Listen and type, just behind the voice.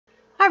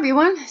Hi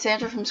everyone,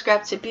 Sandra from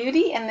Scraps of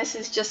Beauty, and this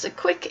is just a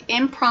quick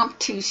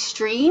impromptu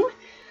stream.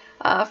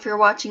 If you're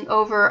watching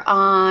over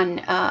on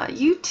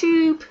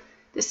YouTube,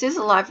 this is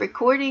a live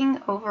recording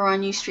over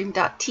on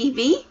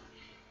ustream.tv.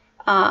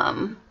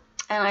 And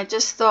I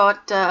just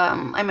thought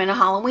I'm in a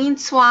Halloween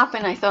swap,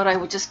 and I thought I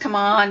would just come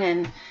on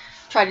and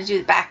try to do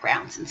the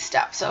backgrounds and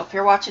stuff. So if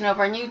you're watching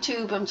over on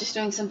YouTube, I'm just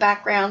doing some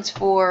backgrounds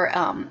for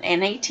an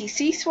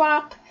ATC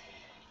swap,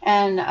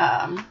 and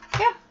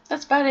yeah.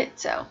 That's about it.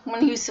 So I'm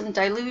going to use some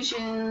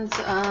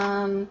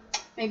Dylusions,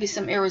 maybe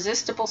some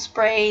irresistible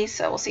sprays,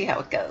 so we'll see how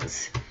it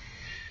goes.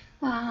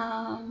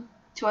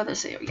 Two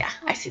others here. Yeah,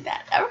 I see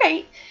that. All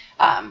right.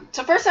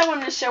 So first I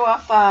wanted to show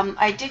off,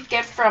 I did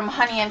get from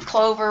Honey and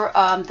Clover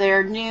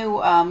their new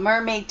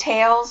Mermaid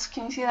Tails.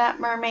 Can you see that?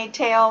 Mermaid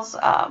Tails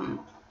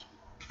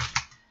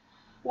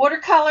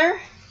watercolor.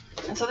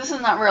 And so this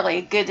is not really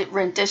a good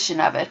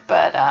rendition of it,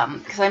 but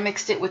because I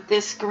mixed it with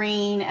this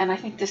green and I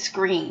think this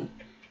green.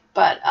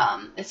 But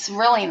it's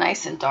really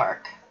nice and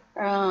dark.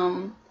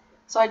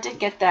 So I did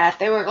get that.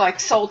 They were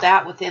like sold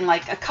out within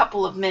like a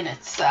couple of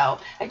minutes. So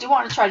I do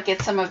want to try to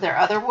get some of their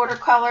other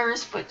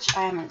watercolors, which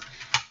I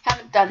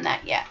haven't done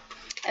that yet.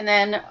 And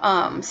then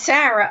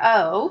Sarah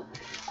O,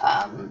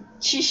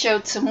 she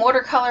showed some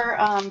watercolor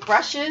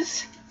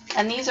brushes,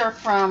 and these are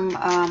from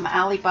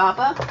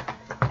Alibaba,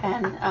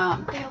 and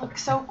they look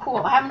so cool.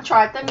 I haven't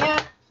tried them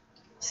yet,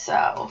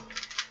 so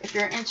if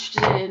you're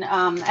interested in,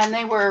 and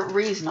they were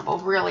reasonable,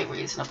 really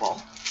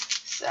reasonable.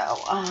 So,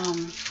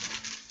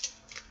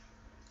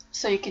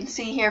 so you can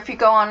see here, if you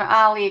go on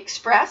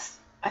AliExpress,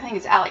 I think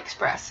it's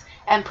AliExpress,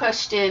 and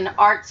pushed in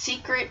Art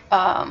Secret,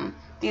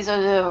 these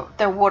are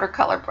their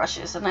watercolor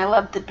brushes, and I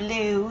love the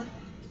blue,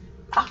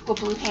 aqua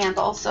blue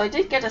handle. So I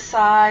did get a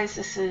size,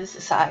 this is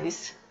a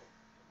size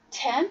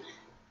 10,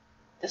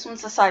 this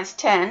one's a size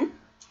 10,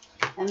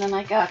 and then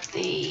I got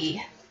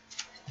the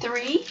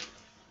 3,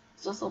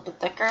 so it's a little bit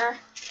thicker.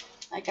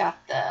 I got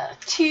the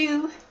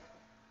 2.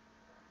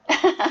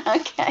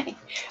 Okay.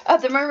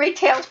 The Mermaid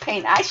Tails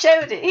paint. I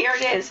showed it. Here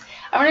it is.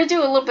 I'm going to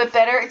do a little bit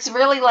better. It's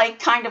really like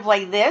kind of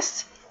like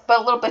this, but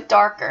a little bit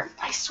darker.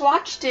 I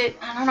swatched it.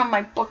 I don't have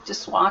my book to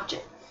swatch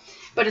it.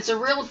 But it's a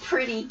real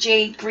pretty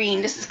jade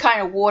green. This is kind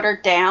of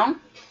watered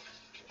down.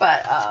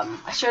 But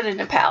I showed it in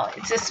the palette.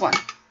 It's this one.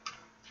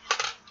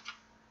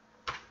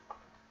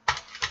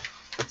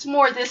 It's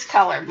more this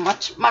color.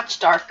 Much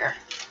darker.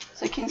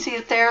 So you can see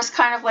that there's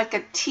kind of like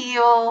a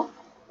teal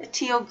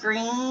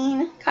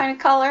green kind of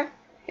color.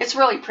 It's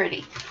really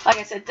pretty. Like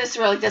I said, this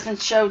really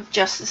doesn't show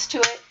justice to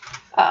it.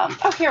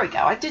 Oh, here we go.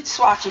 I did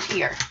swatch it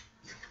here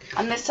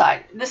on this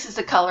side. This is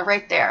the color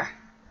right there.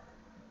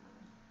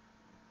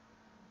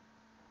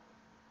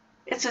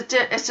 It's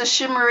a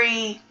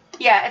shimmery.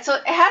 Yeah,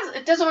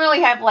 it doesn't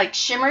really have like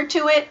shimmer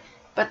to it,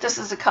 but this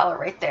is the color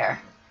right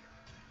there.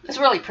 It's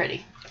really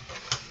pretty.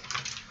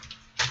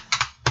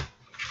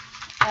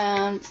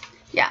 And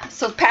yeah,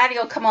 so Patty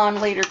will come on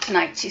later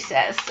tonight, she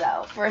says.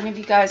 So for any of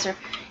you guys are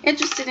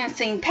interested in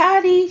seeing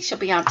Patty, she'll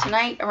be on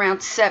tonight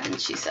around 7,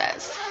 she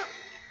says.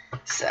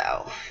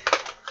 So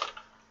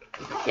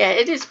yeah,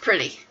 it is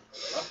pretty.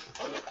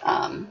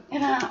 And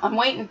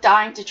I'm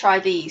dying to try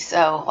these.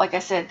 So like I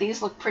said,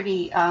 these look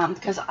pretty,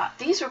 because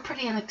these were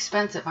pretty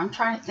inexpensive. I'm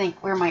trying to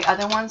think where my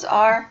other ones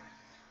are.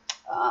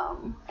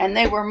 And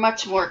they were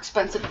much more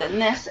expensive than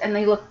this, and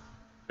they look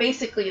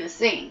basically the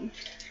same.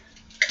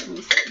 Let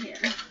me see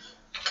here.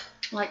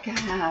 Like I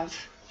have,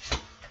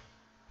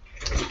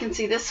 you can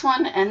see this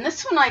one, and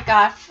this one I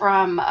got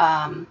from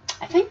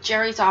I think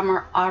Jerry's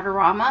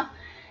Artorama,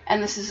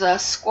 and this is a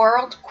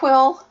squirreled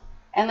quill,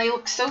 and they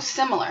look so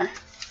similar.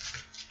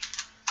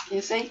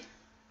 You see,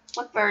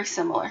 look very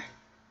similar.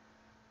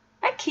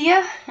 Hi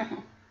Kia.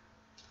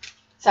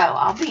 So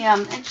I'll be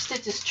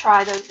interested to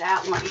try those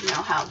out and let you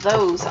know how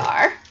those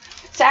are.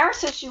 Sarah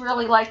says she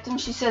really liked them.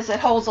 She says it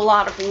holds a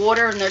lot of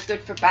water and they're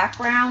good for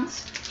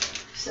backgrounds.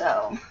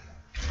 So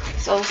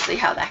we'll see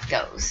how that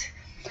goes.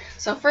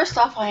 So first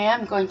off, I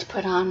am going to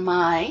put on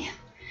my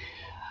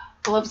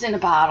gloves in a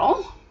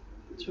bottle.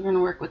 So we're going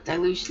to work with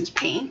Dylusions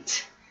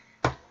paint.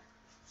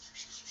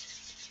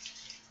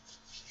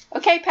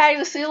 Okay, Patty,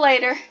 we'll see you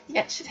later.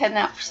 Yeah, she's heading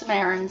out for some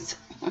errands.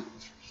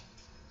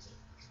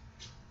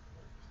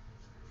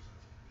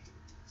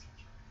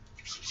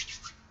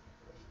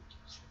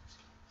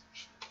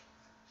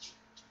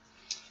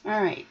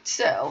 Alright,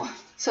 so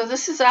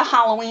this is a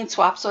Halloween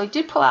swap. So I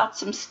did pull out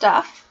some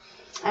stuff.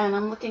 And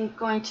I'm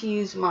going to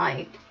use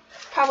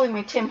probably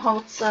my Tim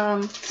Holtz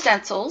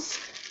stencils.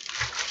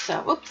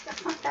 So, oops,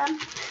 that's not done.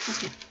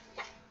 Okay.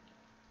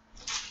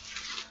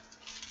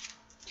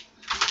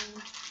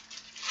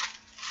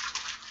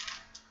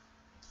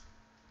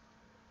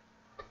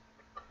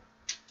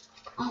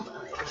 Hold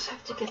on, I just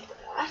have to get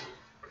that.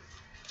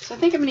 So I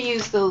think I'm going to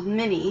use the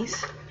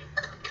minis.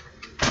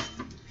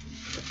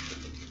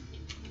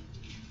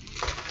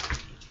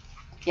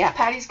 Yeah,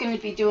 Patty's going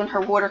to be doing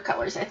her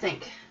watercolors, I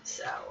think.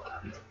 So,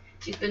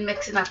 she's been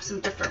mixing up some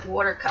different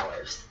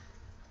watercolors.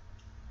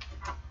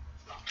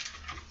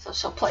 So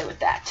she'll play with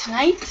that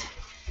tonight.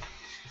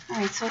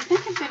 Alright, so I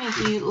think I'm going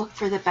to look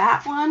for the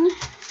bat one.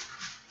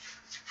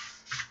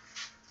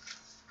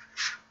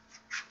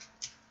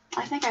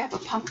 I think I have a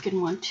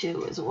pumpkin one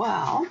too as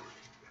well.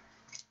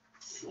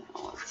 So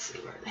let's see,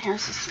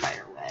 here's the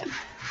spider web.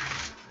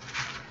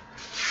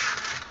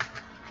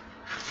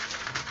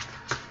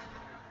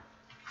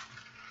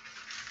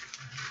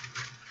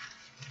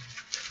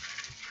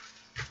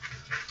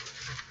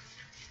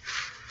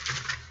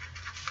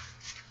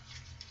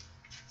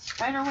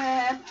 Spider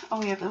web. Oh,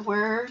 we have the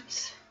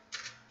words.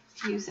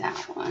 Use that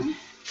one.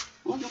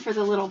 I'm looking for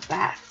the little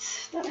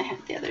bats that I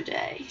had the other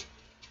day.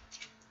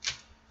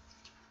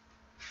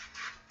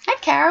 Hi,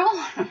 Carol.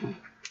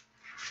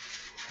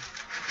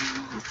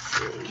 Let's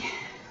see.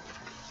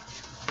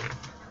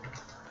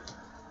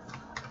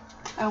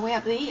 Oh, we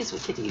have these we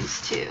could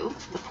use too.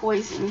 The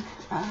poison.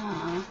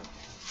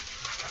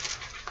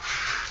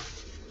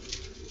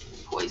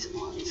 Poison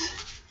ones.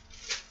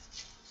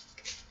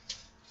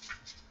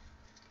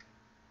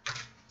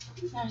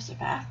 There's the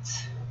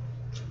bats.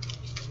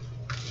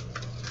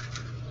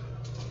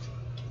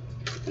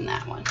 And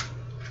that one.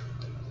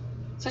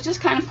 So I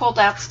just kind of pulled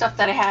out stuff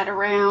that I had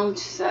around,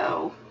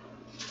 so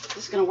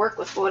just going to work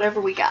with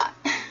whatever we got.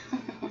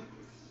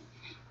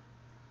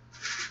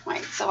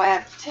 Right, so I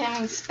have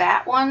Tim's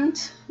bat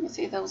ones. You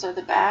see, those are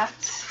the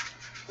bats.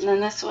 And then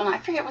this one, I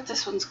forget what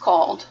this one's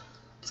called.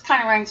 This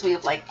kind of reminds me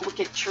of like,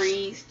 look at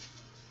trees.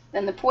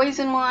 Then the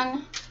poison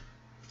one.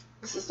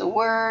 This is the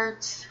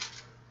words.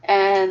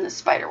 And the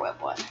spider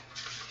web one.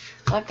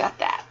 So I've got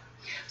that.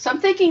 So I'm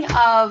thinking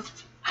of,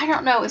 I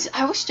don't know,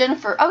 I wish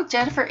Jennifer, oh,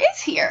 Jennifer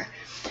is here.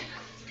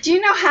 Do you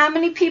know how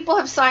many people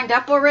have signed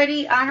up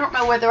already? I don't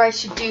know whether I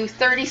should do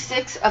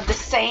 36 of the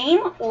same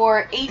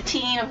or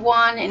 18 of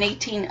one and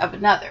 18 of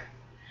another.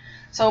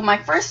 So my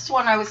first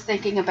one I was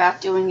thinking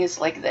about doing is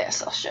like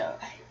this. I'll show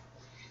you.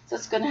 So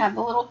it's going to have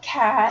the little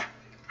cat.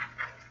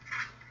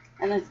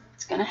 And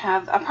it's going to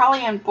have, I'll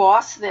probably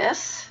emboss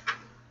this.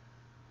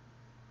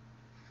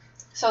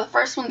 So the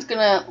first one's going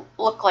to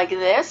look like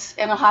this.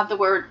 And I'll have the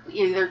word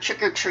either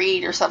trick or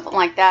treat or something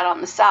like that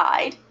on the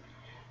side.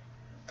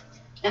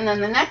 And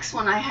then the next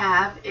one I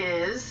have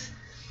is,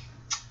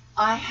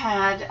 I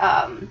had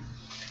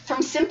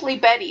from Simply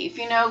Betty. If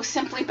you know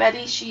Simply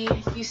Betty, she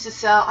used to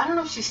sell, I don't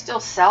know if she still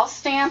sells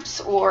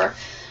stamps,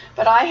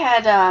 but I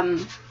had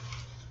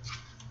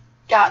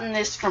gotten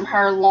this from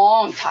her a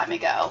long time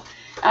ago.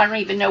 I don't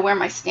even know where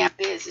my stamp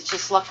is. It's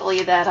just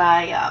luckily that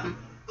I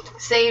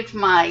saved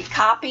my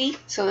copy.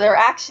 So they're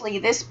actually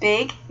this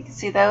big. You can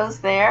see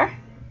those there.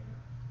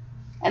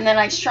 And then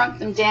I shrunk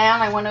them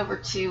down. I went over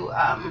to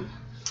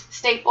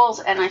Staples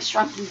and I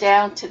shrunk them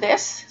down to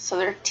this, so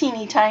they're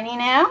teeny tiny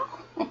now.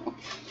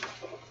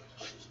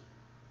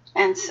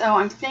 And so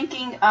I'm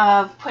thinking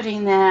of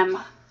putting them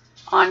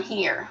on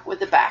here with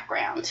the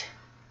background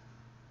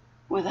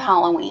with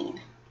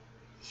Halloween.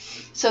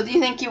 So do you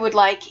think you would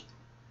like,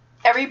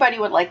 everybody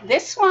would like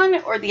this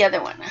one or the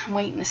other one? I'm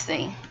waiting to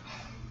see.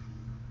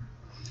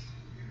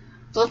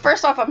 So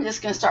first off, I'm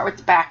just going to start with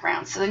the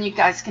background, so then you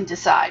guys can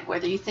decide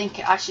whether you think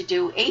I should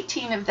do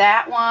 18 of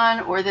that one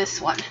or this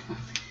one.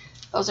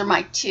 Those are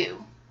my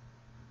two.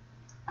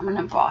 I'm going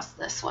to emboss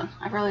this one.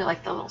 I really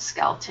like the little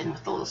skeleton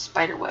with the little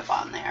spider web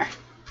on there.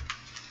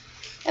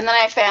 And then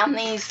I found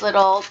these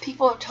little,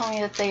 people have told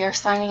me that they are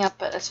signing up,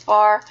 but as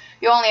far,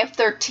 you only have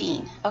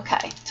 13.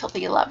 Okay, till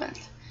the 11th.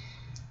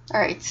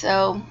 Alright,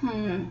 so,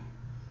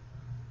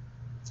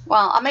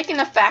 well, I'll make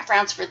enough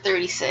backgrounds for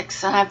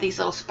 36. I have these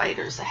little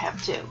spiders I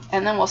have too.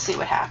 And then we'll see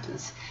what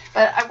happens.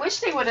 But I wish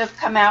they would have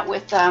come out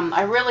with,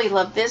 I really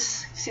love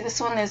this. See, this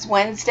one is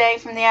Wednesday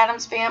from the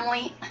Addams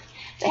Family.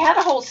 They had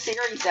a whole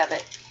series of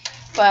it.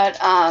 But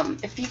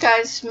if you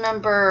guys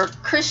remember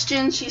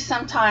Christian, she's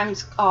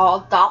sometimes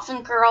called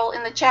Dolphin Girl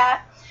in the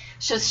chat.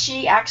 So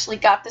she actually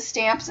got the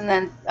stamps and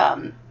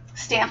then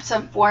stamped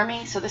some for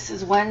me. So this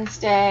is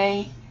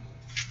Wednesday.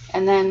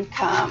 And then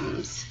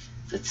comes,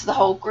 it's the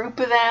whole group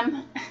of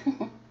them.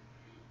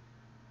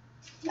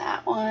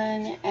 That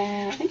one.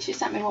 And I think she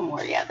sent me one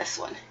more. Yeah, this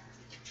one.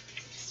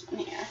 This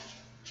one here.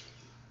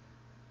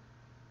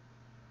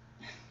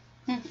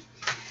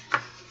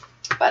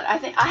 But I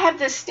think I have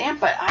this stamp,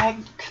 but I've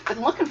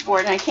been looking for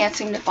it and I can't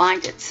seem to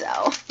find it, so.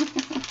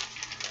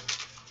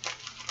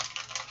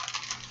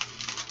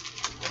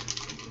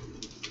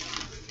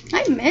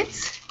 Hi,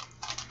 Mitz.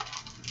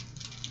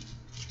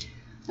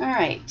 All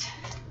right.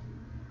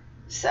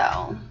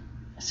 So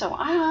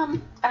I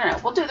don't know.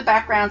 We'll do the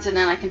backgrounds and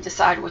then I can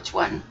decide which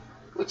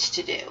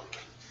to do.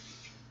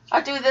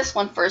 I'll do this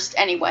one first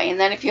anyway, and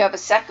then if you have a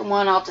second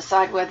one, I'll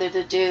decide whether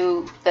to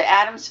do the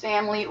Addams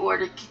Family or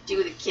to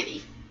do the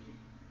kitty.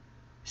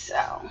 So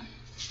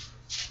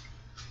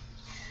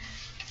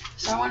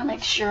I want to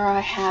make sure I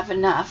have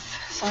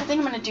enough. So I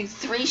think I'm going to do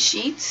 3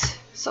 sheets.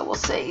 So we'll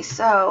see.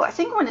 So I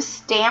think I'm going to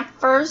stamp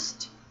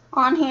first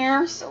on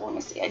here. So let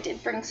me see. I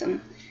did bring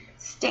some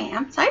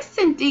stamps. Hi,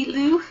 Cindy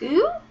Lou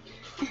Who.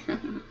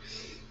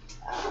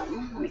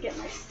 Let me get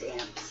my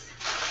stamps.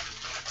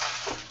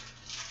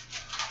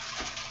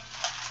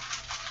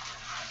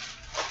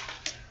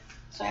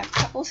 So I have a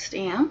couple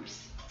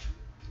stamps.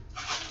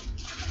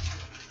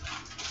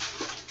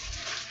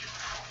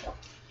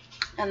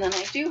 And then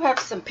I do have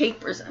some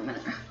papers I'm going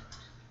to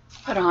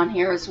put on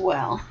here as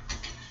well.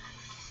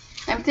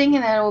 I'm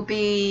thinking that it will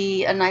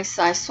be a nice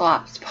size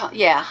swap.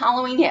 Yeah,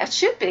 Halloween, yeah, it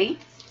should be.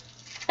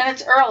 And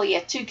it's early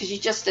yet, too, because you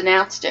just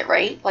announced it,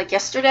 right? Like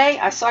yesterday,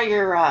 I saw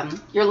your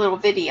little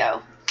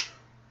video.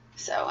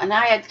 So, and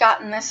I had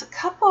gotten this a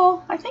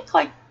couple, I think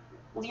like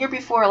the year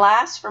before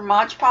last from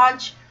Mod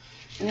Podge.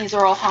 And these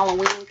are all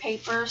Halloween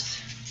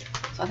papers.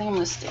 So I think I'm going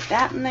to stick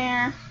that in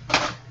there.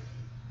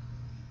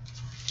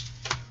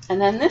 And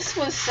then this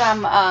was some,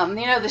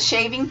 you know, the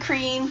shaving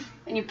cream.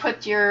 And you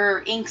put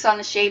your inks on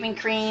the shaving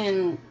cream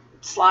and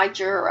slide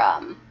your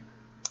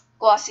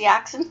glossy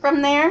accent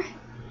from there.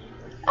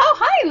 Oh,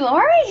 hi,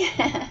 Lori.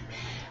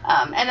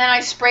 And then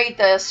I sprayed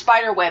the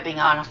spider webbing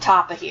on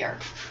top of here.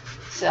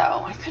 So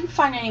I couldn't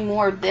find any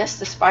more of this,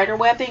 the spider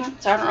webbing.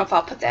 So I don't know if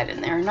I'll put that in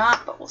there or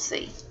not, but we'll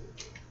see.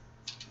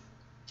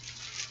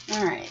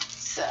 All right,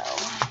 so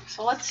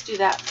let's do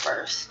that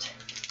first.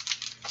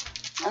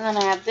 And then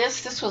I have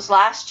this. This was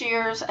last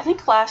year's. I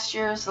think last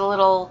year's the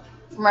little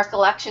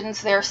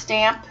Recollections there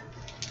stamp.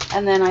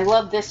 And then I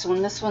love this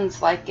one. This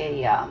one's like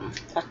a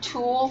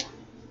tool,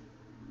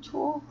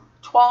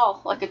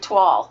 like a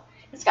toile.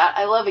 It's got,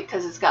 I love it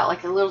because it's got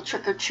like a little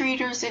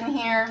trick-or-treaters in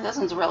here. This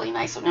one's a really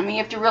nice one. I mean, you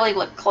have to really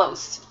look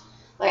close.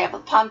 They have the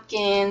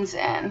pumpkins,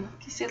 and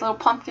can you see a little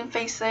pumpkin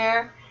face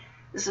there?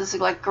 This is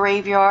like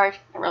graveyard.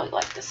 I really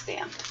like this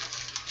stamp.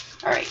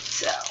 All right,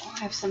 so I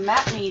have some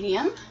matte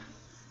medium.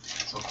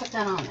 So I'll put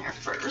that on there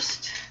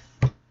first.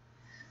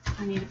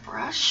 I need a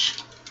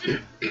brush. I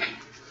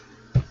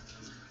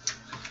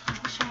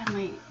wish I had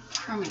my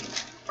chromium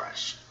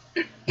brush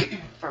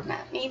for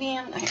matte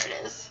medium. Here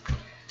it is.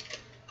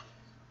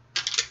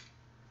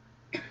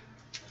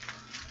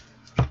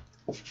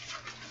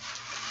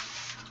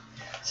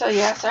 So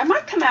yeah, so I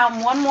might come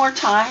out one more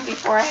time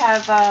before I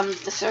have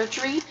the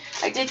surgery.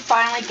 I did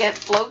finally get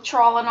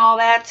Floetrol and all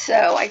that.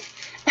 So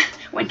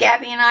when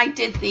Gabby and I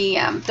did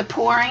the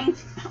pouring,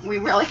 we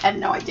really had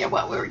no idea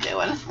what we were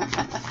doing.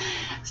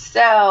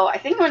 So I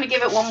think I'm going to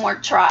give it one more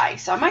try.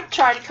 So I might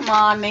try to come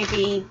on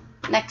maybe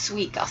next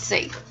week. I'll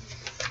see.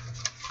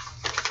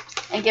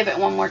 And give it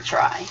one more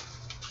try.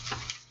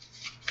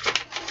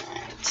 All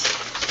right.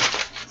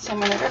 So I'm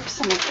going to rip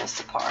some of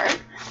this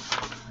apart.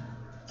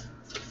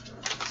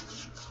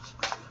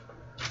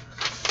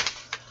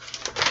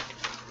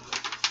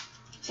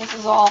 So this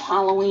is all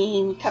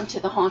Halloween. Come to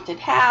the haunted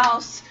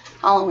house.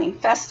 Halloween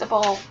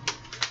festival.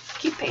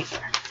 Cute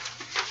paper.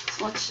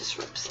 So let's just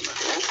rip some of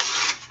this.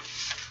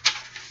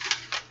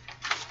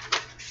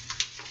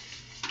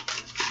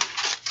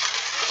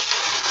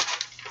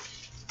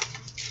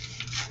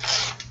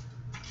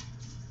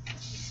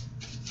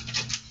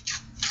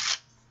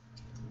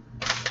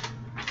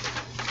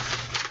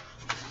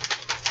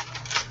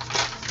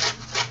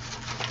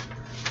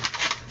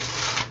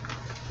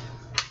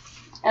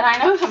 And I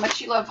know how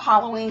much you love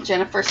Halloween,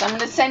 Jennifer, so I'm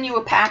going to send you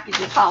a package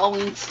of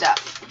Halloween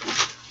stuff.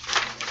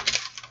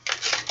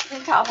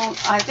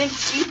 I think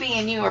GB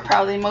and you are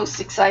probably most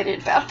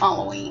excited about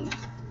Halloween.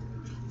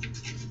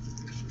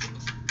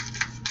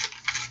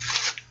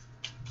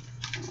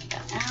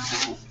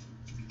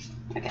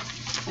 Okay,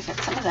 I got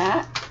some of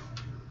that.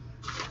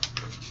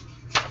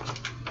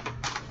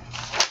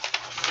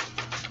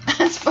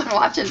 It's fun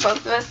watching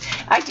both of us.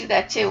 I do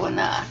that too when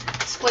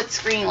split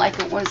screen, like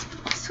it was,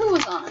 who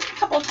was on it? A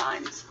couple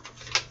times.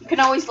 You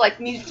can always like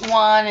mute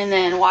one and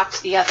then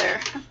watch the other.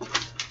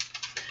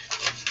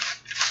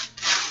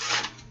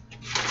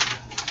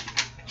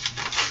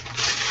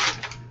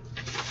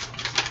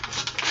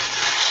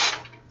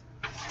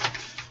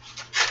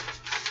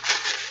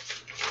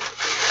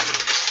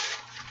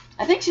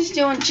 I think she's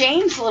doing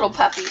Jane's little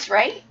puppies,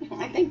 right?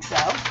 I think so.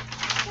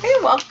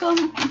 You're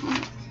welcome.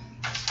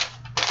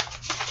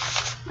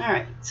 All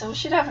right, so we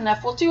should have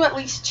enough. We'll do at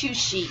least 2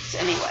 sheets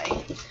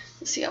anyway.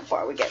 Let's see how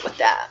far we get with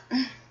that.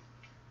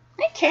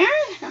 Hey,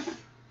 Karen.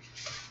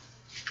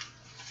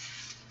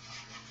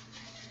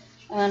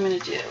 And I'm going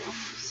to do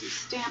some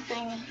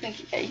stamping. I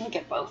think, yeah, you can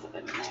get both of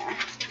them in there.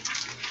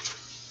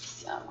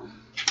 So.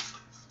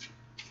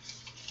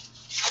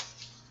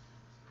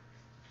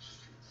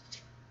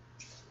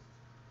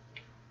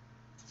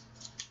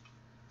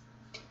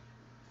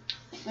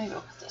 Maybe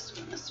I'll put this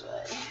one this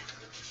way.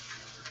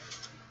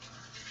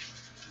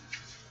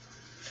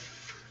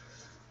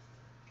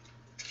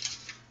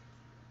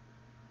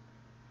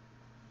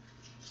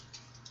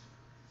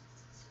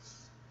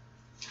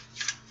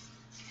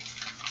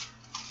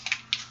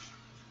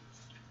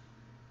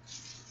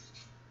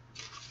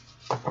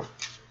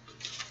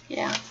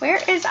 Yeah, where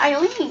is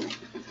Eileen?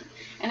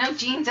 I know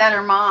Jean's at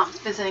her mom's,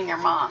 visiting her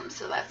mom,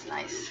 so that's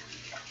nice.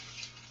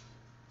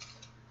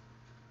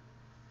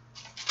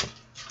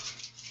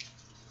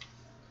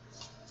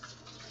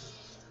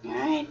 All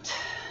right,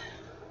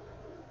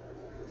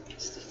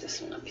 let's stick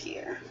this one up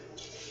here.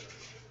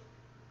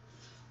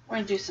 We're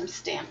gonna do some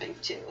stamping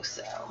too,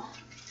 so. All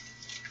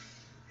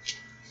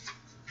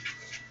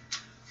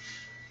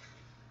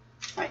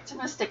right, so I'm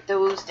gonna stick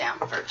those down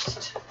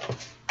first.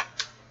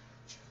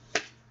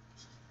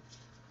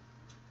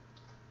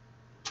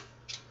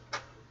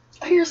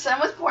 your son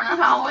was born on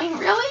Halloween?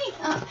 Really?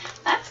 Oh,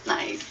 that's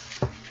nice.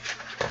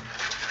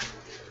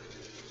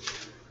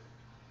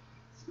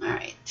 All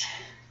right.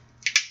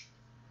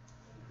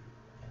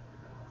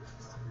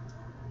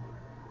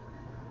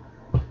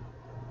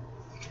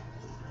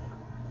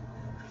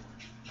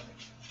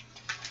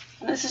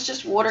 And this is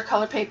just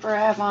watercolor paper I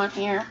have on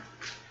here.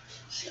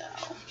 So.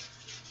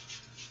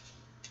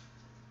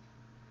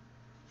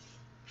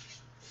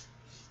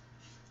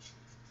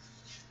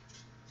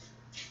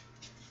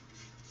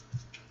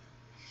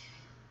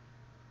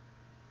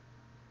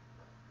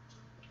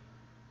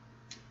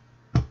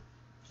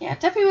 Yeah,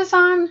 Debbie was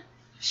on.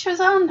 She was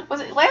on.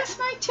 Was it last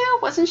night too?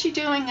 Wasn't she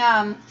doing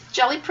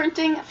jelly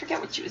printing? I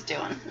forget what she was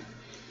doing. I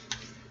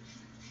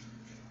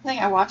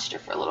think I watched her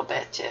for a little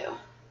bit too.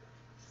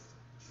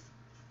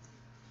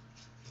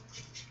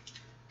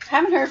 I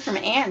haven't heard from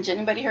Ange.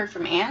 Anybody heard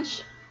from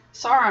Ange?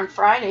 Saw her on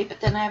Friday, but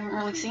then I haven't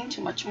really seen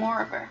too much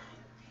more of her.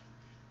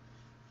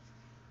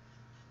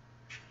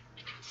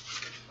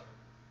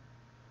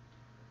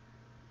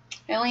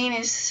 Eileen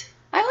is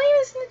in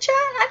the chat.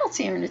 I don't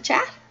see her in the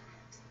chat.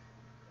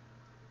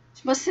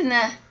 She must in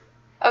the.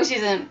 Oh,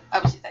 she's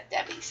at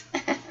Debbie's.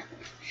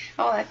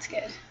 Oh, that's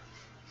good.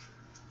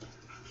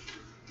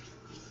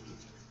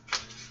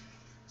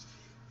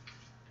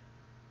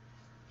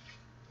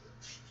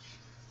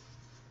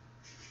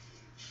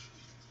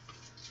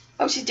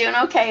 Oh, she's doing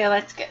okay. Oh,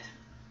 that's good.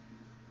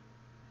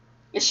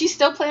 Is she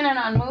still planning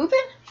on moving?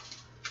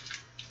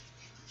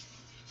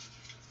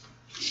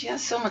 She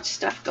has so much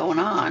stuff going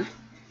on.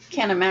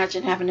 Can't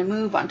imagine having to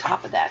move on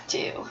top of that,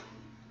 too.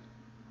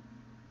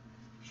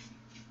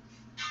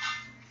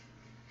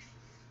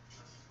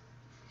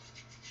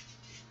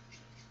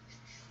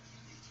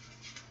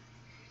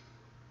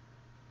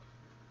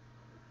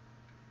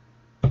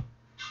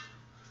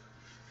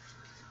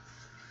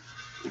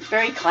 It's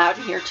very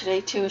cloudy here today,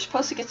 too. We're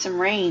supposed to get some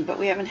rain, but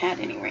we haven't had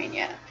any rain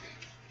yet.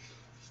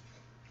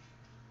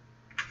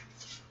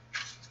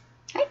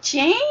 Hi,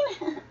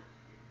 Jane.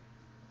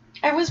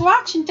 I was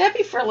watching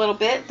Debbie for a little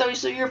bit.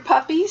 Those are your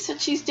puppies that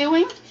she's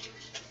doing.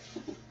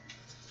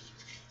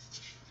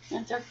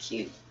 And they're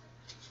cute.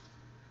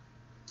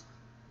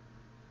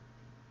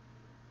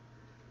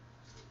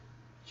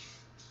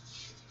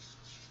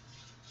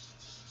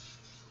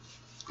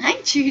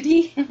 Hi,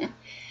 Judy.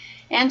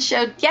 And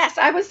showed, yes,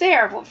 I was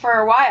there for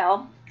a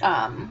while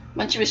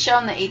when she was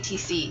showing the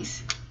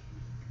ATCs.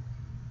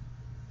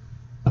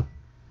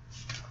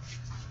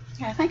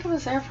 Yeah, I think I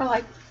was there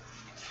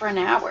for an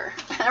hour.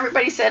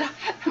 Everybody said,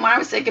 when I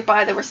would say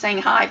goodbye, they were saying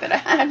hi, but I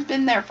hadn't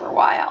been there for a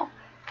while.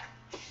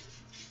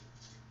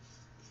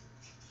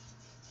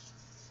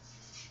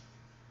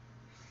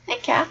 Hey,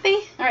 Kathy.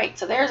 All right,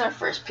 so there's our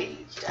first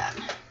page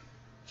done.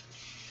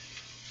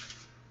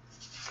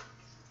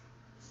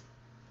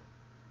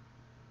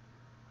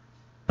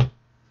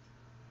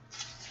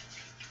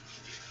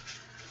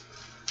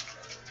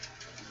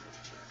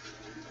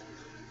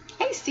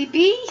 Hey,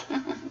 CB.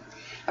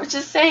 I was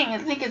just saying, I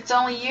think it's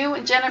only you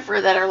and Jennifer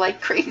that are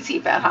like crazy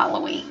about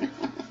Halloween.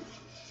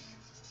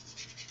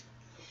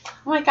 Oh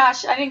my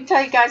gosh, I didn't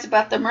tell you guys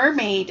about the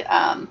mermaid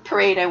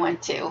parade I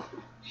went to.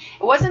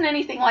 It wasn't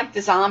anything like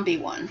the zombie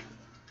one.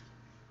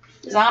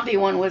 The zombie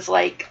one was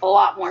like a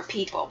lot more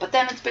people, but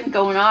then it's been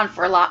going on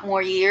for a lot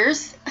more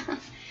years.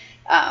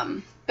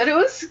 But it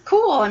was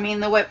cool. I mean,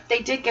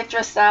 they did get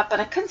dressed up, but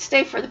I couldn't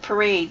stay for the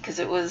parade because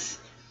it was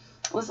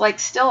like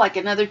still like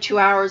another 2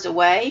 hours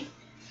away.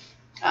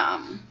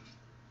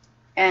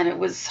 And it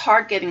was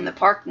hard getting the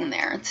parking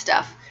there and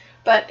stuff.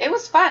 But it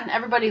was fun.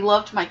 Everybody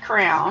loved my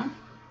crown.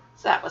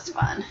 So that was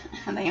fun.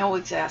 And they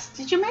always ask,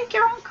 did you make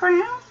your own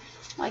crown?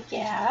 I'm like,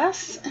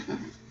 yes.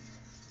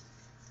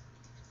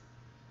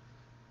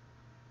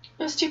 It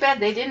was too bad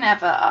they didn't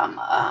have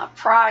a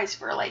prize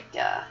for like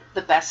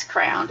the best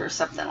crown or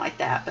something like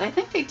that. But I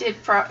think they did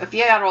if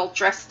you got all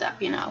dressed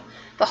up, you know,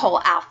 the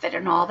whole outfit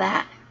and all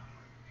that.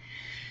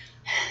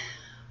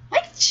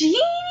 Like, Jeannie.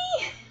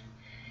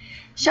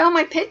 Show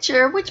my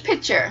picture. Which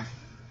picture?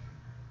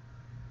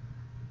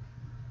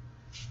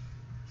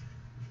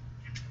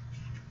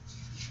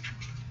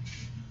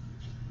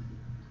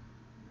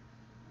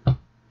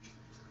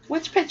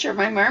 Which picture?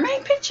 My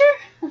mermaid picture?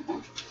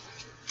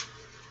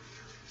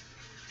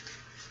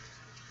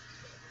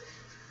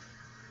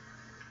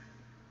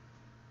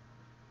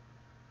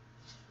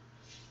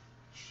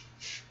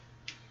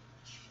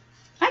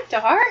 Hi,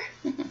 Dar.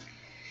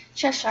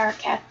 Cheshire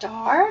Cat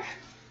Dar.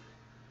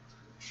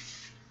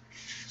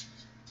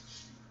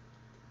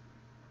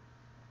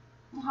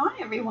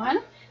 Hi,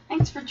 everyone.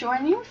 Thanks for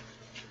joining.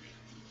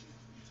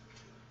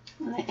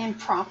 The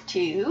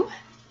impromptu.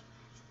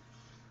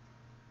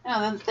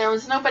 Then there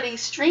was nobody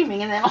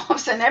streaming, and then all of a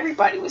sudden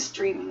everybody was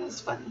streaming. It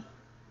was funny.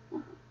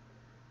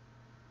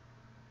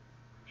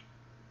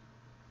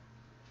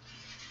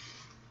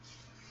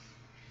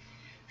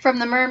 From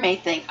the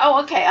mermaid thing.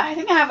 Oh, okay. I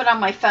think I have it on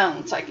my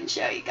phone so I can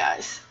show you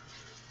guys.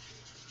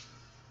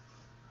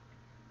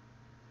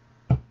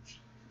 It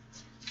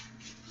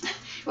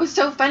was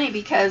so funny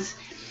because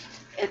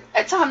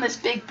it's on this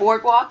big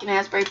boardwalk in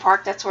Asbury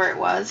Park. That's where it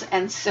was.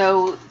 And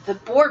so the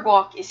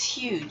boardwalk is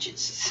huge.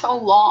 It's so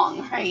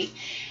long, right?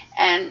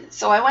 And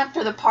so I went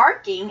through the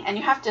parking, and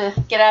you have to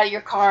get out of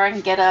your car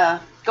and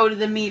go to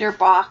the meter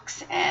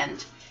box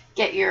and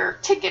get your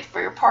ticket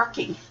for your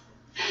parking.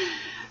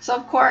 So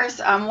of course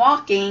I'm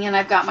walking, and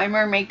I've got my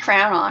mermaid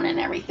crown on and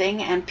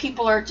everything, and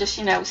people are just,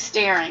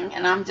 staring,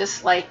 and I'm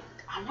just like,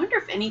 I wonder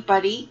if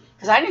anybody,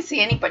 because I didn't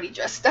see anybody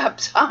dressed up,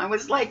 so I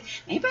was like,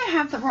 maybe I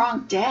have the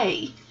wrong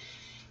day.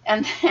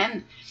 And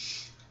then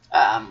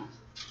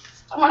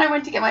when I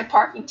went to get my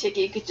parking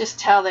ticket, you could just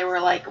tell they were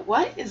like,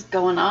 what is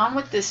going on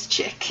with this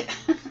chick?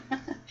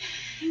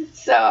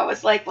 So I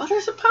was like, well,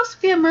 there's supposed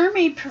to be a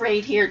mermaid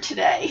parade here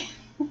today.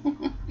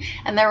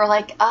 And they were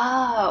like,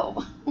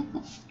 oh.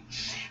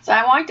 So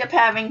I wound up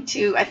having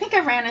to, I think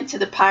I ran into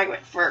the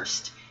pirate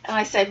first. And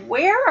I said,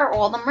 where are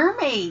all the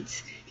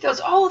mermaids? He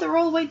goes, oh, they're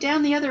all the way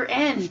down the other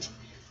end.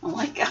 I'm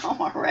like, oh,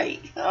 all right.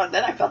 Oh,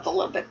 then I felt a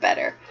little bit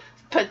better.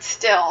 But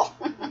still,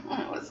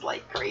 it was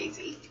like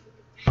crazy.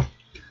 All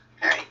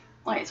right.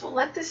 Might as well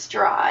let this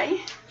dry.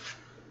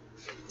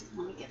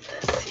 Let me get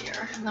this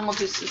here. And then we'll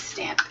do some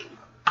stamping.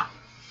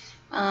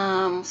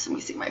 So let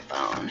me see my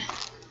phone.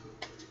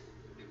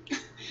 It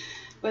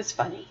was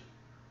funny.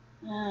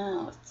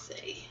 Let's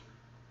see.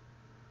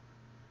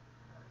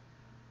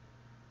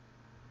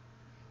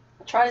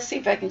 I'll try to see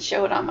if I can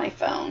show it on my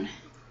phone.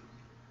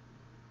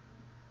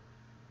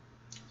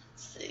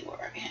 Let's see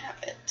where I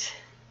have it.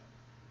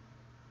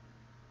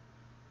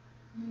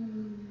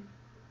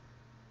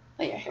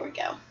 Oh yeah, here we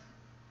go.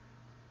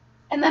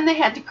 And then they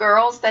had the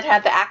girls that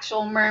had the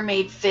actual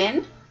mermaid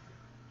fin.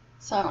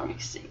 So let me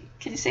see.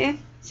 Can you see?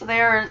 So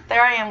there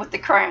I am with the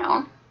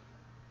crown.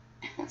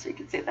 So you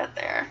can see that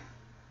there.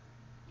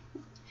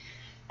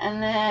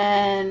 And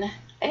then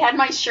I had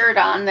my shirt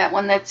on, that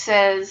one that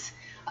says,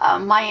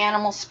 my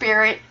animal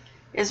spirit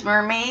is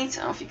mermaids.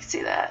 I don't know if you can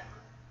see that.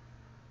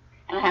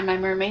 And I had my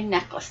mermaid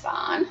necklace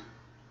on.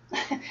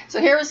 So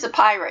here was the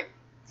pirate.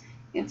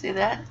 You can see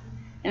that?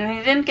 And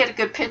we didn't get a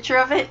good picture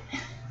of it.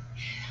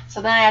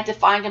 So then I had to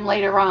find him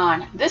later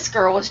on. This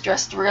girl was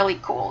dressed really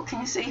cool.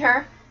 Can you see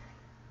her?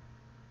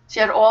 She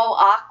had all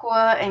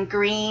aqua and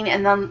green,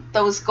 and then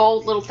those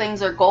gold little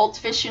things are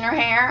goldfish in her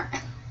hair.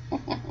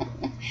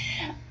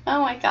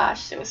 Oh my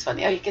gosh, it was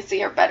funny. Oh, you can see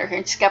her better here.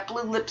 She's got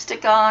blue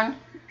lipstick on.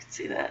 You can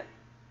see that.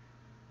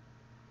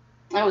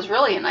 It was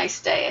really a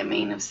nice day. I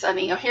mean, it was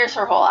sunny. Oh, here's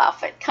her whole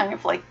outfit, kind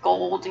of like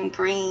gold and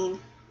green.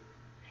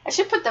 I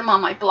should put them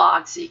on my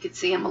blog so you could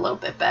see them a little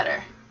bit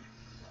better.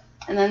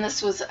 And then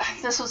this was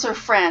her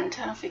friend. I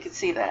don't know if you could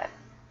see that.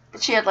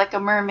 But she had like a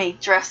mermaid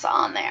dress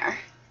on there.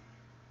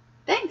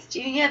 Thanks,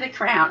 Judy. Yeah, the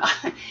crown.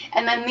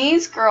 And then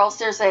these girls,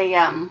 there's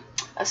a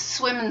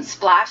swim and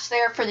splash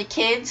there for the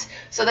kids.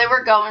 So they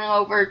were going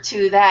over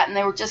to that, and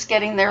they were just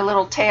getting their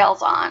little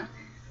tails on.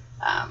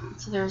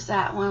 So there's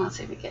that one. Let's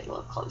see if we get a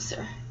little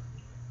closer.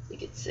 You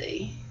could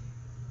see.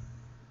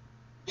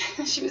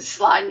 She was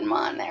sliding them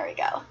on. There we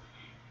go.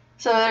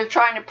 So they're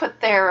trying to put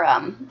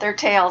their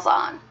tails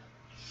on.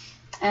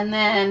 And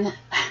then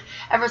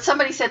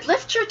somebody said,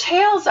 lift your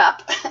tails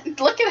up.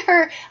 Look at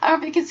her. I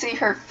don't know if you can see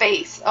her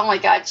face. Oh my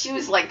God. She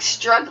was like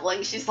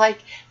struggling. She's like,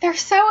 they're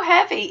so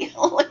heavy.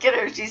 Look at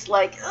her. She's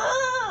like,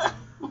 ugh.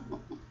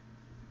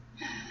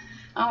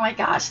 Oh my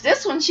gosh.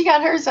 This one, she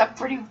got hers up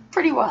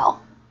pretty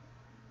well.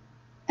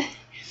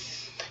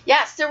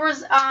 Yes, there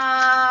was, when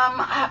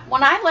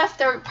I left,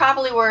 there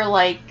probably were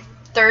like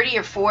 30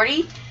 or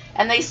 40,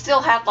 and they still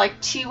had like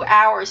 2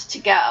 hours to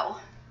go.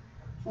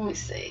 Let me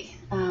see.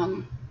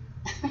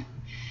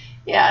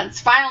 Yeah, and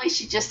finally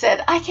she just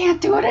said, I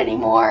can't do it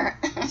anymore.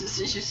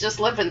 She's just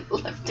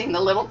lifting the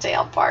little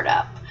tail part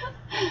up.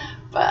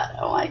 But,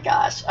 oh my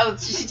gosh. Oh,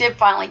 she did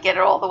finally get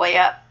it all the way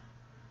up.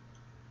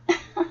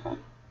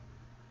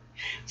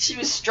 She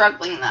was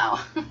struggling, though.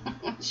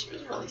 She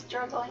was really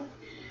struggling.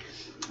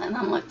 And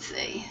then, let's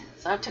see.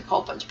 So I took a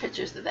whole bunch of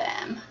pictures of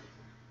them.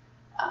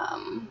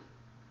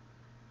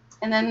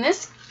 And then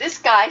this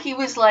guy, he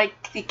was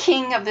like the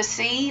king of the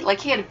sea.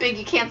 Like he had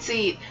you can't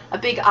see, a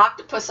big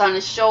octopus on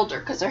his shoulder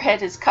because her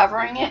head is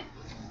covering it.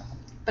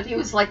 But he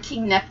was like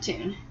King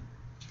Neptune.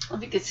 I don't know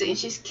if you could see. And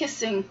she's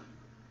kissing.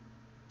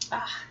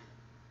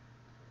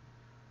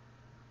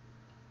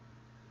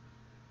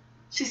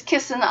 She's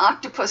kissing the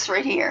octopus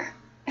right here.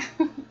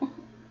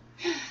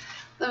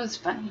 That was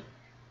funny.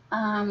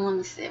 Let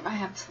me see if I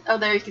have. Oh,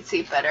 there you can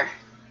see it better.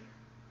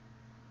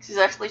 She's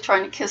actually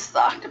trying to kiss the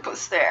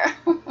octopus there.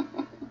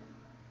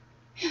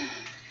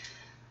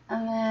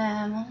 And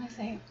then, let me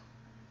see.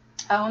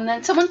 Oh, and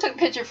then someone took a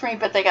picture for me,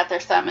 but they got their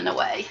thumb in the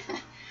way.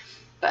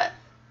 But,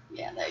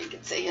 yeah, there you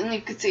can see. And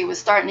you can see it was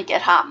starting to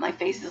get hot. My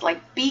face is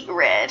like beet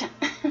red.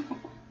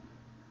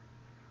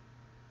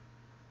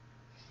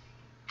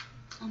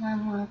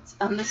 And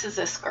then this is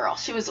this girl.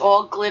 She was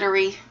all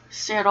glittery.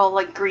 She had all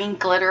like green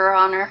glitter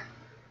on her.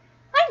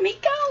 Hi,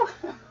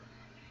 Miko.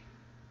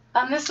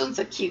 This one's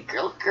a cute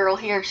girl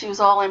here. She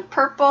was all in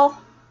purple.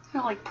 Kind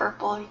of like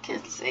purple, you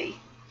can see.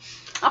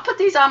 I'll put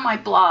these on my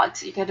blog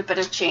so you get a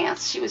better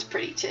chance. She was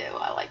pretty too.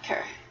 I like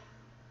her.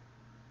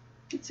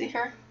 You can see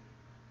her?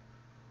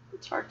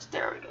 It's hard to,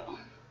 there we go.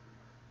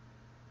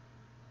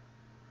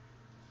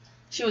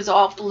 She was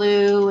all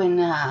blue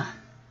and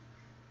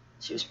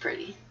she was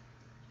pretty.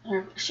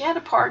 She had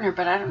a partner,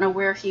 but I don't know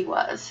where he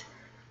was.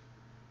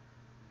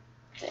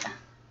 Yeah. You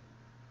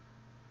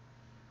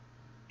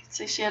can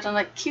see she had a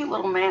like, cute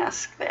little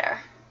mask there.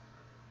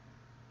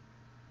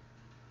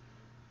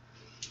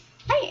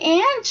 Hey,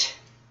 Ange.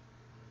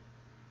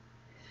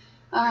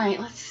 All right,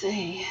 let's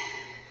see.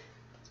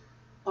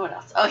 What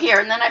else? Oh, here,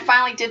 and then I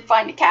finally did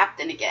find the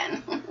captain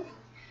again.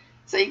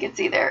 So you can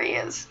see there he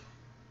is.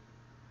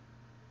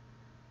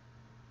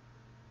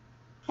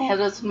 He had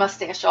his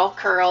mustache all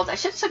curled. I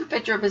should have took a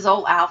picture of his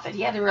old outfit.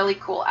 He had a really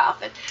cool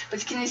outfit.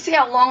 But can you see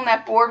how long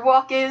that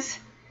boardwalk is?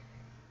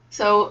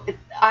 So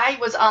I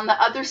was on the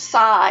other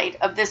side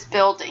of this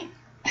building.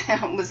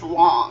 It was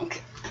long.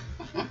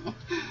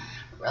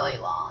 Really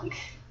long.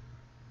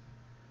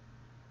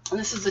 And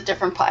this is a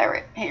different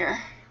pirate here.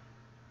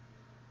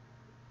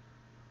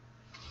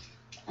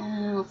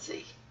 Let's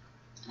see.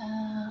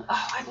 Oh,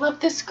 I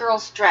love this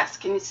girl's dress.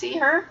 Can you see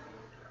her?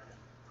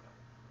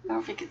 I don't know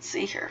if you can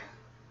see her.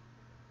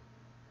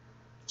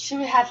 She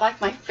had like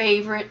my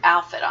favorite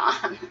outfit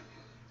on.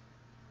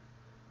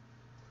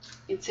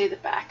 You can see the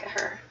back of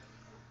her.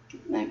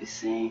 Maybe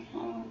see.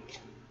 Oh,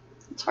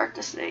 it's hard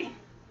to see.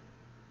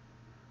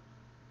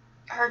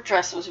 Her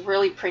dress was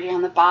really pretty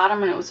on the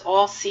bottom, and it was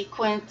all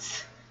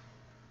sequins.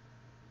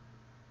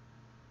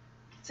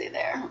 See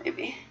there,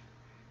 maybe.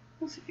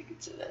 Let's see if you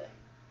can see that.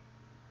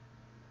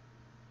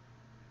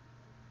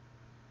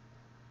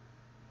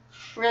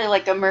 Really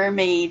like a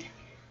mermaid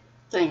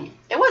thing.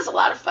 It was a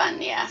lot of fun,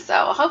 yeah.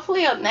 So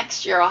hopefully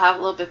next year I'll have a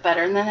little bit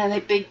better. And then they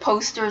had big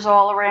posters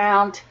all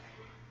around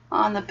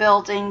on the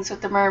buildings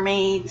with the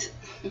mermaids.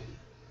 You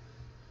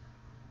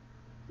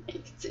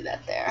can see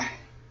that there.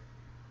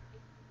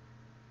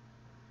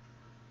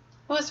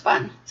 It was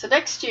fun. So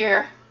next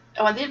year,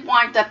 oh, I did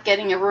wind up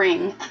getting a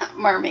ring,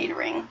 mermaid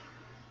ring.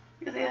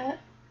 You see that?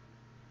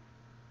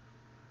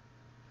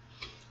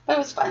 But it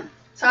was fun.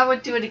 So I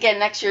would do it again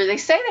next year. They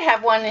say they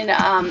have one in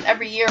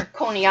every year at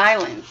Coney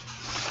Island,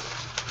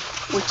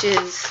 which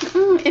is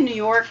in New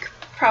York,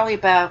 probably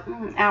about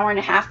an hour and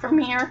a half from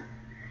here.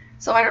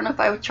 So I don't know if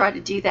I would try to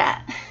do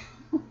that.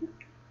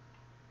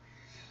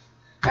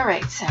 All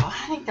right, so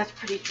I think that's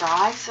pretty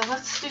dry. So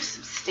let's do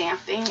some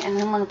stamping, and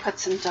then I'm going to put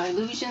some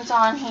Dylusions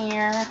on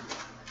here.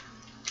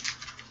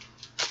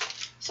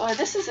 So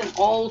this is an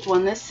old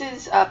one. This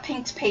is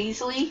Pink's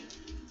Paisley.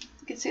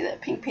 You can see that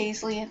pink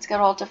paisley. It's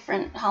got all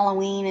different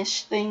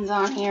Halloween-ish things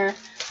on here.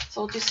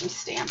 So we'll do some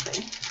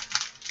stamping.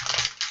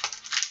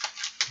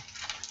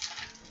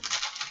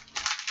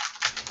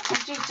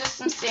 We'll do just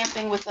some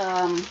stamping with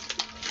a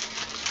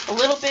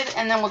little bit,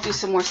 and then we'll do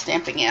some more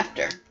stamping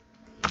after.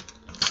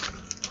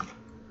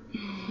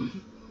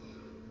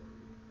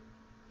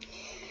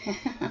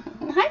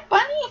 Hi,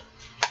 Bunny.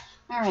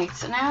 All right,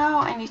 so now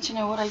I need to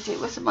know what I did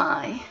with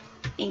my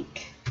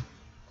ink.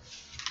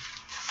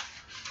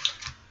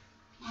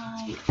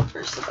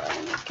 First of all,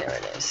 there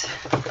it is.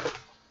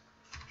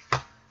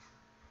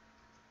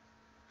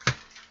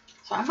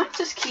 So I might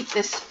just keep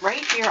this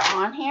right here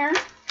on here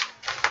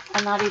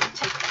and not even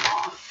take them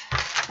off. I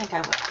think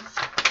I will.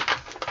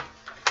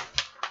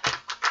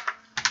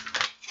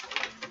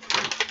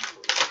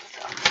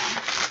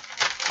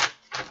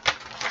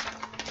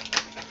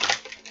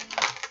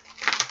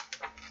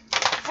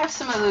 I have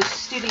some of those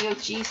Studio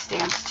G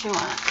stamps too on it.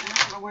 I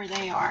don't know where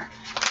they are.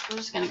 We're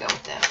just going to go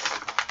with this.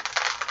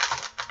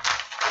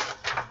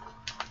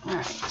 All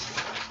right.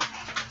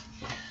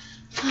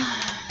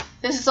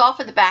 This is all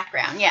for the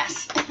background,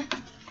 yes.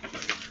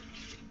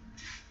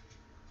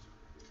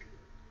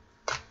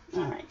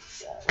 All right,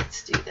 so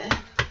let's do the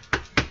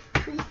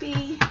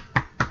creepy.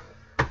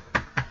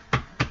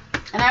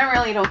 And I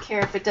really don't care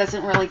if it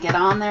doesn't really get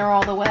on there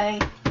all the way.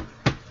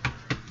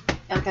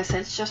 Like I said,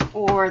 it's just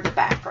for the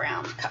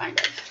background, kind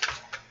of.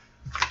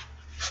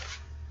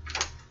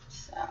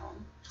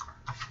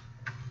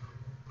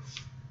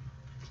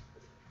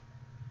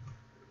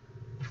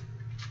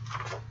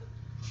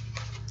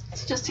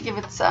 Just to give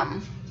it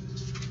something.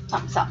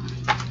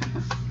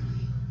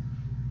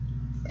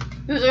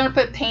 We're going to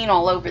put paint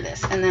all over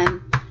this and then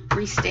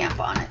restamp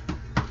on it.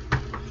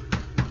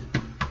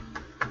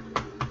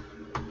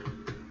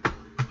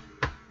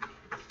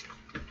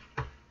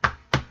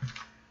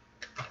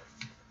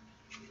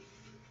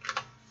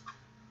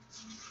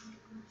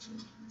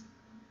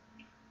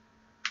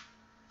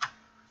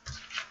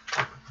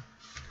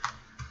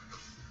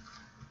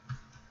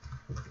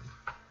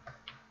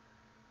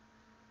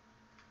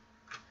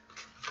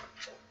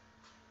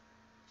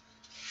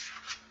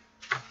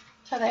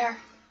 So there,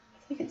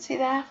 you can see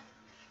that.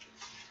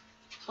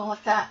 So I'll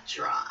let that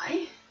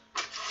dry.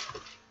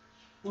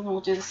 And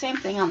we'll do the same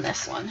thing on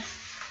this one.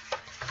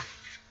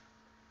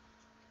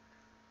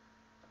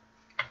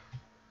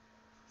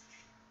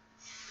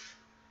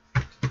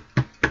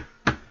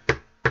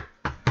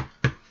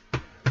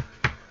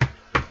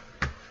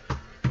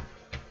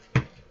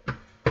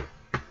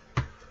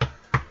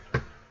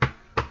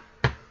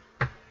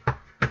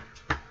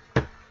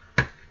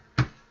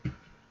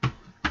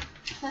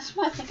 this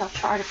one I think I'll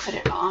try to put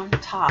it on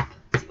top.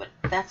 See what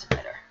that's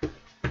better.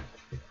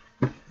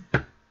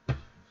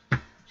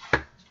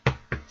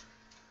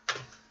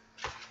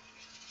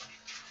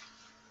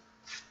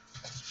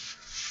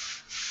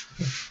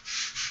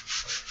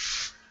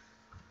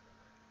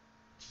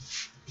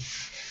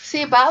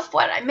 See above?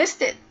 What? I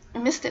missed it. I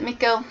missed it,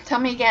 Miko. Tell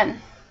me again.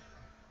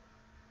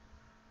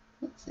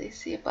 Let's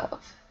see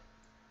above.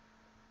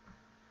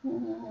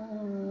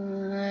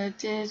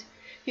 Did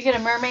you get a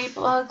mermaid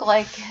mug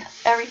like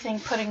everything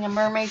putting a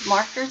mermaid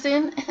markers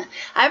in?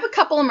 I have a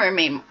couple of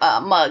mermaid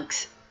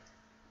mugs.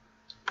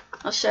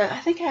 I'll show you. I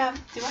think I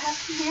have, do I have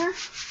some here?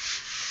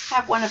 I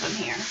have one of them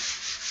here.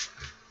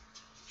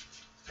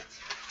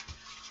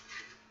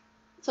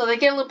 So they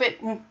get a little bit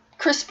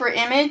crisper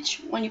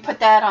image when you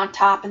put that on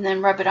top and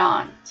then rub it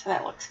on. So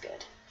that looks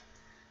good.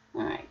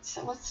 Alright,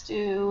 so let's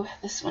do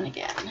this one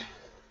again.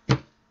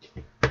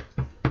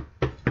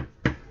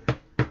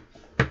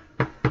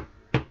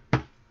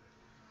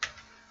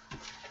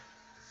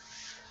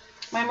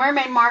 My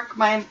mermaid mark,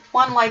 my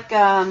one like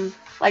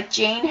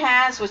Jane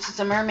has, which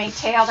is a mermaid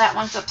tail, that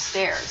one's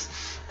upstairs.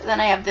 And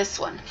then I have this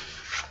one.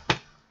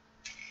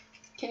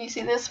 Can you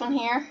see this one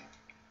here?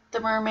 The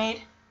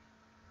mermaid.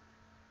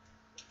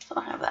 So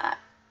I have that.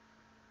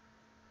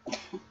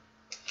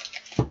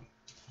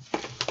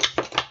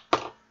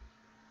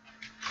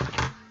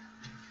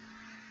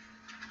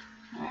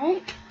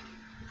 Alright.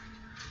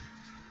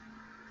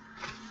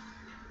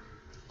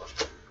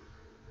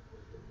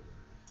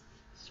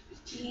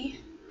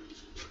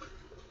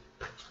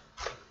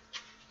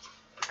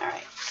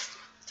 Alright,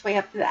 so we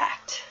have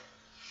that.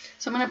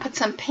 So I'm going to put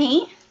some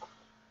paint.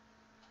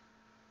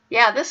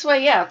 Yeah, this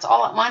way, yeah, it's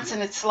all at once,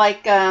 and it's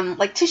like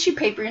tissue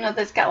paper, you know,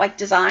 that's got like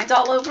designs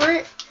all over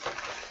it.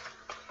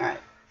 Alright,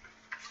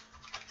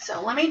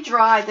 so let me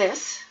dry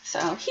this.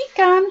 So heat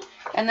gun,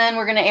 and then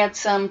we're going to add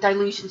some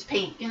Dylusions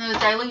paint. You know, the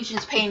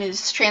Dylusions paint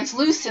is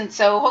translucent,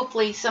 so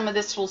hopefully some of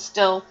this will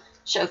still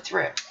show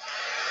through.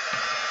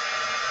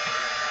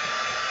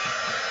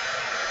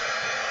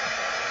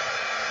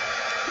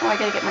 Oh, I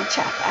gotta get my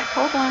chat back.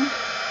 Hold on.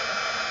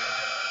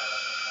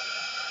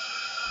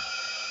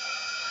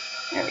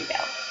 There we go.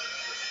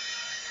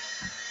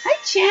 Hi,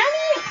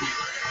 Janet.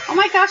 Oh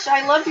my gosh,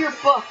 I love your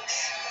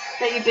books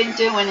that you've been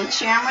doing and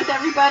sharing with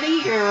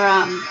everybody. Your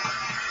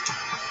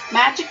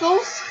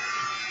magicals.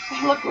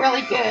 They look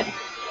really good.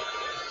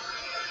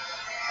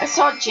 I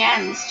saw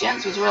Jen's.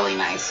 Jen's was really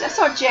nice. I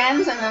saw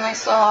Jen's, and then I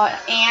saw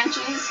Angie's.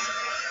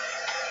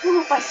 I don't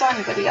know if I saw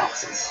anybody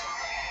else's.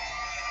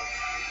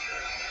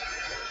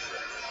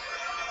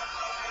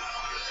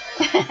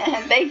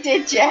 They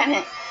did,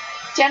 Janet.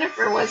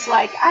 Jennifer was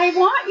like, I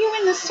want you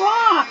in the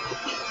swamp.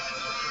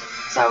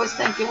 So I was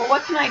thinking, well,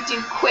 what can I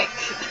do quick?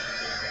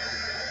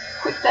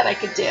 Quick that I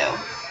could do.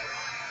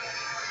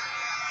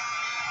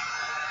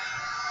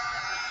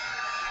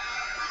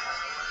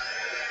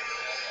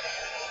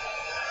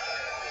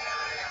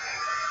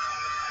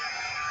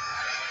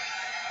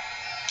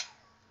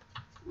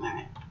 All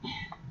right.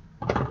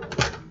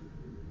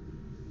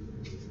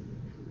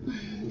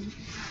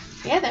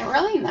 Yeah, they're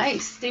really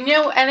nice. You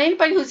know, and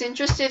anybody who's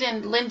interested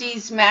in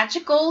Lindy's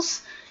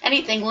Magicals,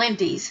 anything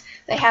Lindy's,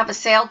 they have a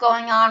sale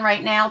going on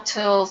right now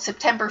till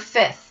September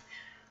 5th.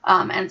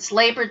 And it's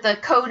the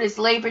code is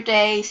Labor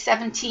Day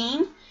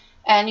 17,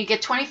 and you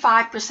get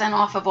 25%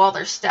 off of all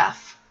their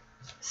stuff.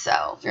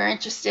 So if you're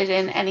interested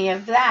in any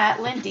of that,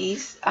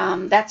 Lindy's,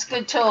 that's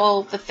good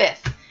till the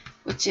 5th,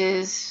 which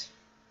is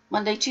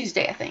Monday,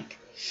 Tuesday, I think.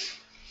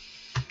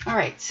 All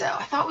right, so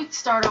I thought we'd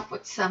start off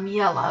with some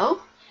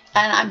yellow.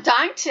 And I'm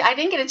dying to, I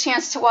didn't get a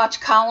chance to watch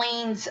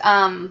Colleen's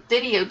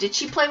video. Did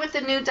she play with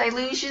the new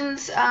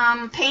Dylusions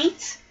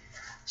paints?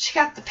 She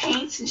got the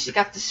paints and she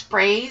got the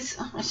sprays.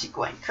 Oh, she's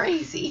going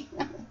crazy.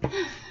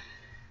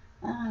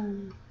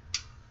 Oh,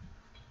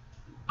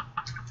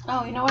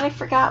 you know what I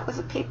forgot was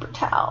a paper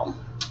towel.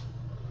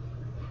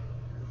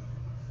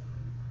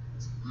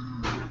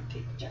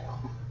 Paper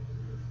towel.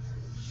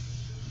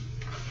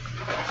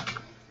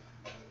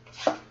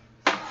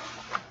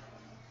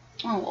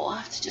 Oh, we'll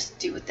have to just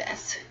do with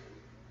this.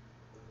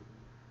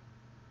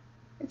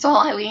 It's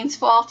all Eileen's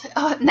fault.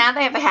 Oh, now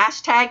they have a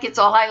hashtag, it's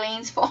all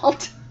Eileen's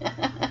fault.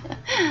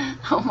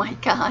 Oh my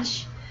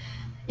gosh.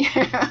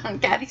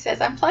 Gaddy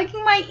says, I'm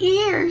plugging my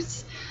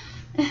ears.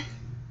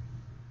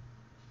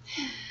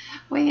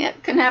 We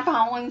couldn't have a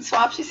Halloween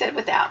swap, she said,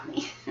 without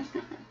me.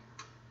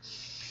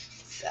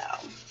 So,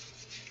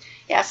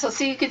 yeah, so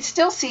you could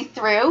still see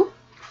through.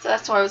 So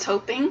that's what I was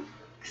hoping,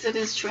 because it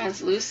is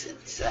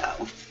translucent, so.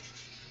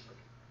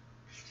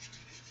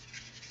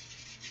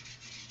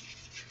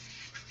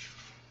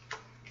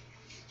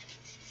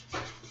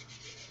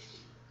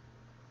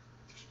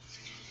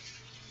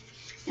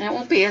 And it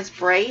won't be as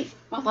bright,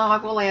 although I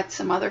will add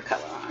some other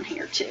color on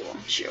here too,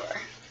 I'm sure.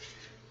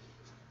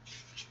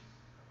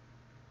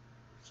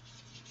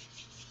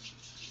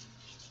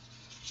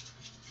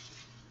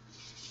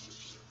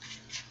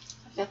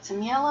 I've got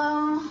some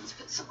yellow. Let's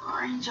put some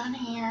orange on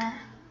here.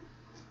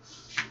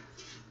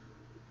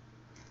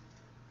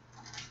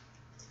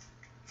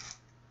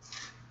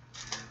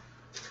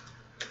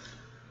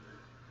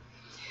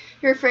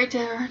 You're afraid to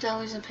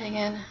Dylusions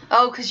pagan.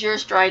 Oh, because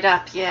yours dried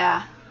up,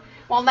 yeah.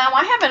 Well, now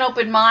I haven't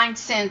opened mine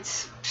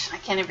since, I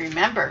can't even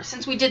remember,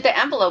 since we did the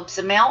envelopes,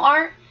 the mail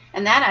art,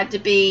 and that had to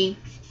be,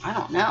 I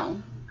don't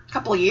know, a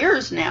couple of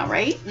years now,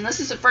 right? And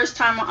this is the first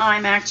time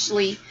I'm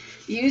actually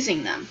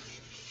using them.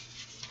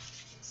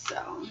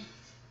 So,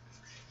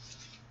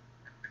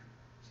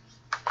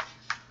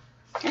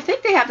 I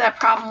think they have that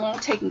problem all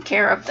taken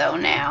care of, though,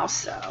 now,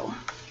 so.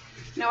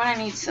 You know what, I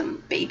need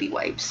some baby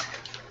wipes.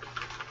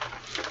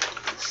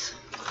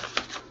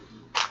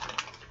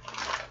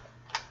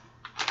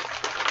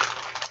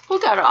 Who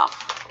got off?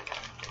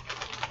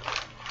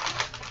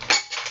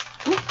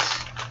 Oops.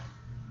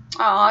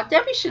 Aw,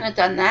 Debbie shouldn't have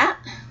done that.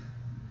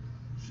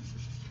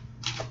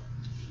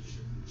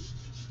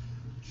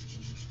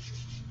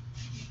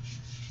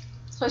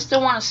 So I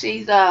still want to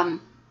see the...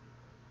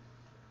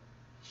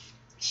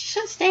 She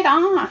should have stayed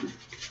on. I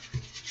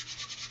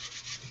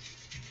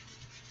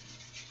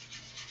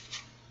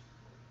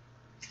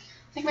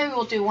think maybe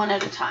we'll do one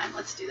at a time.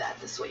 Let's do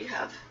that. This way you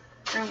have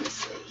room to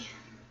see.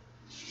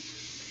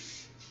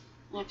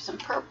 I have some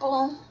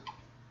purple.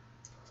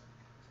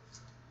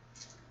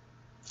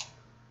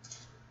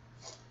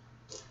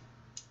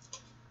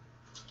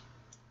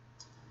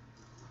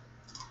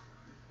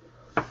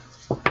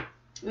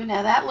 Ooh,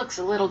 now that looks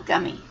a little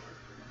gummy.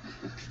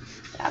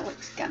 That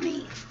looks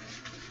gummy.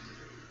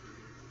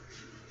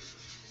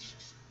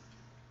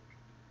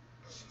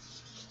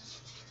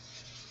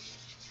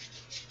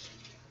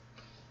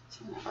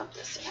 So I'm going to rub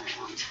this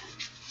around.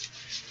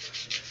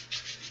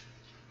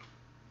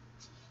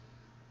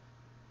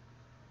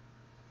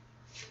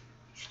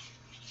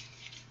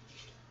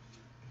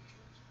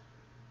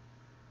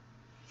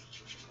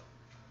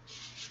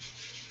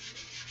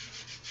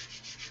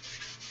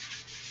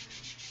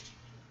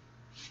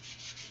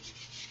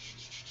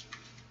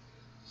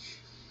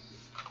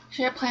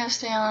 Should I plan to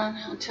stay on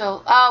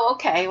until... Oh,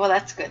 okay. Well,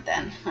 that's good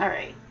then. All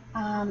right.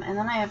 And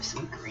then I have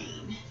some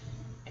green.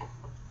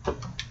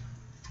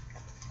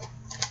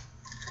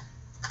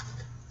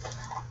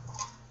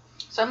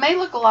 So it may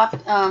look a lot,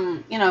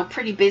 you know,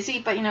 pretty busy,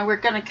 but, you know, we're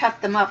going to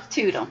cut them up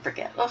too. Don't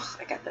forget. Ugh,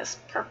 I got this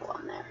purple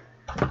on there.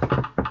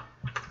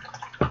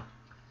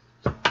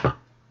 I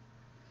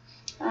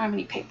don't have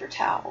any paper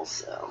towels,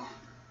 so...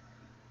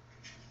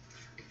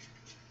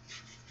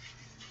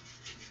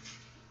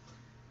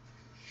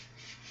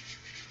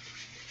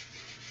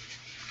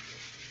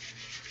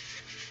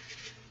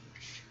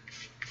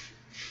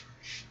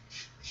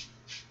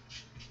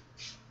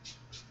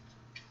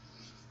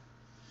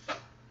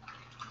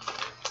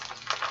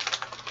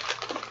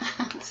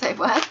 Say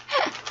what?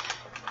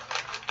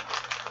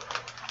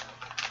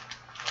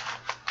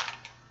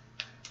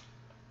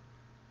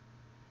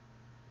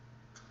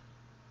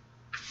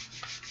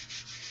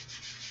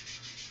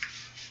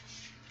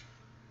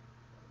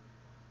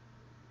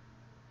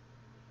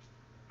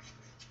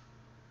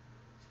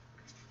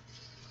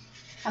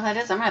 Oh, that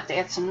is. I'm gonna have to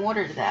add some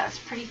water to that. It's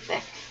pretty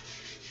thick.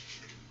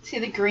 See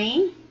the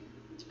green?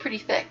 It's pretty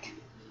thick.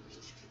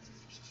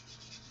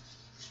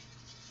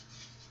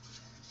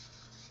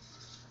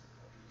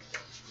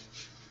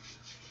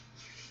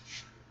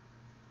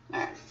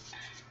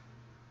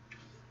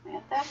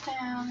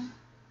 Down.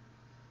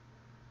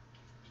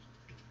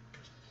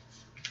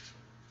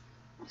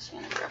 I'm just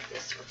going to rub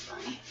this with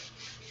my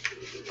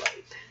baby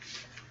wipe.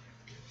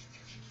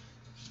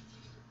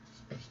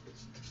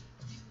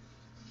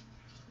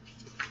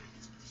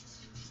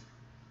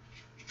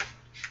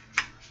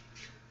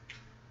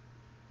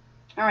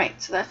 All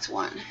right, so that's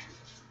one.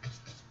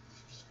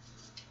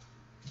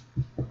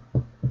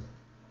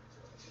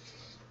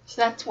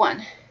 So that's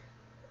one.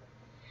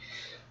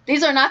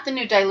 These are not the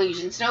new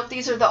Dylusions. Nope,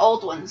 these are the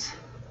old ones.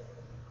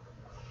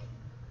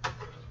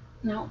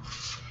 No.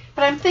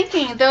 But I'm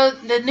thinking, though,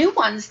 the new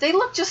ones, they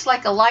look just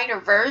like a lighter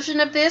version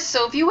of this.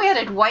 So if you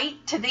added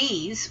white to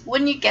these,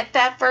 wouldn't you get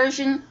that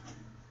version?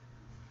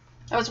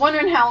 I was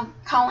wondering how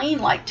Colleen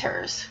liked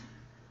hers.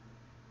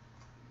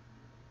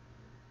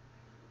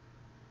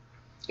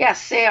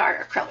 Yes, they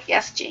are acrylic.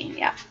 Yes, Jane,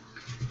 yeah.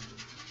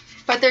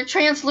 But they're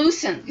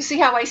translucent. You see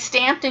how I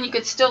stamped and you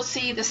could still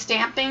see the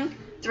stamping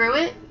through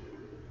it?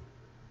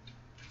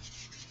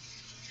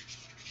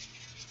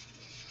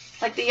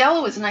 Like the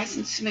yellow is nice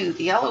and smooth.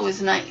 The yellow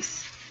is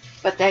nice.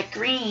 But that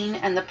green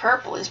and the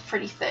purple is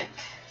pretty thick.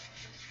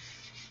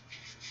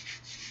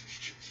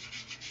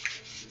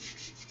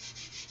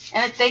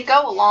 And they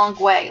go a long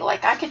way.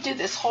 Like I could do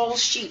this whole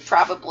sheet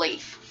probably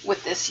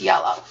with this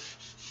yellow.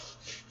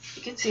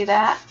 You can see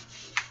that.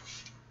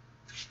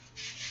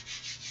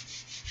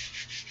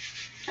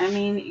 I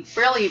mean,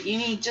 really, you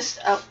need just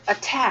a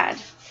tad.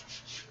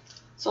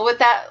 So with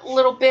that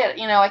little bit,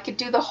 you know, I could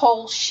do the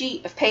whole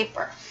sheet of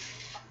paper.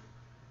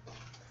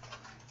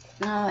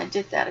 No, I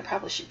did that. I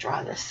probably should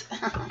draw this.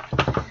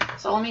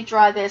 So let me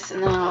draw this,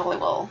 and then I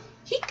will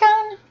heat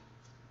gun.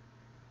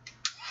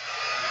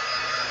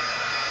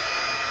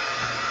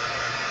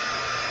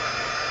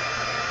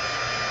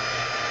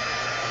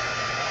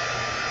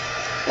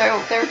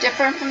 They're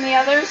different from the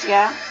others,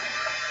 yeah.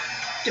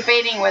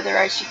 Debating whether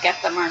I should get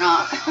them or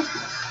not.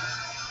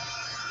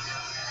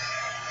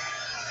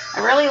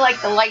 I really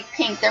like the light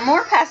pink. They're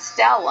more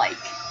pastel-like.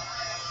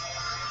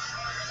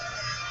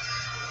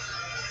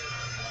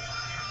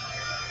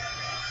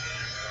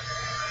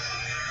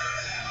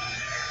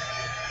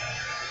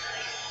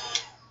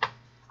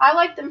 I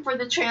like them for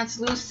the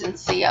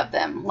translucency of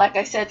them. Like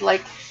I said,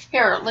 like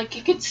here, like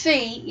you could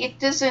see,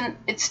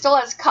 it still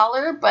has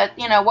color, but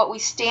you know, what we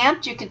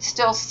stamped, you could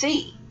still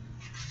see.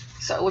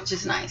 So, which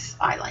is nice,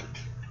 I like.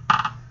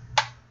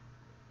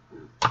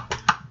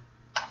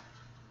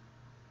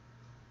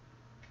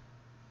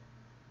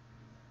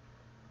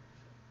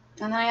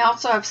 And then I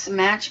also have some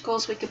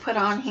magicals we could put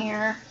on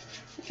here.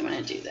 I think I'm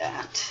going to do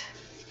that.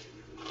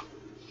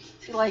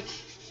 See, like,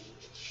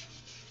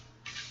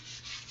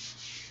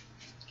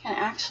 can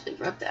actually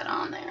rub that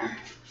on there.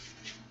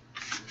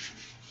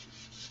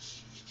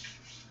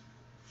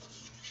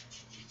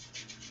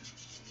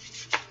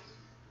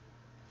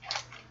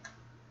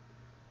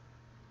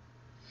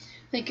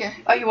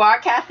 Oh, you are,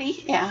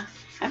 Kathy? Yeah.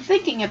 I'm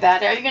thinking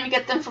about it. Are you going to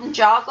get them from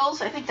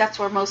Joggles? I think that's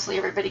where mostly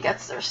everybody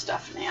gets their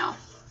stuff now.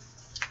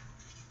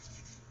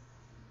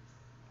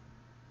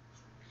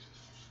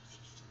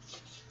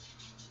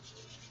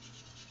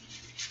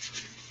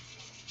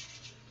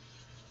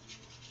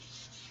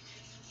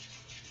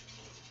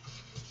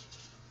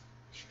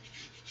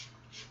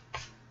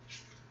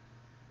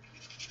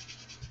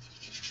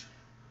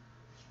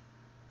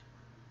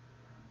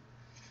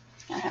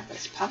 I have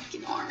this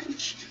pumpkin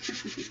orange.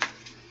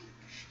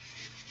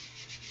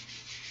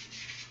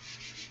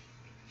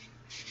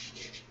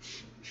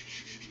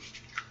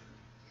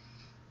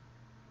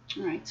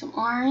 All right, some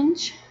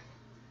orange.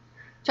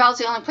 Charles,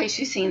 the only place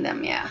you've seen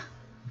them, yeah.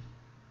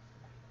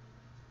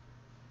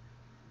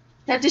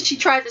 Now, did she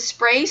try the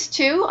sprays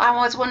too? I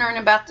was wondering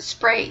about the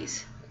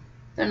sprays.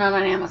 They're not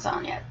on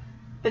Amazon yet.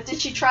 But did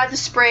she try the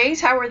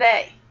sprays? How were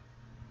they?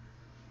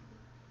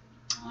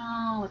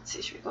 Oh, let's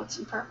see. Should we go with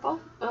some purple?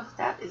 Ugh,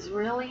 that is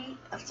really,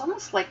 it's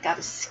almost like got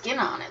a skin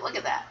on it. Look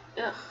at that.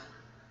 Ugh.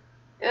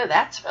 Ugh,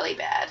 that's really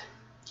bad.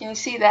 Can you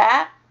see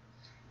that?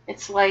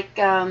 It's like,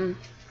 it's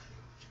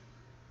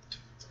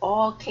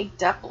all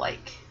caked up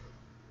like.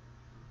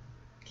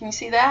 Can you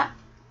see that?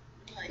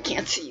 I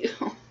can't see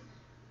you.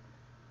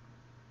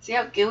 See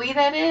how gooey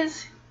that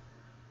is?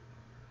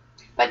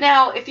 But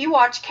now, if you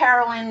watch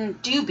Carolyn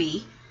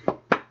Doobie,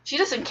 she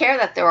doesn't care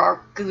that they're all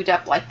gooed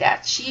up like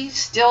that.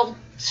 She'll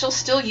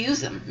still use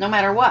them, no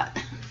matter what.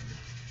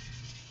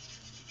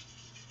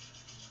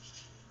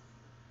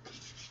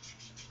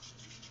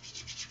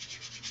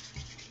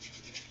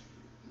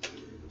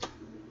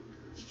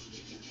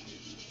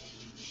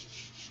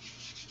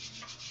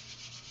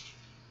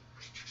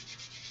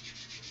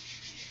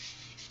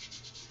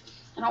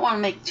 I don't want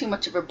to make too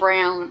much of a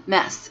brown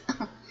mess.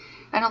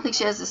 I don't think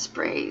she has the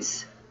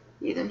sprays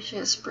either. She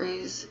has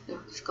sprays.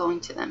 It's going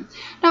to them.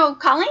 No,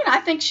 Colleen, I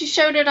think she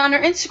showed it on her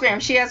Instagram.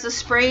 She has the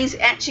sprays,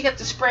 and she got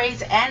the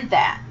sprays and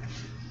that.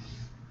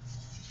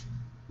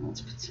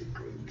 Let's put some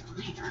green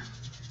on here.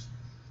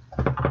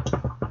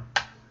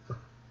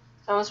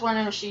 So I was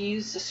wondering if she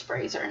used the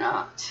sprays or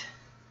not.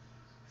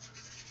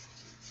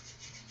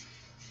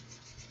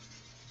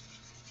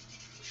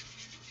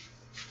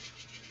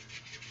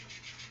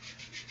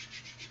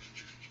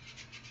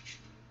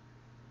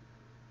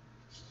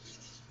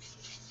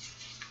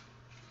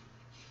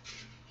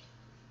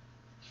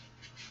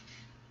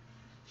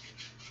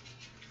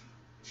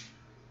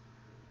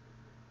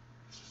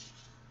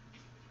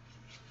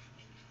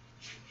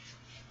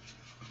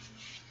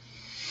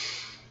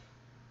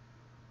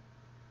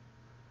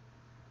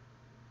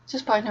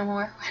 Just probably no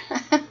more.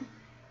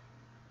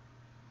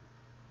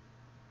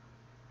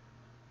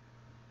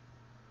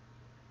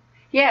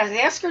 Yeah,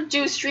 ask her to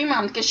do a stream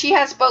on because she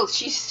has both.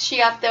 She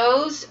got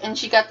those, and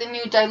she got the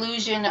new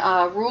Dylusion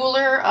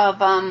ruler of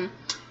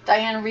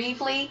Diane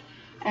Reevely,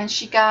 and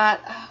she got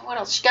what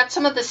else? She got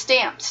some of the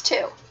stamps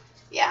too.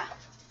 Yeah.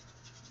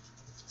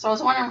 So I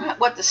was wondering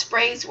what the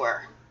sprays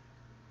were.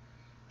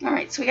 All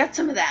right, so we got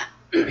some of that.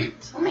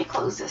 So let me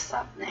close this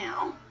up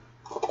now.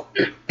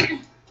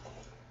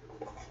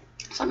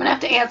 So I'm going to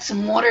have to add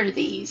some water to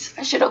these.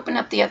 I should open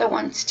up the other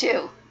ones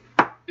too.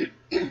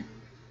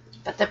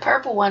 But the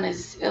purple one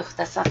is, ugh,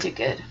 that's not too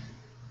good.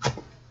 I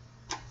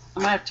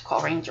might have to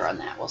call Ranger on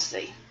that. We'll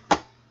see.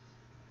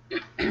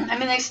 I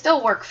mean, they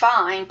still work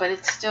fine, but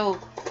it's still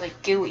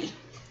like gooey.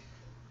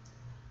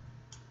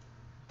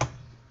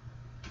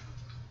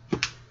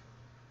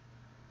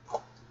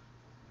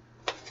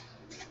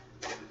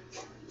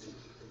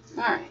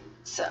 Alright,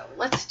 so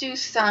let's do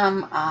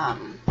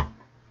some,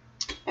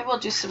 maybe we'll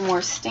do some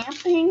more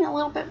stamping a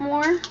little bit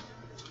more.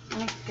 Let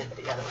me get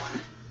the other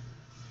one.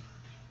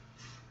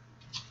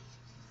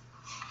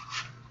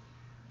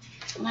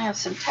 And I have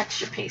some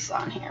texture paste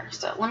on here.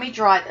 So let me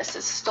dry this.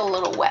 It's still a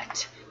little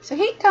wet. So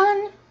heat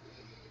gun.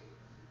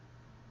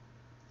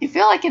 You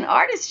feel like an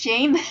artist,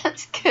 Jane.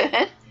 That's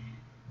good.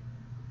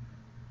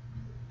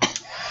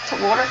 It's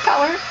a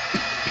watercolor.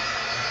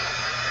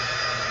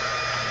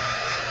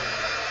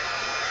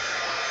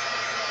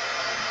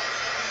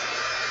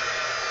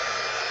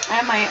 I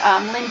have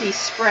my Lindy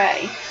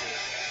spray.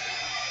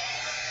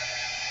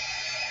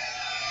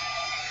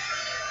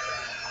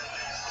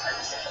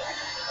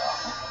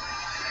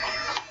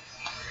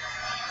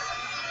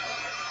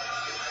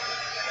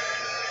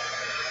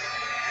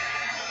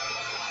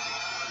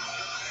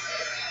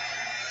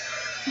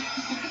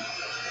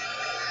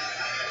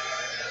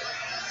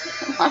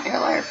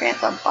 Liar,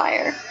 pants on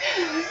fire.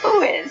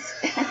 Who is?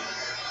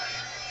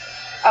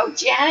 Oh,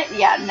 Janet?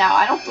 Yeah, no,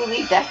 I don't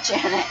believe that,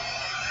 Janet.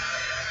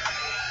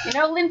 You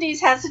know,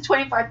 Lindy's has the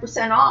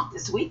 25% off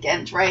this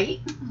weekend, right?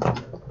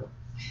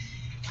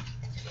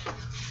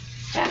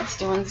 Janet's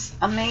doing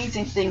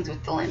amazing things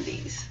with the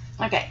Lindy's.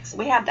 Okay, so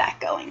we have that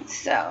going.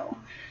 So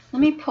let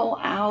me pull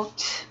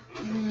out,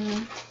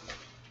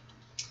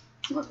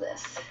 what is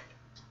this?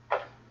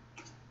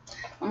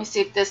 Let me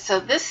see if this, so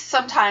this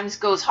sometimes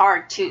goes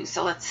hard too.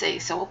 So let's see.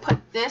 So we'll put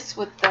this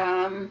with,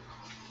 well,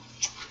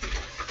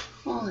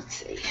 let's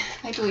see.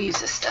 Maybe we'll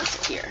use this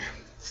stencil here.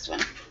 This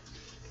one.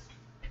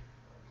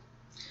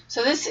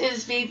 So this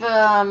is Viva,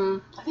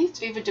 I think it's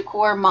Viva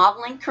Decor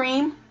Modeling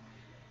Cream.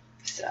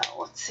 So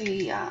let's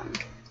see.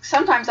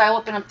 Sometimes I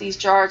open up these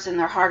jars and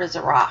they're hard as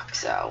a rock.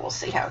 So we'll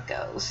see how it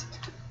goes.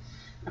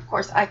 Of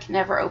course, I can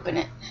never open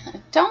it.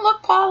 Don't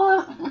look,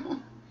 Paula.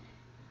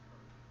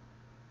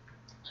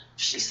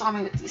 She saw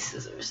me with these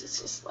scissors.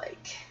 It's just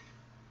like,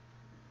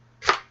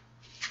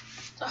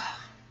 ugh,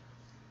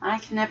 I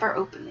can never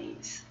open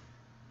these.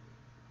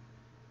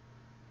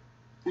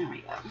 There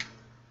we go.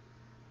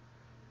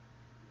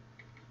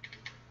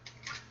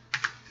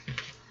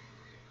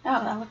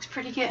 Oh, that looks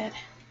pretty good.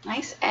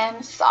 Nice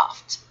and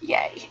soft.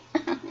 Yay.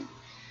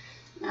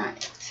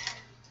 Alright.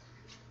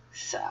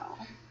 So,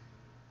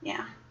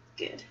 yeah,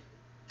 good.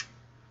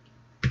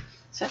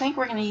 So I think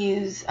we're going to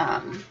use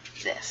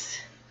this.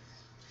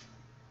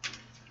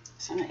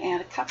 So I'm going to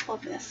add a couple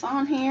of this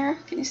on here.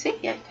 Can you see?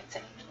 Yeah, you can see.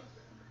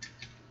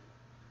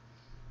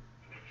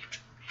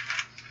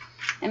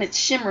 And it's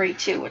shimmery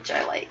too, which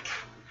I like.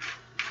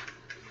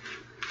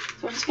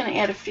 So we're just going to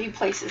add a few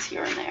places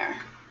here and there.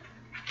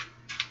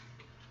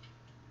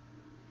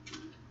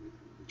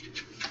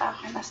 Oh,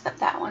 I messed up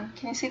that one.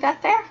 Can you see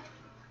that there?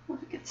 Well,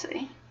 you can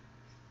see.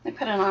 I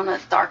put it on a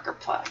darker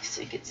plug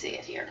so you could see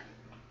it here.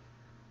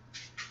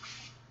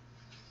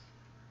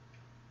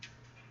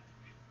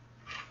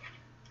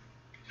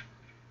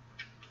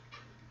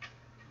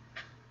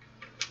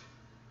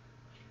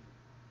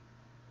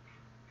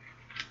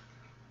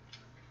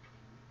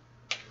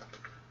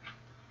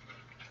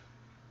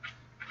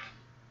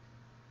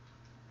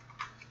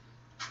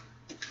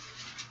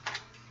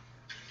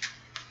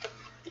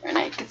 There,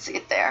 now you can see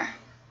it there.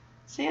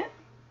 See it?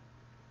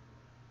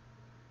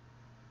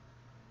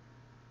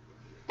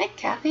 Hey,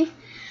 Kathy.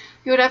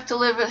 You would have to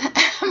live at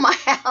my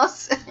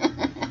house.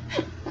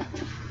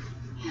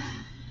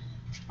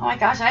 Oh my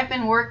gosh, I've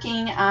been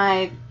working.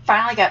 I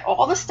finally got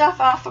all the stuff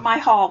off of my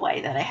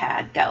hallway that I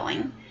had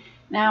going.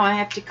 Now I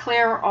have to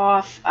clear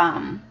off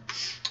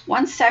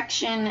one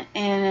section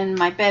in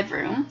my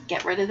bedroom,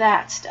 get rid of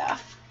that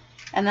stuff.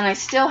 And then I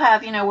still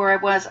have, you know, where I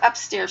was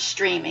upstairs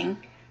streaming.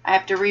 I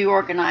have to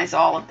reorganize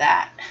all of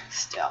that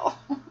still.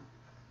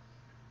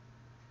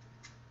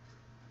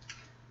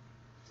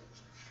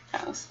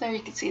 Oh, so there you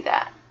can see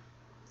that.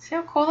 See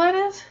how cool that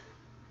is?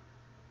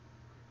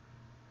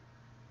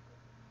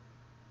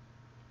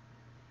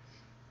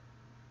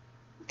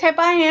 Okay,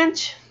 bye,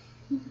 Ange.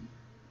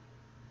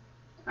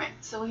 Alright,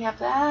 so we have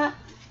that.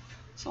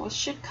 So we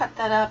should cut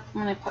that up.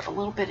 I'm going to put a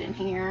little bit in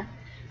here.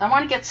 I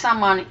want to get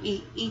some on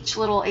each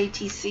little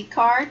ATC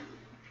card.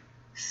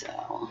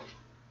 So...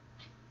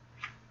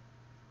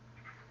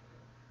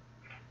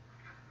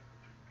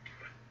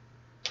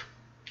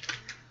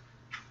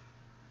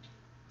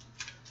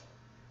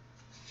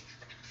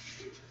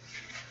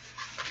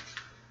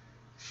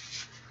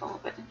 a little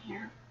bit in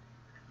here.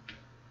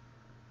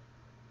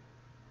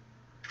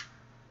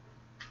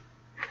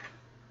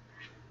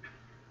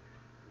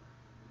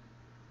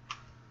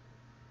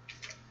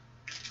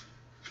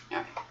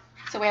 Alright,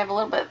 so we have a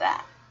little bit of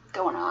that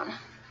going on.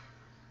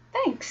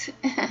 Thanks.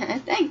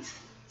 Thanks,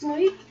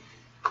 Monique.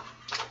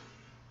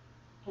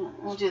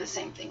 We'll do the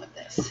same thing with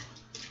this.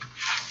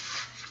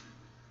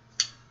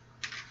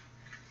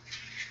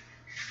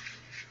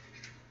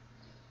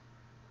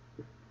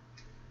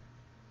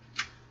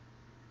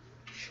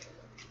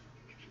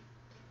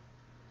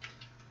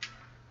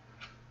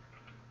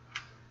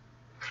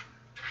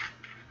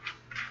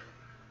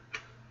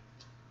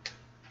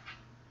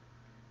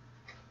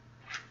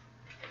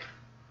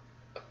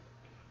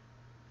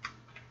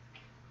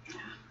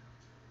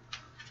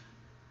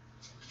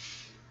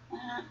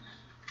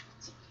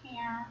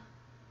 Here.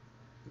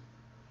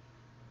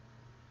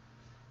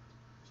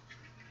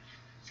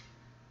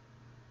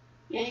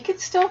 Yeah, you can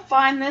still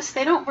find this.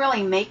 They don't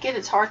really make it.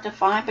 It's hard to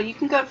find, but you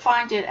can go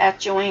find it at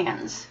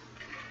Joann's.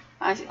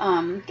 I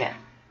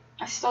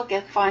still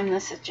find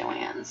this at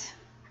Joann's.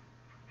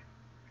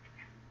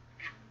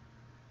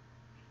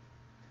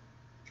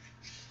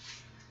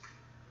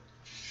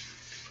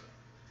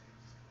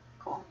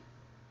 Cool.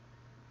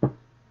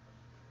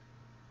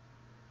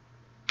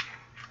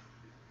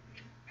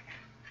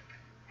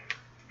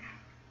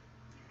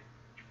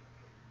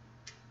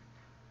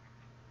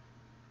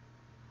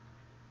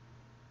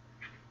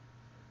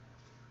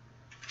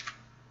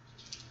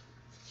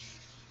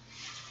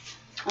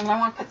 And I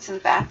want to put some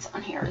bats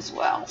on here as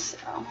well, so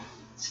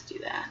let's do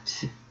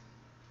that.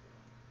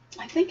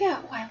 I think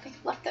I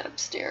left that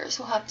upstairs.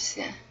 We'll have to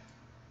see.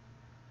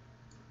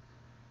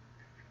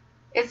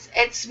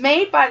 It's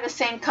made by the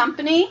same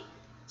company.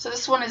 So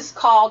this one is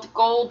called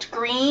Gold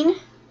Green.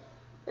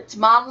 It's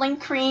modeling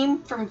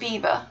cream from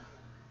Viva.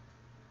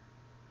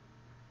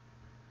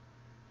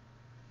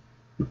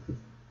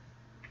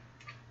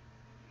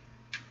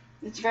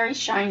 It's very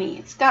shiny.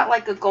 It's got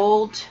like a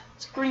gold,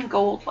 it's green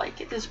gold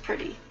like. It is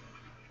pretty.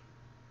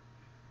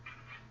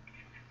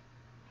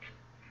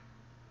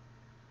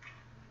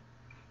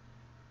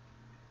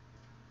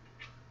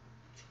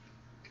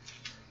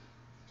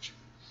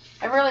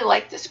 I really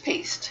like this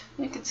paste.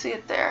 You can see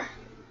it there.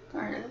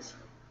 There it is.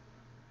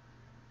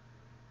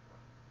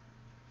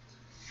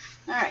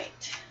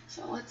 Alright,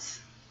 so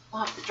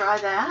we'll have to dry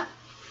that.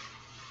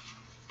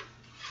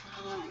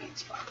 Oh, I need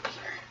spot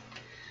here.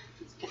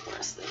 Let's get the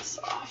rest of this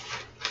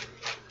off.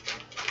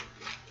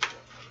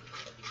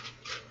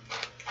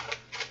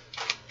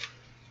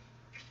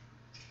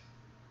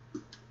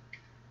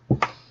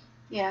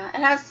 Yeah, it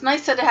has,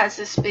 nice that it has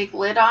this big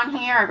lid on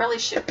here. I really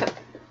should put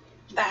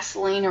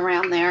Vaseline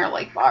around there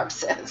like Barb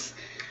says.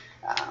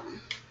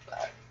 Alright,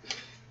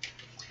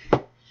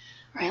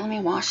 let me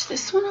wash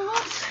this one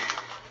off.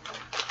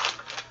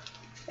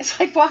 It's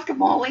like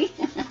guacamole.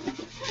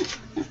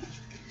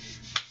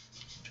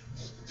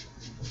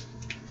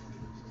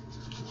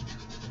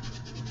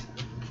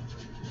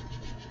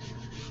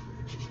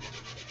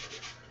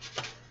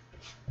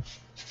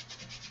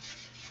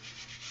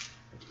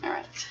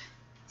 Alright,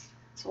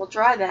 so we'll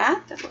dry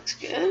that. That looks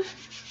good.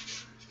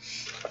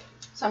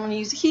 So I'm going to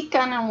use a heat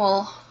gun and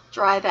we'll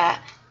dry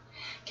that.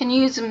 Can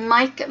you use a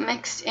mica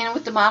mixed in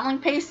with the modeling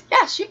paste?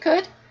 Yes, you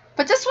could.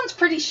 But this one's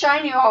pretty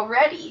shiny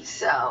already,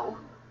 so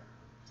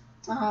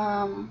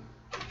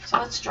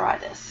let's dry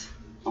this.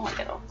 Oh, I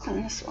gotta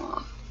clean this one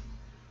off.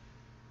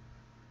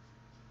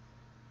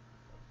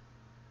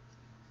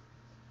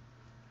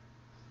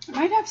 I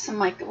might have some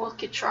mica. We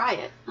could try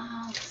it.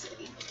 Let's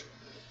see.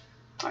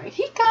 All right,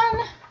 heat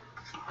gun.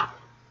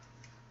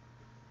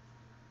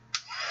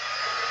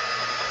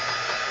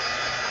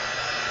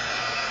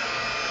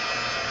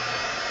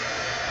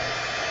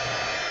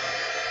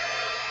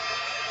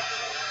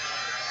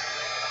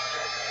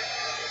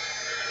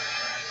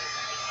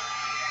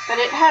 But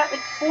it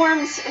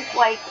forms, it's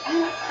like,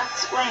 I'll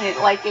explain it,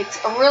 like it's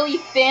a really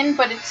thin,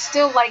 but it's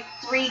still like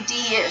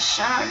 3D-ish.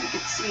 I don't know if you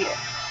can see it.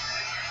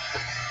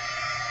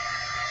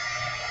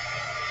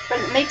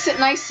 But it makes it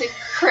nice and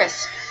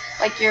crisp.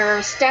 Like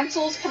your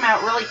stencils come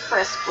out really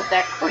crisp with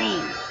that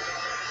cream.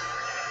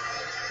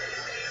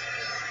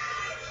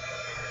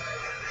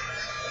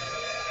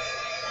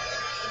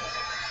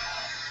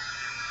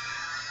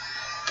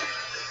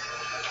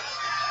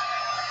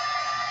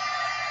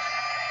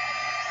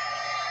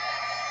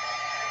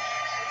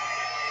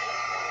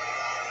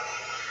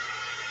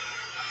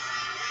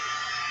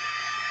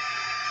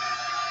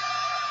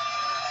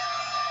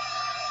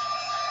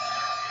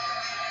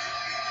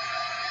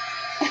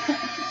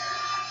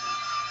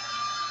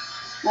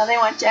 Now they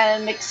went down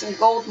and mixed some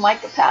gold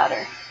mica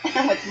powder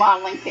with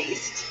modeling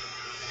paste.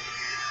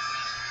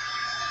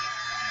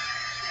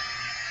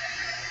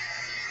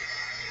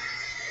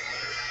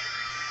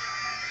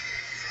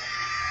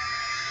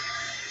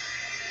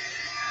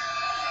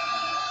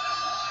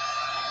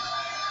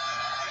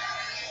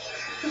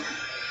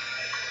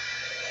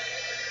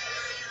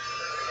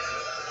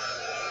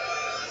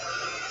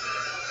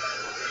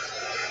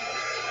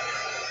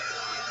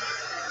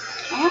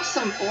 I have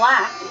some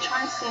black. I'm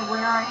trying to see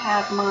where I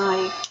have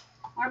my...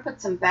 I want to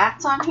put some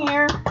bats on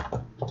here.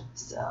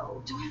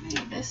 So, do I have any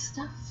of this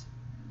stuff?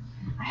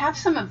 I have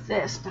some of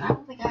this, but I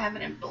don't think I have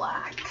it in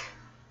black.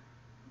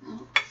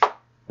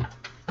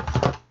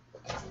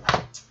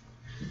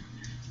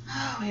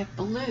 Oh, we have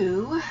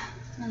blue.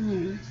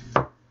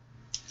 Let's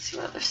see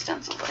what other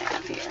stencils I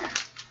have here.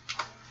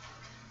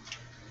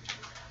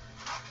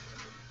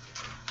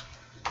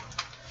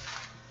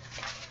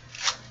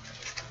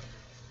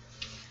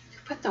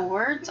 Put the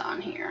words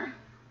on here.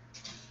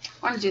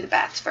 I want to do the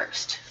bats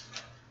first.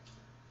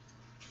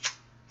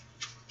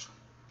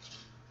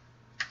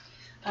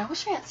 But I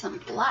wish I had some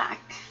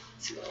black.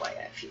 Let's see what do I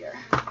have here.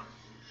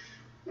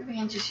 Maybe I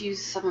can just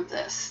use some of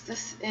this.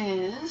 This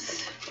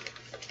is...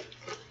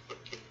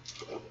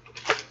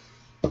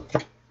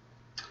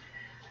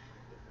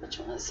 Which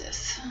one is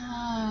this?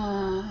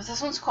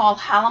 This one's called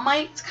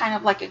Halamite. It's kind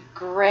of like a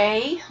gray.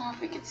 I don't know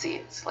if you can see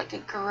it. It's like a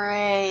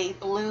gray,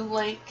 blue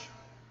like.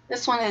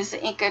 This one is the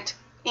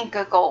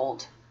Inka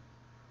Gold.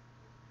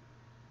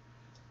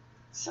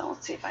 So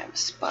let's see if I have a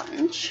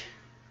sponge.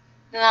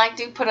 Then I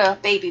do put a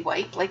baby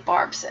wipe, like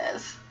Barb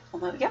says.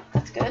 Although, yep,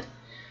 that's good.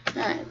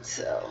 Alright,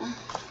 so...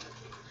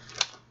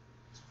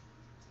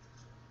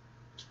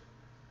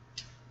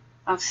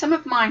 some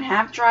of mine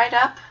have dried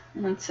up,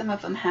 and then some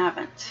of them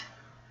haven't.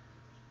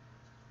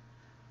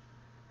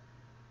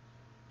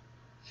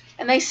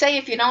 And they say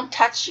if you don't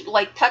touch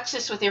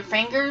this with your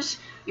fingers,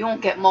 you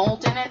won't get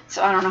mold in it.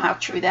 So I don't know how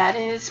true that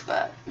is,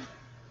 but...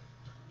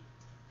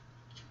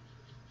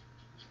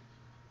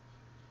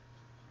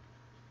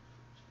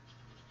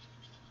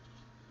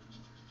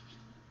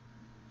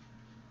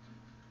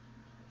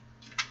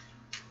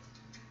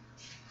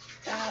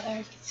 There,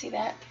 you can see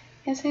that.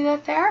 You see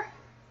that there?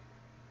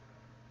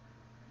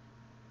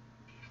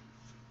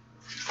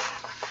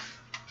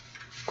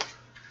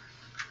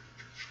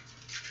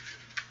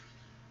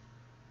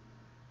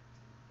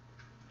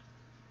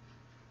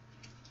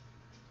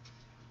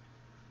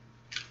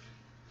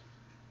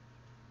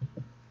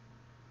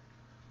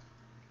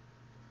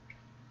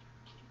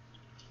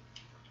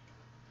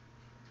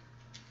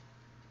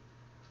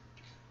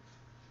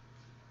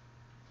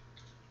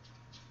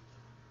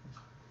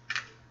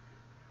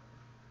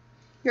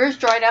 Yours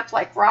dried up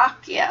like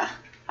rock? Yeah.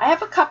 I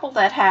have a couple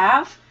that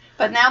have,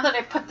 but now that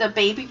I put the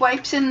baby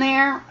wipes in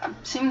there, I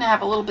seem to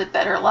have a little bit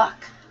better luck.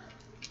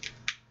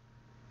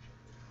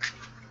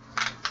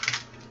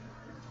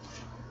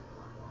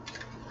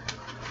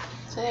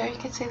 So there you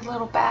can see the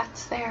little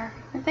bats there.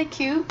 Aren't they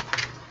cute?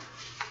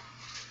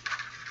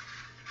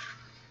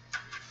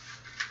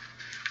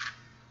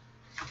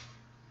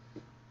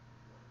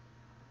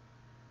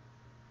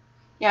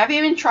 Yeah, I've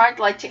even tried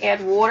like to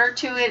add water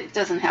to it. It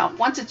doesn't help.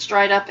 Once it's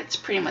dried up, it's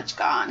pretty much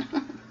gone.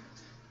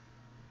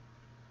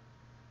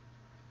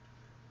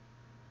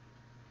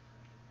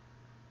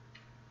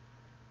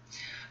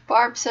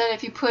 Barb said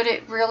if you put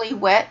it really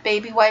wet,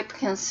 baby wipe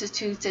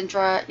constitutes and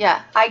dry.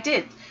 Yeah, I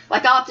did.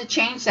 Like I'll have to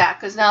change that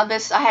because now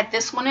this, I had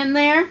this one in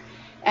there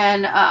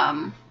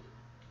and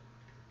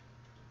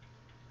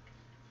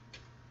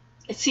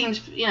it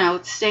seems, you know,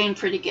 it's staying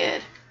pretty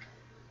good.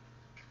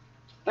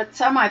 But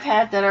some I've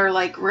had that are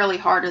like really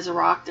hard as a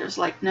rock. There's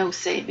like no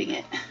saving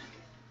it.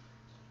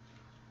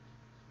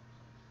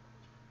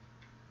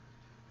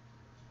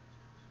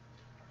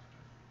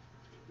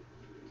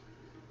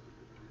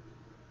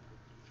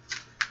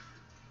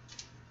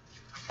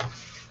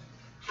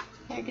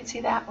 There you can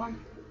see that one.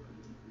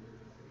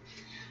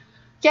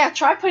 Yeah,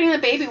 try putting the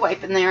baby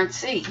wipe in there and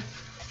see.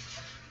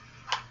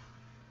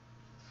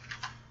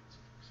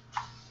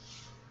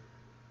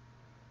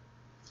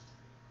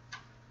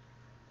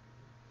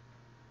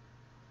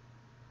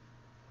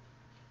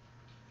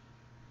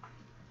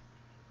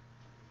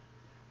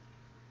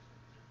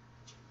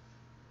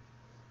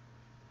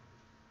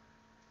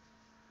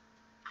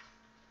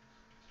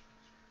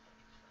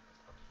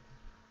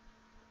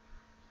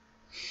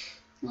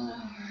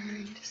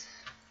 Words.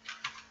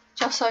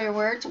 Just saw your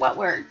words? What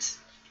words?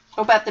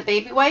 Oh, about the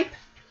baby wipe?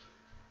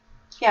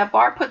 Yeah,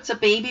 Barb puts a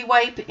baby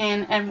wipe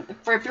in, and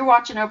for if you're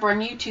watching over on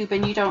YouTube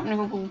and you don't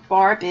know who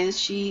Barb is,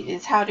 she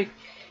is How to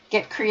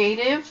Get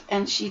Creative,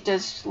 and she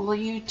does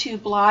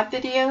YouTube live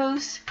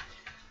videos.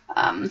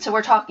 So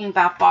we're talking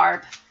about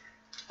Barb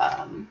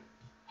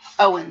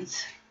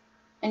Owens,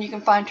 and you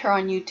can find her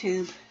on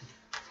YouTube.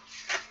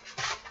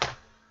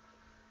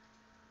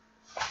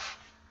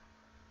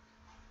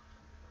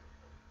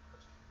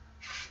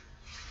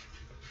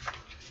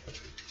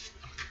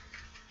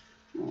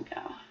 There we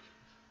go.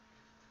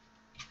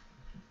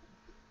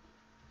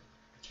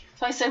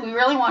 So I said we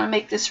really want to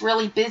make this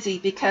really busy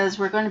because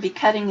we're going to be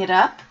cutting it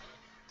up.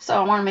 So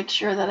I want to make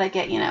sure that I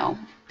get, you know,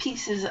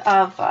 pieces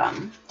of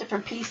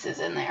different pieces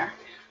in there.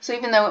 So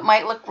even though it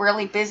might look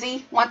really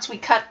busy, once we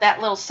cut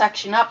that little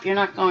section up, you're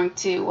not going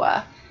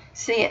to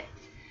see it.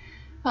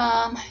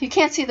 You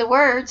can't see the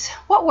words.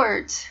 What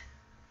words?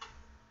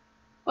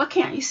 What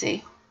can't you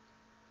see?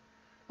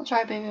 I'll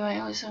try, baby.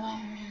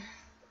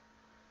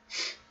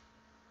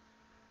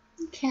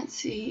 You can't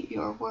see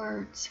your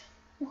words.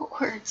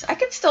 What words? I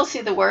can still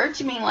see the words.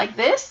 You mean like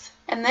this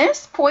and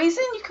this?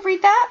 Poison? You can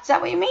read that? Is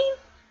that what you mean?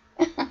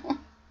 You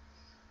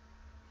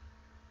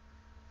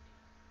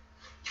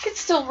can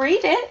still read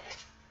it.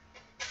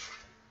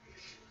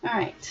 All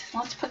right.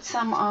 Let's put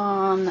some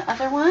on the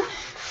other one.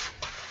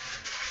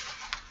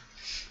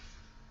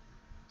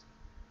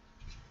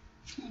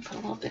 Let me put a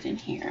little bit in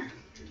here.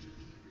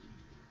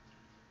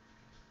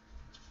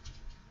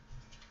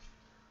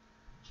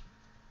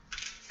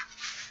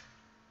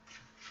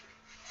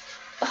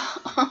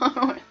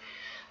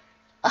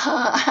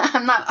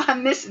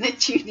 I'm missing it,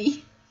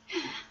 Judy.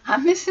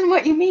 I'm missing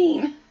what you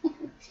mean.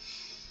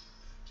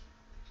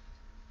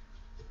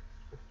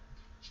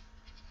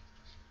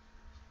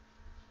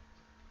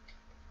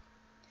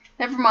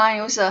 Never mind,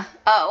 it was a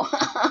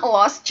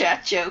lost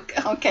chat joke.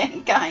 Okay,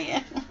 got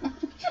it.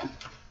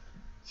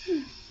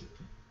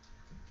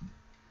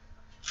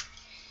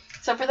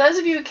 So for those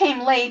of you who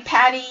came late,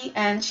 Patty,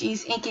 and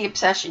she's Inky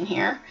Obsession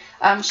here,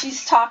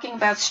 she's talking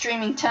about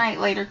streaming tonight,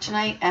 later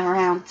tonight, and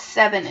around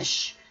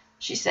 7-ish,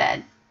 she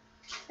said.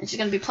 And she's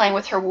going to be playing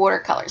with her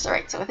watercolors. All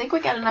right, so I think we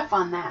got enough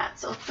on that.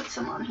 So let's put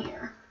some on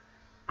here.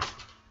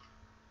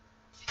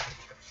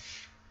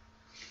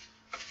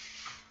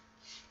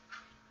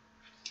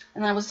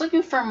 And I was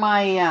looking for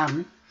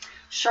my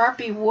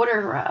Sharpie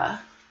water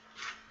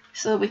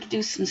so that we could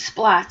do some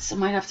splats. I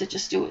might have to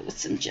just do it with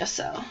some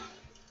gesso.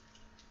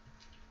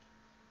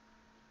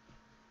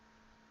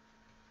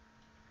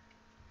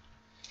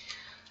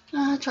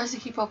 Tries to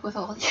keep up with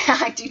all. Yeah,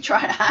 I do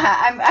try.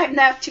 I'm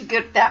not too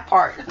good at that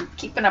part. I'm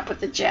keeping up with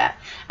the chat.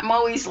 I'm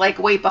always like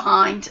way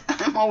behind.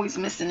 I'm always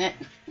missing it.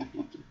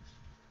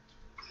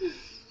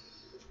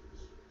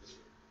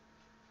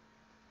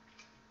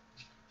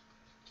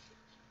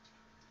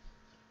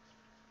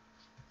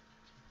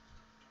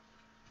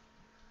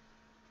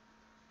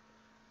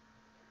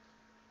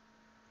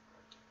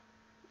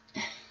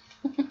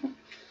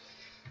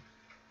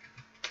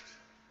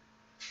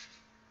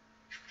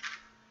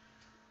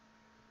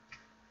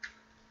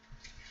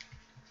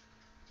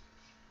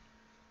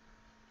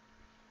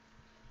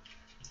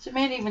 So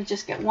maybe even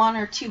just get 1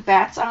 or 2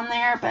 bats on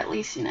there, but at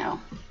least, you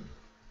know,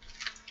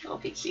 it'll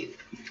be cute.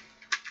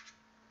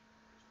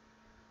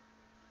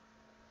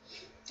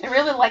 I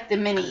really like the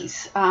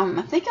minis.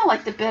 I think I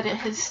like the bit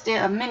of his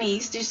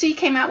minis. Did you see he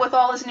came out with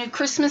all his new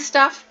Christmas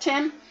stuff,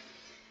 Tim?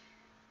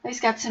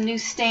 He's got some new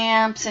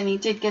stamps, and he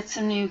did get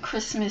some new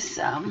Christmas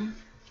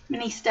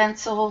mini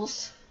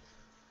stencils.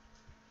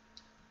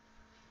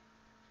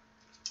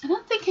 I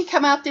don't think he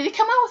come out. Did he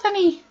come out with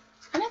any?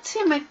 I didn't see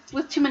him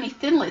with too many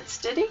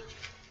Thinlits, did he?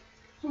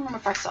 I don't remember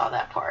if I saw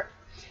that part.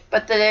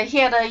 But he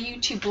had a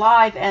YouTube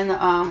live, and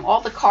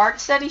all the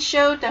cards that he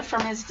showed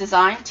from his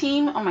design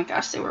team, oh my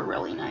gosh, they were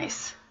really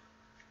nice.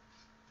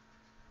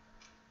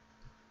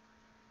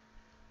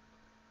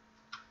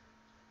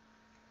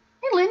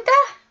 Hey, Linda.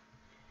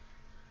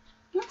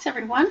 Thanks,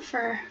 everyone,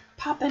 for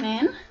popping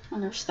in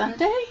on their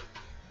Sunday.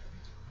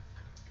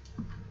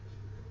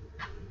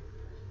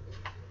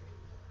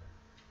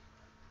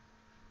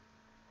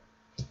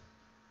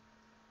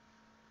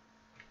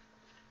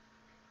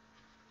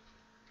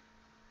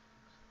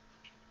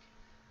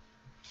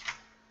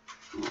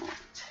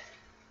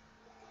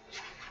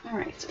 All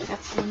right, so we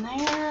got some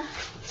there,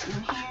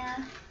 some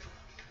here.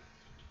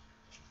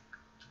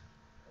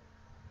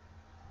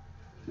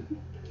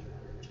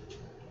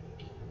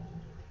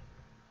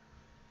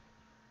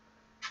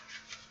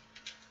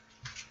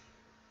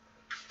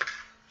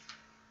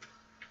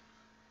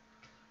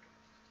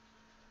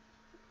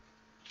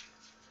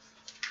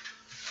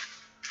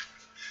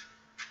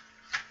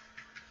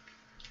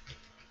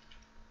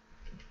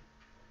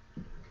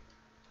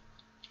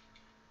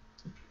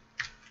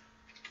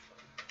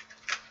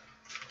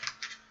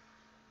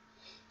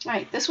 All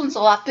right, this one's a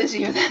lot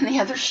busier than the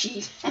other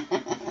sheet. All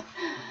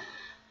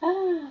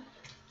right,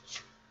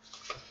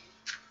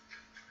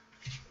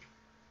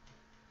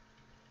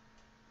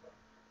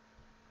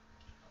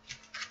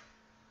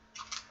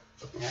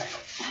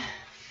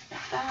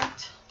 got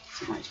that.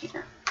 Some right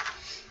here.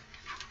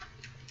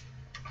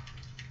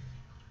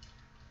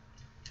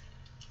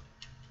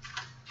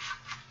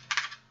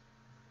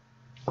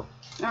 All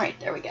right,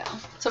 there we go.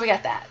 So we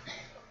got that.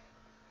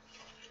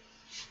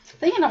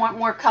 I think I want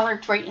more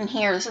colored right in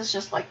here. This is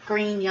just like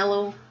green,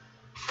 yellow.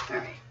 All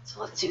right, so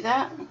let's do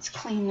that. Let's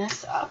clean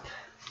this up.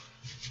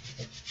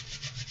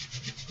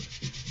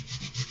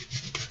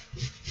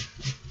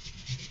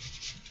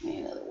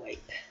 Need another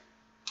wipe.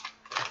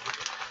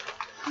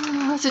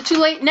 Is it too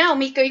late? No,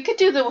 Miko, you could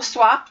do the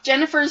swap.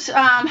 Jennifer's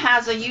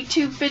has a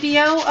YouTube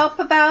video up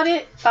about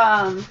it.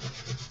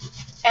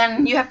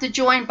 And you have to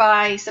join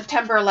by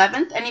September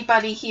 11th.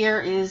 Anybody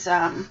here is...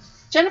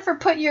 Jennifer,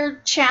 put your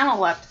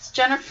channel up. It's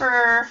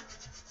Jennifer...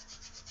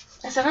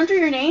 Is it under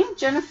your name,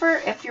 Jennifer?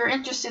 If you're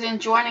interested in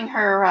joining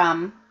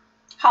her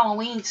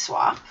Halloween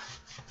swap.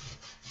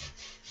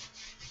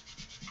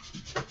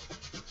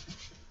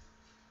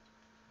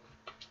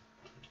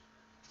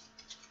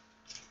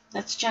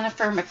 That's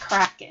Jennifer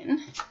McCracken.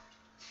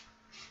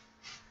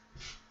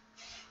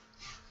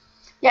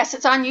 Yes,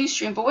 it's on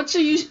Ustream, but what's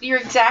your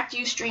exact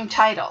Ustream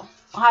title?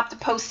 I'll have to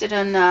post it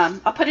in,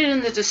 I'll put it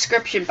in the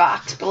description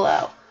box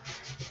below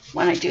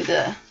when I do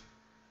the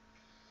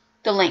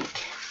link.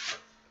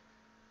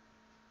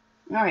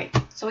 All right,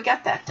 so we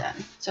got that done.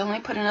 So let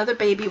me put another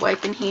baby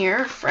wipe in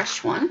here,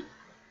 fresh one.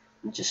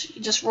 And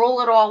just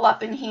roll it all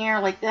up in here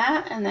like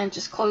that, and then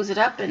just close it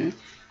up, and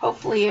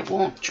hopefully it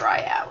won't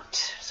dry out.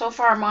 So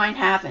far mine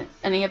haven't,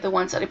 any of the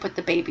ones that I put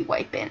the baby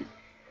wipe in.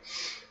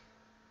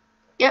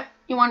 Yep,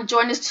 you want to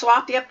join this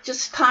swap? Yep,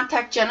 just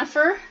contact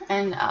Jennifer,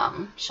 and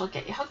she'll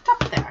get you hooked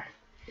up there.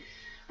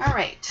 All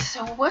right,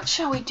 so what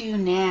shall we do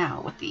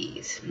now with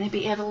these?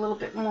 Maybe add a little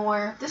bit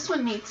more. This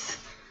one needs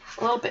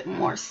a little bit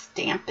more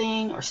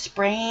stamping or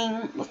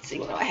spraying. Let's see,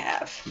 what do I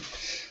have?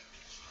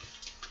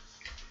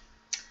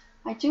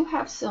 I do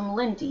have some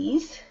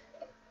Lindy's.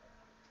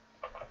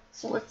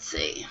 So let's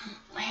see.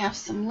 I have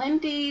some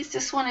Lindy's.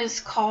 This one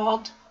is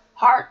called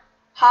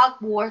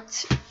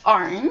Hogwarts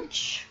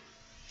Orange.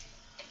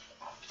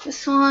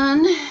 This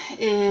one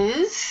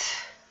is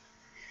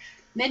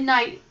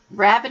Midnight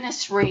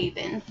Ravenous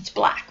Raven. It's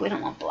black. We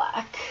don't want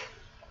black.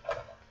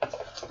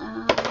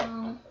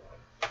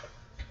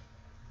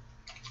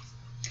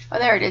 Oh,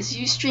 there it is.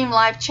 Ustream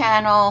live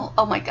channel.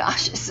 Oh my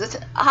gosh.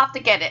 I'll have to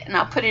get it, and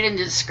I'll put it in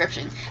the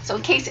description. So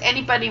in case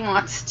anybody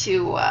wants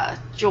to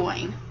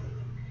join.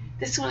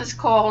 This one is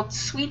called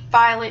Sweet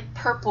Violet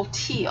Purple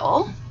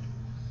Teal.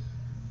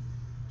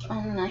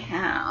 And I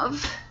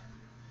have...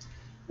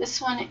 This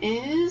one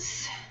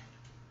is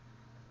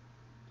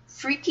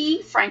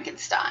Freaky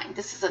Frankenstein.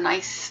 This is a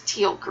nice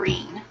teal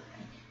green.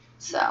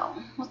 So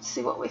let's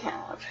see what we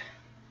have.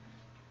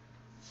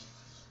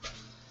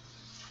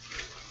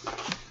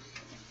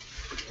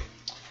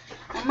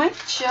 I might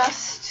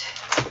just,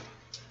 I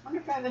wonder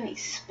if I have any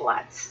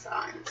splat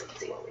signs. Let's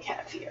see what we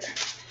have here.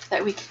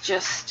 That we could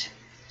just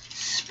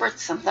spritz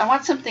something. I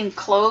want something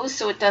closed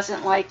so it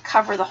doesn't like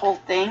cover the whole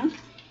thing.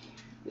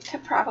 We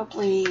could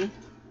probably,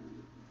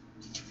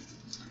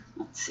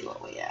 let's see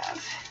what we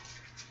have.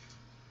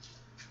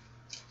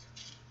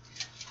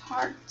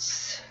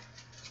 Hearts.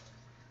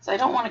 So I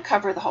don't want to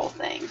cover the whole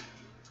thing.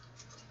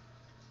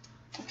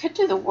 I could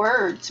do the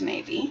words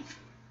maybe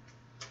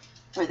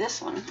for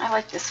this one. I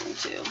like this one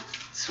too.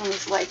 This one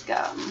is like,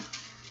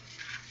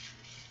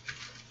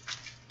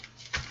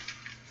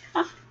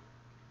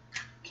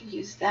 could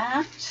use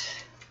that.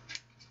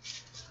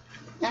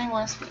 Then I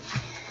want to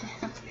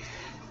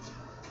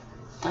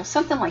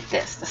something like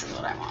this. This is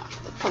what I want,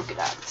 the polka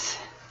dots.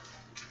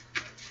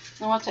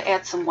 I want to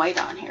add some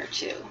white on here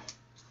too.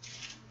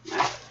 All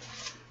right.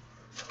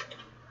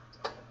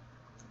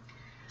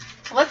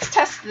 So let's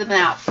test them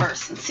out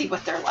first and see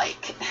what they're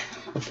like.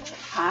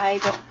 I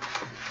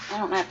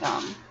don't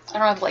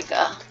have like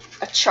a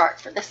chart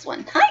for this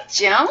one. Hi,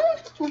 Joan.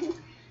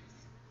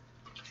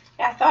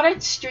 Yeah, I thought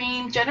I'd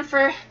stream.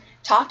 Jennifer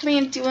talked me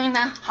into doing the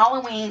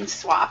Halloween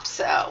swap,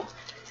 so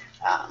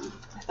I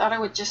thought I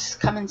would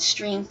just come and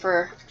stream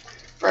for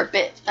a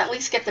bit, at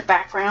least get the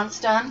backgrounds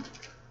done.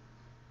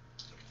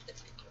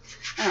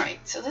 All right,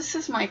 so this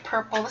is my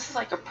purple. This is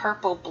like a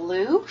purple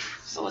blue.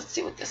 So let's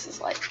see what this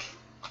is like.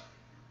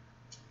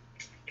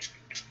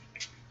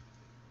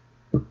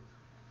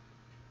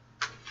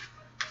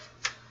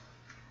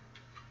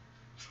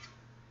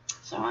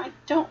 So I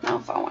don't know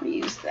if I want to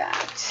use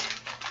that.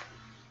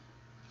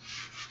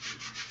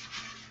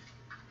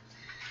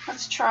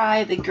 Let's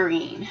try the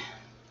green.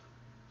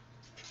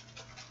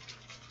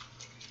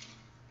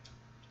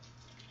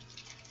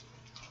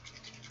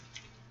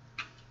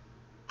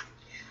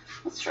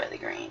 Let's try the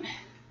green.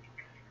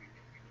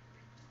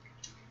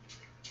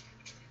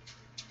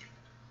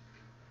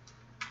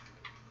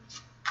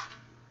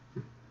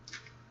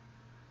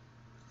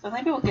 So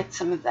maybe we'll get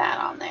some of that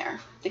on there,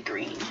 the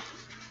green. I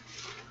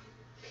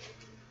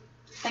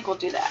think we'll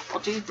do that.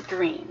 We'll do the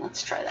green.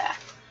 Let's try that.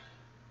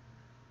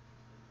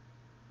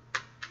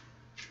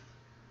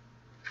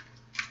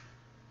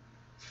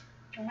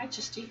 I might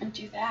just even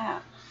do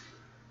that.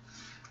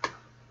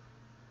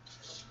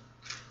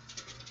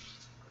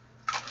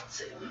 Let's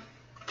see.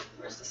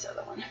 Where's this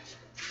other one?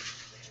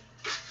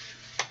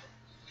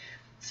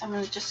 So I'm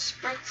going to just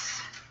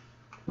spritz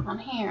on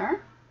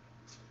here.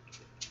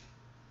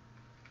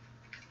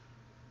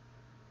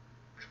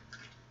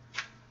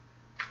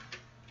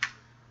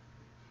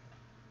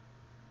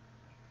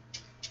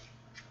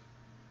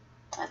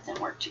 That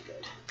didn't work too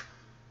good.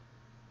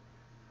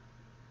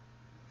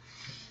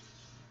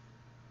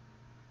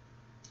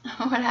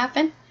 What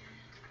happened?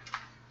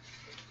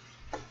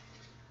 All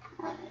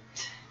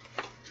right.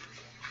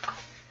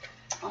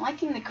 I'm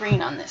liking the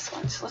green on this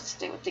one, so let's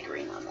stay with the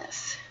green on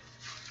this.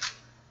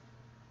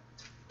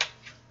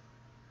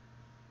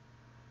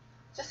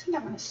 Just think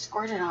I'm going to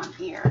squirt it on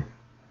here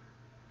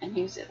and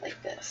use it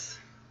like this.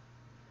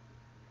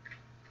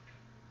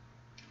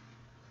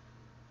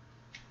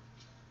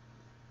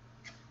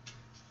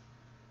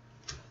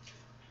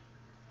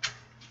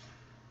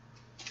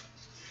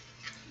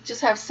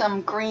 Just have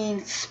some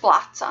green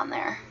splots on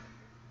there.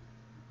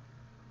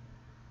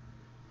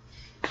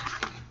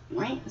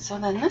 Right, so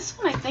then this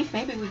one I think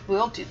maybe we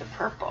will do the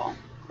purple.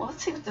 Well,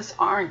 let's see what this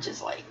orange is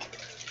like.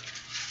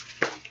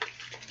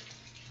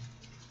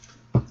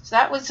 So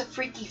that was a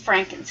Freaky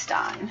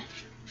Frankenstein.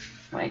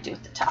 What do I do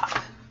at the top?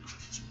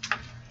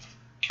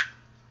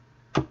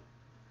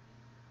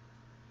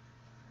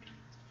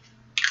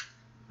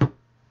 Let's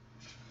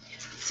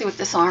see what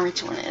this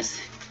orange one is.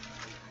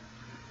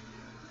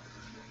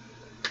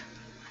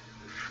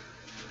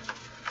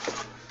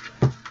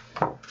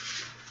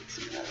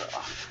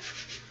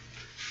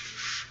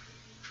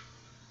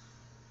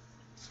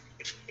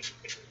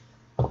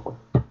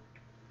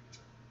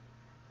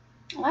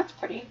 Well, that's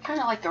pretty, kind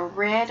of like a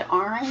red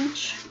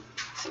orange.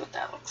 Let's see what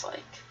that looks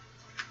like.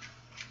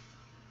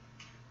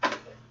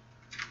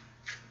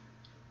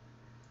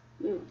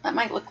 Ooh, that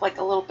might look like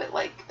a little bit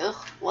like,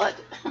 ugh, blood.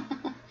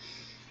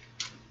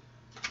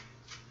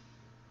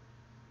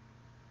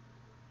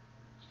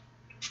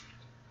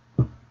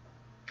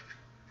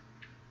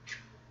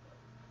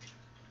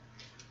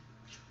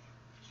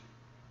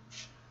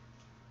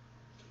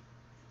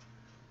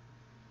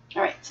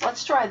 All right, so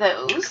let's try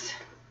those.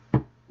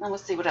 Then we'll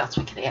see what else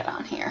we could add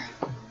on here.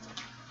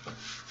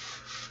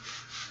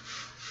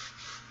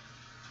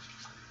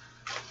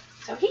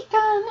 So heat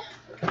gun.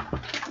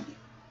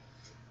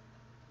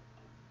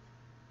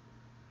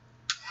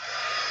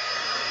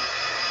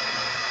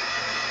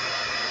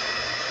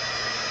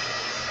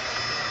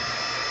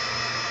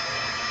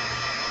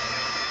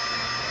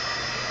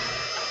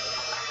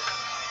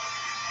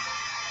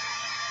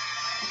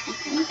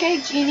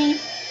 Okay, Jeannie.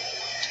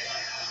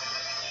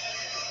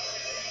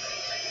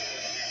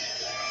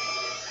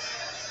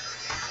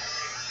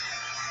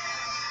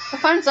 The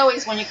fun's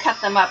always when you cut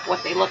them up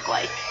what they look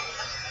like.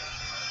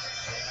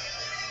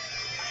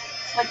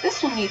 So like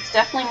this one needs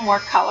definitely more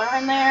color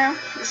in there.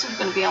 This one's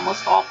going to be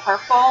almost all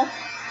purple.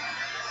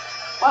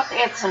 We'll have to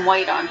add some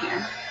white on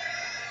here.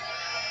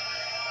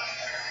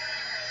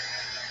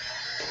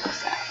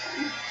 What's that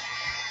one?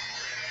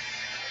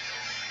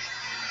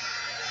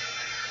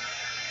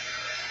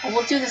 Well,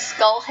 we'll do the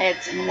skull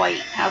heads in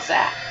white. How's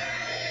that?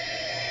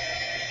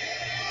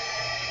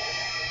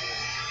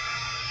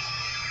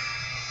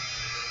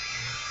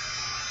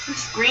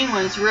 This green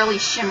one is really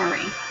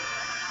shimmery.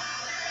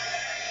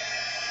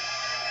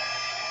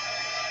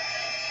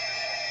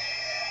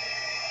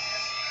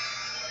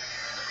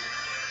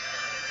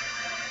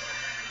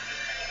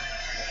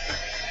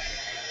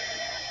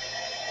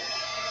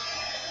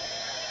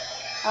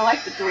 I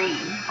like the green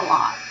a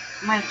lot.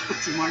 I might have to put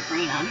some more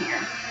green on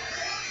here.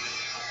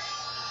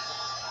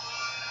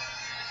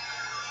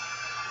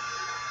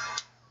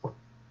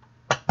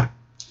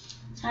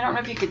 I don't know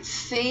if you could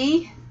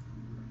see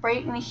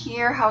right in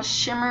here how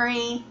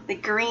shimmery the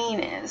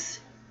green is.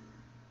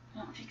 I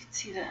don't know if you can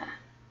see that.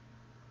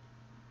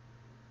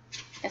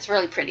 It's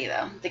really pretty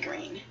though, the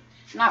green.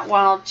 Not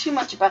wild too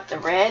much about the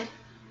red.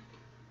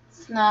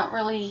 It's not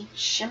really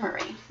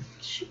shimmery.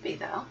 It should be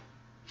though.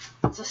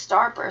 It's a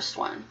starburst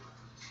one.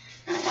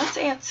 Alright, let's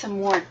add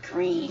some more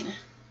green.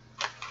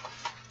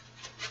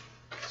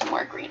 Some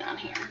more green on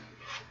here.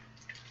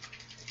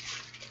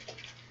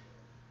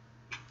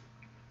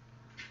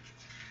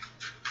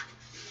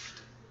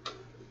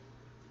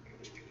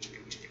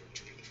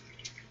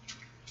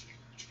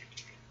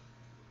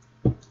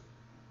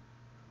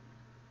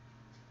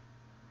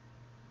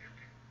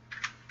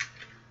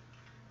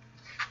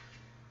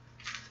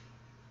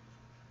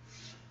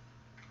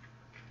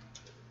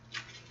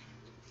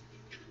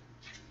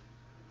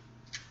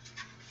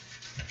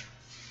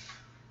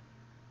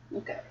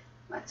 Okay,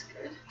 that's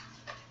good.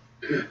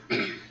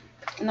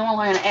 And then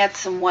we're going to add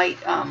some white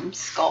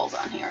skulls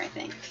on here, I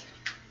think.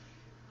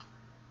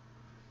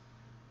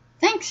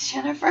 Thanks,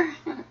 Jennifer.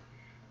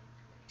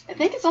 I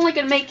think it's only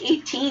going to make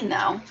 18, though.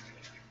 I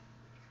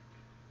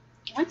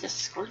might just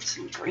squirt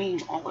some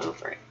green all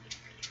over it.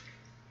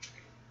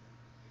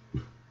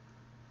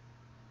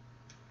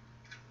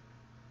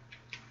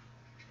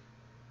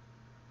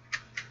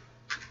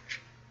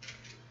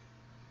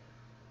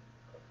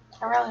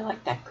 I really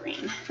like that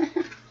green.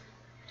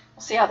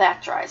 We'll see how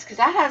that dries, because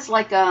that has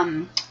like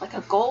a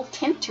gold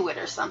tint to it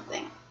or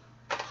something.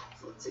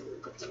 So let's see if we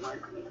put some more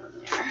green on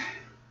there.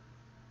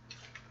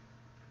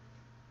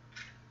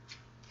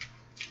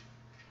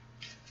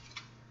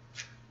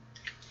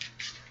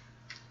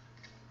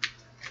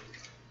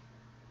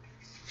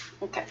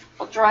 Okay,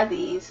 we'll dry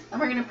these. And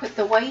we're going to put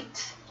the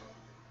white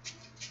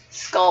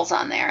skulls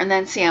on there and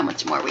then see how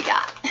much more we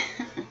got.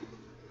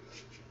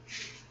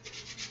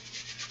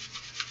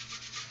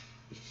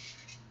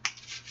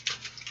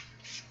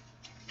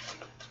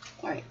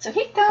 Alright, so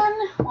heat gun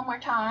one more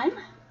time.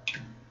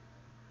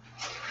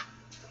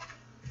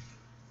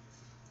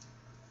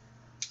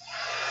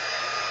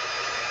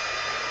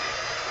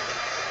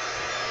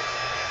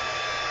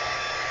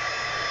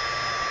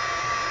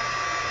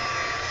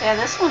 Yeah,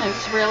 this one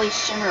is really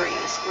shimmery,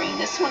 this green.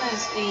 This one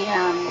is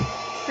the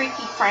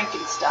Freaky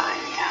Frankenstein,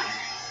 yeah.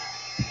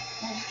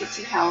 You can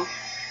see how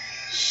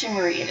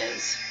shimmery it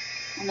is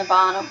on the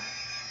bottom.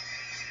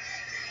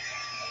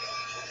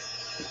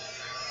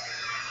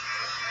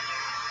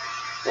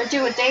 They're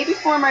due a day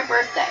before my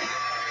birthday.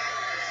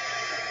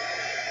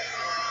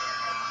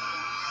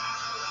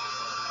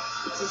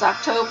 This is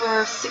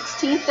October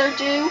 16th they're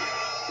due.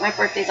 My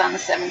birthday's on the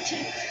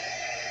 17th.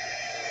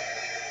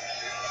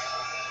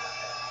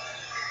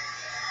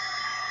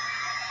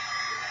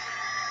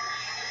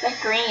 That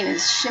green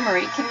is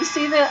shimmery. Can you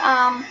see the,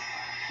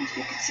 if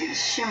you can see the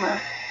shimmer.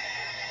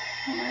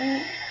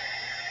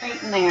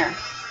 Right in there.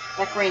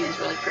 That green is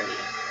really pretty.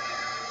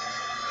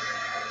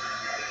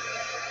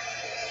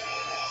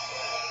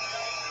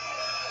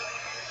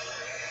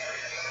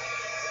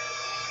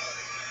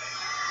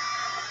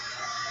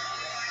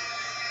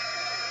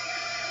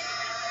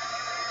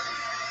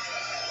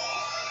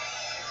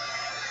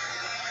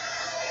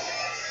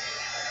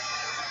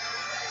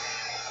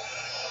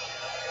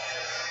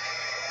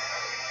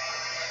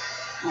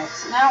 Alright,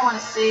 so now I want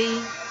to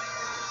see,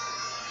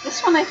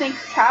 this one I think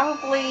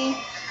probably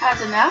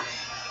has enough.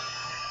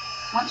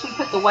 Once we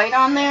put the white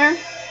on there,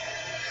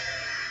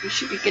 we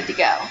should be good to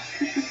go.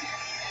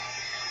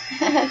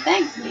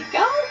 Thanks, Nico.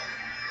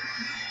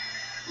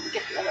 Let me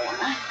get the other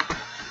one.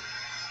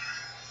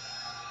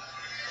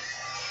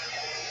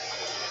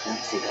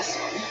 Let's see this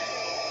one.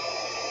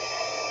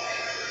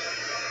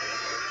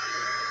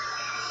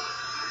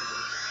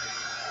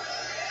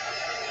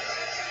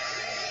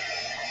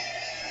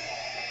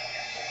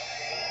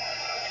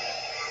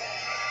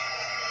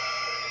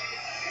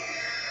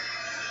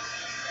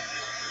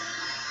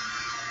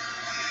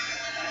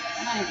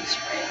 I need to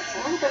spray a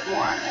little bit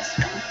more on this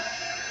one.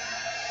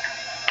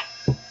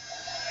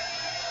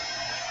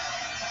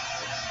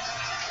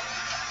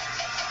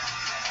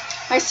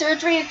 My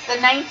surgery is the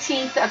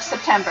 19th of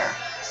September,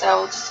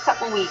 so just a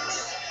couple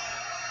weeks.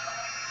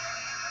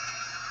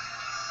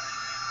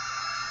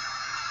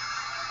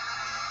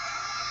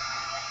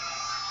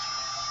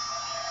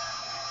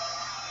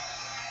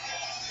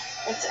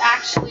 It's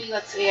actually,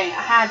 let's see, I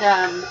had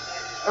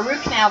a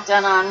root canal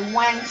done on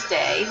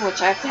Wednesday,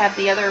 which I have to have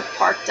the other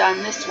part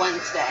done this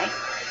Wednesday.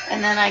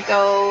 And then I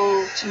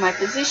go to my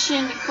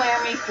physician to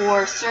clear me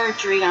for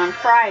surgery on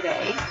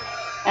Friday.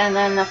 And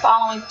then the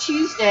following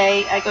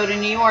Tuesday, I go to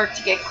New York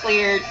to get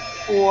cleared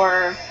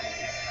for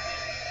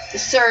the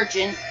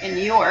surgeon in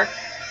New York.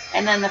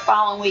 And then the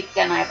following week,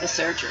 then I have the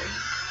surgery.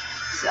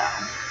 So,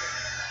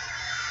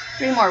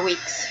 3 more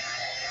weeks.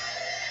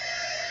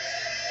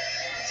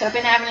 So I've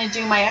been having to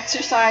do my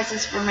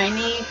exercises for my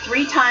knee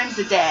 3 times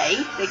a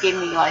day. They gave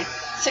me like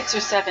 6 or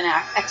 7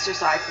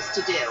 exercises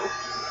to do.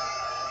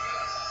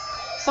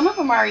 Some of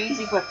them are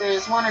easy, but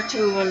there's 1 or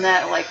 2 of them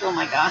that are like, oh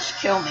my gosh,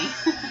 kill me.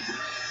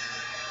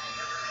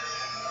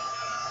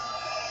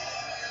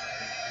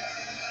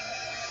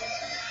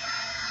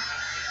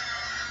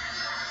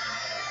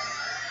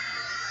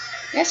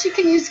 Yes, you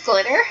can use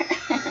glitter.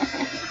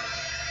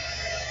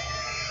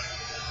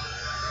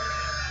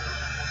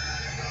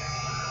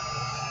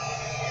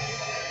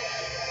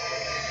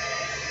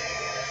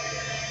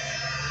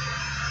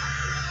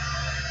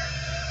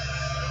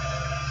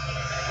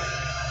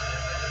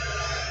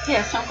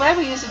 Yeah, so I'm glad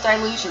we used a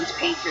Dylusions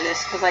paint for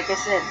this because, like I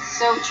said, it's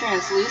so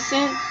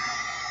translucent.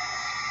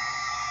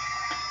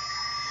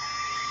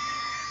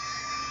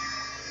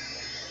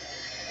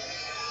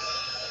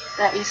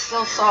 That you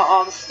still saw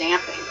all the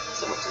stamping,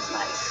 so which is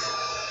nice.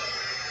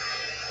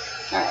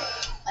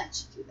 Alright,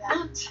 let's do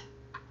that.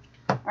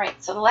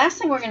 Alright, so the last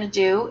thing we're going to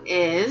do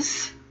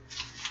is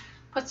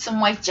put some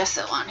white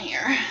gesso on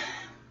here.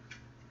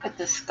 Put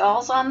the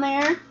skulls on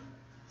there.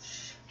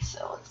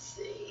 So let's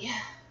see.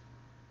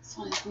 This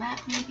one is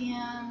matte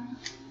medium.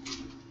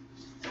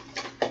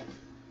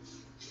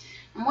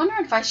 I'm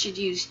wondering if I should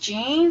use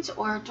Jane's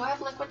or do I have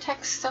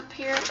Liquitex up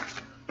here?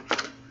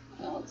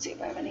 Well, let's see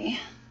if I have any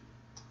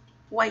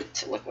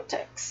white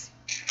Liquitex.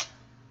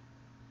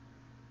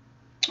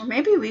 Or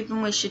maybe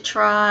even we should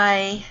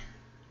try.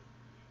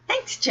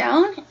 Thanks,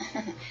 Joan.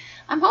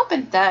 I'm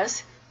hoping it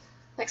does.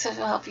 Lexus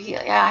will help you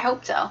heal. Yeah, I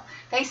hope so.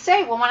 They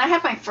say, well, when I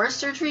had my first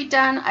surgery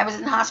done, I was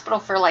in the hospital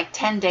for like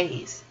 10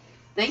 days.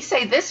 They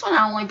say this one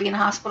I'll only be in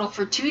hospital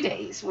for 2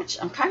 days, which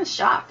I'm kind of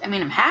shocked. I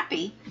mean, I'm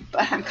happy,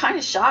 but I'm kind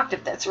of shocked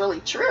if that's really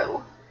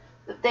true,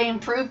 that they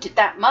improved it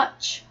that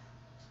much.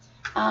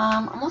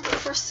 I'm looking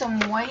for some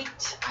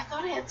white. I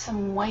thought I had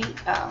some white,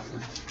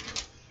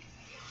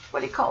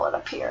 what do you call it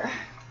up here?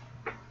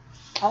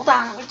 Hold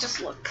on, let me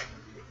just look.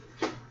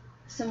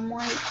 Some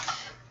white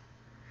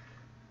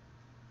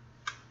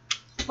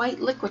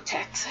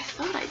Liquitex. I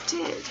thought I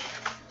did.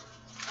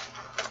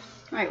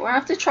 All right, we'll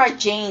have to try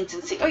Jane's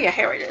and see. Oh yeah,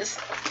 here it is.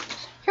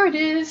 Here it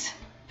is.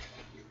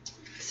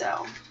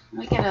 So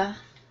we gotta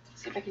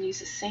see if I can use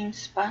the same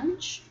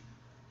sponge.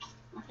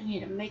 If I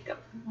need a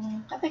makeup,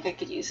 I think I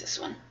could use this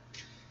one.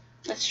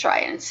 Let's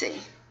try it and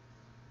see.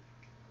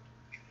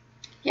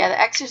 Yeah, the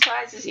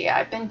exercises. Yeah,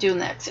 I've been doing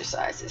the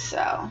exercises.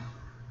 So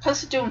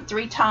supposed to do them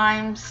 3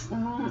 times.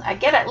 I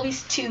get at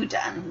least 2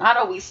 done, not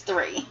always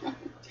 3.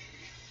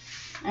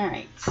 All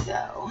right,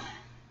 so.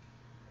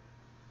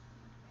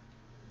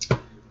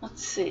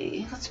 Let's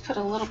see. Let's put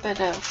a little bit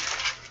of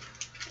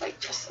white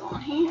gesso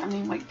on here. I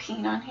mean white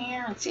paint on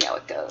here and see how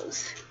it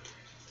goes.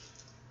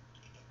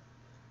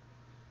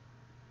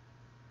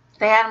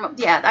 They had them.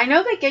 Yeah, I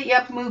know they get you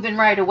up moving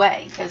right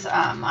away because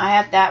I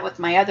had that with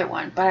my other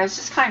one. But I was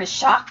just kind of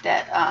shocked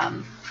that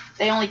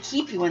they only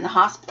keep you in the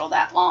hospital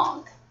that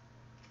long.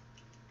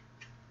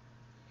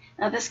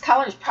 Now this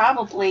color is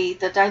probably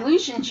the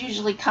Dylusions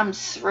usually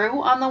comes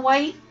through on the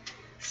white.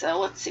 So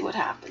let's see what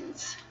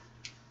happens.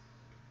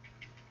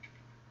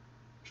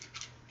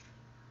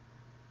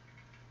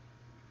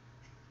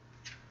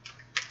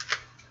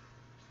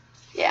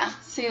 Yeah,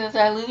 see the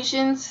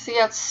Dylusions? See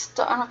how it's,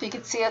 I don't know if you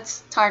can see how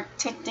it's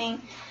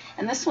tinting.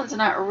 And this one's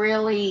not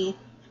really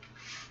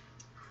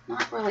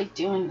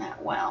doing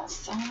that well.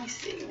 So let me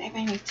see. Maybe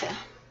I need to,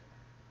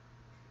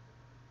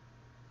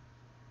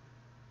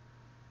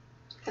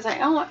 because I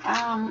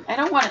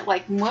don't want it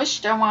like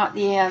mushed. I want,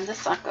 yeah,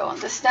 this not going.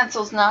 This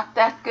stencil's not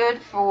that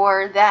good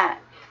for that.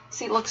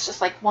 See, it looks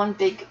just like one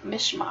big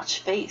mishmash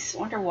face.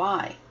 Wonder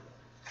why.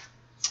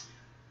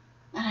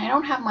 And I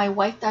don't have my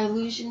white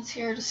Dylusions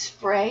here to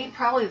spray.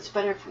 Probably it's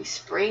better if we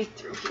sprayed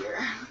through here.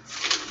 Let's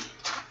see.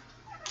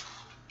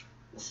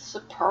 This is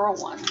a pearl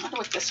one. I wonder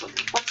what this would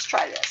be. Let's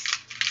try this.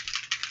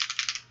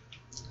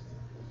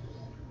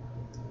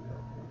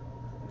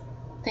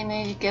 They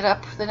made you get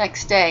up the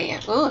next day.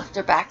 Ooh,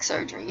 after back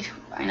surgery.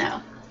 I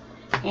know.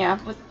 Yeah,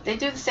 but they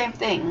do the same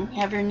thing.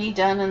 You have your knee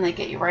done and they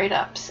get you right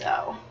up,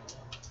 so.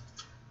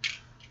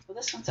 Well,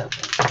 this one's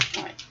open.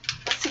 All right.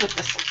 Let's see what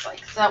this looks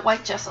like. So that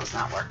white gesso's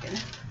not working.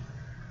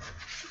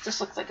 Just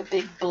looks like a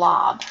big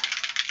blob.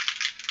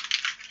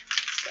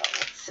 So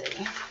let's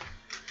see.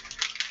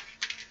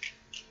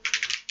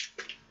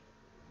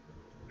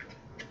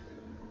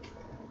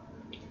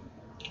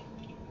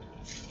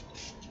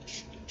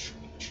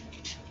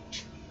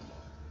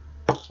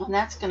 And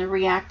that's going to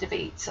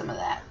reactivate some of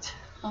that.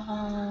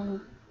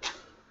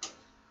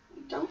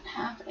 We don't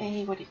have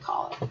a, what do you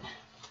call it?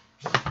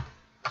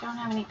 Don't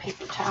have any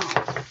paper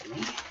towels with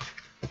me.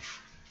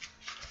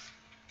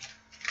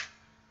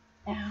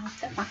 Yeah,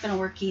 that's not going to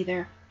work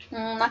either.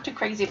 Not too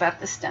crazy about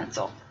this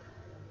stencil.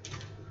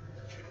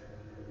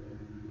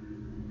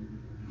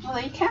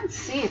 Well, you can't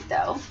see it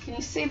though. Can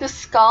you see the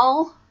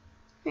skull?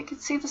 You can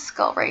see the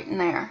skull right in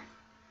there.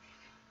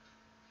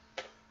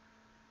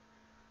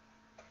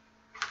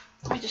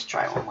 Let me just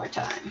try one more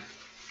time.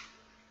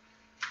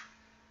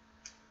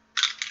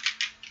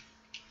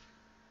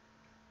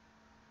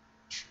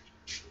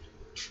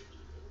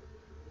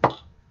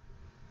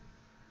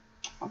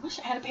 I wish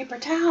I had a paper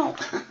towel.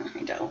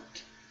 I don't.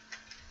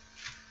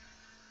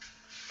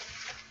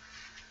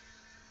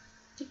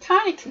 You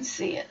kind of can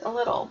see it a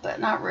little, but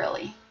not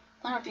really.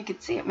 I don't know if you can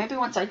see it. Maybe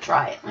once I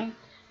dry it. Let me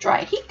dry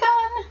it. Heat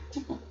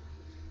gun.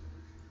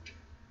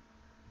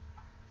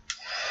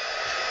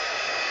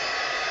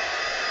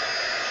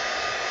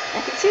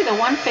 I can see the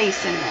one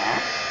face in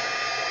there.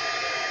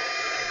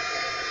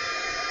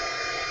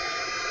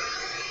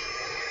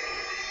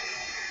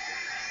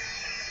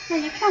 Yeah,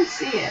 you can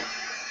see it.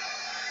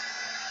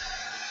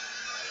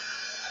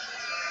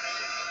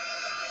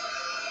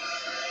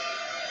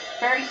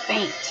 Very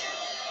faint.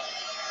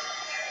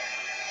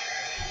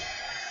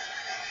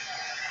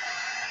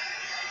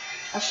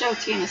 I'll show it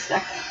to you in a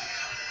second.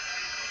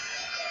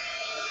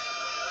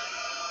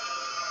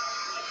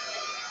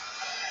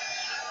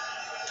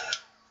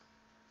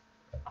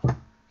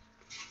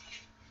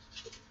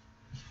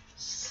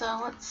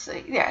 So let's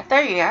see. Yeah,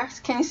 there you are.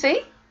 Can you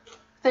see?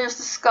 There's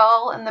the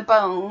skull and the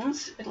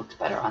bones. It looks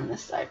better on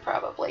this side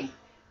probably.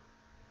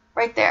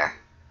 Right there.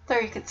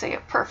 There you can see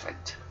it.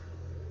 Perfect.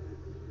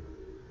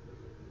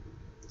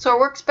 So it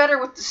works better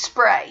with the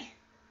spray.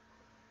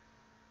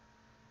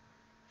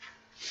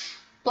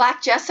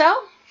 Black gesso?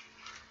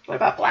 What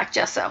about black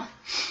gesso?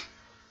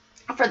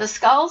 For the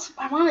skulls,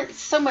 I want it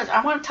so much.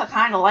 I want to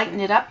kind of lighten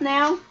it up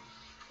now.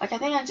 Like I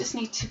think I just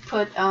need to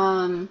put,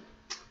 trying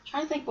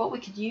to think what we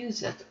could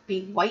use that would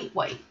be white.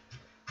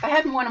 If I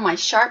had one of my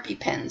Sharpie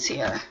pens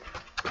here,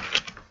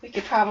 we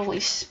could probably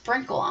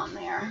sprinkle on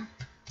there.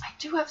 I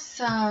do have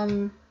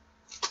some,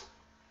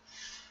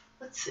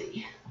 let's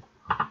see.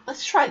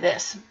 Let's try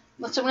this.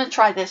 I'm going to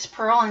try this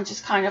pearl and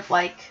just kind of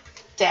like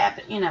dab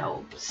it, you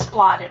know,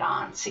 splot it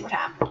on, see what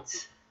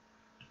happens.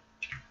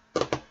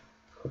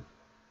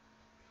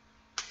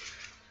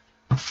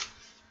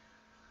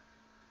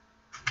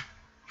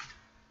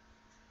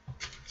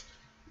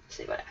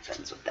 See what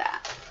happens with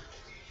that.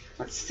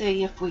 Let's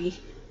see if we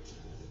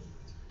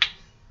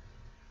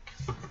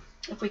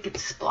could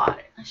splot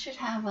it. I should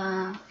have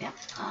a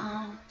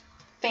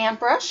fan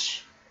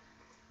brush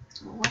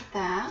with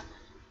that.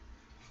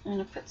 I'm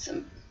gonna put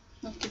some.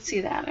 You can see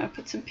that. I'm gonna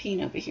put some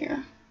paint over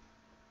here.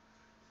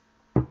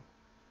 I'm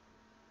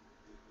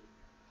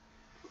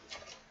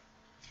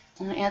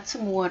gonna add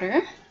some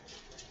water.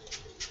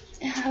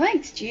 Yeah,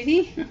 thanks,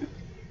 Judy.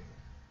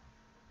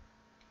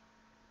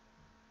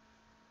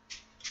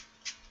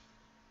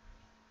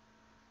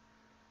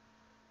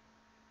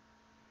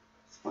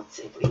 Let's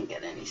see if we can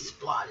get any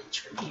splottage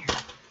from here.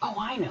 Oh,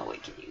 I know we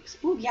can use.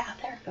 Oh, yeah,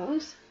 there it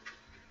goes.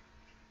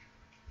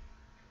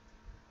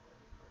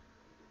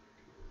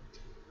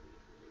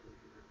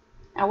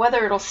 Now,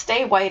 whether it'll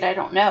stay white, I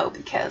don't know,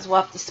 because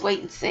we'll have to wait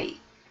and see.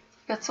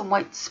 Got some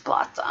white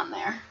spots on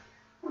there,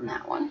 on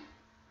that one.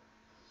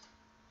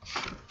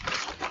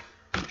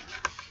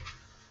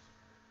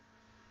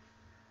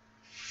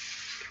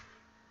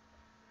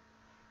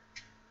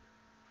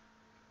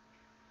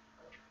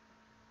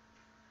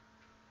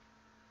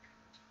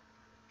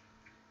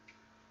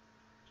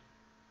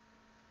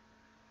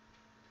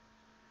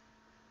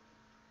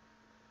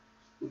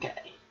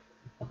 Okay.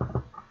 All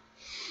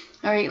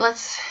right,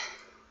 let's.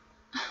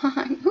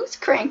 Who's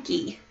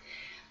cranky?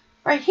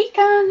 All right, heat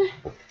gun.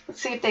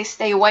 Let's see if they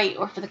stay white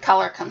or if the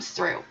color comes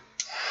through.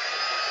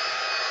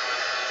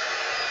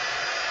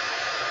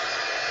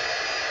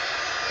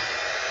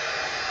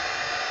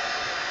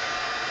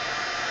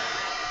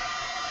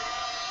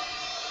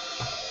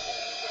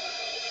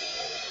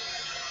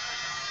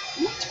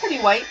 It's pretty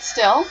white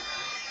still.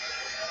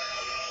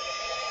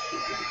 You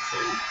can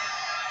see.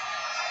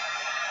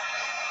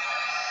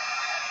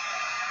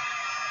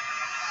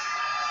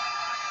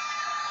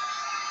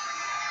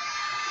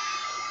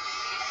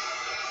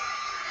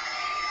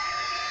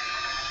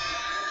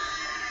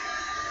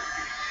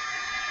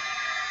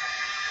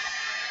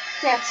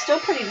 Yeah, it's still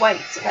pretty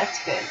white, so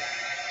that's good.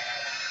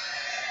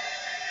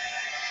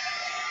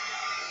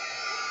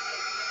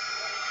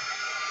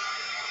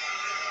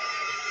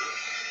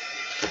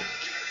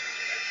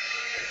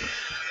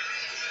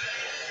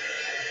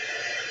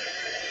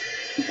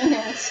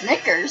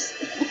 Snickers.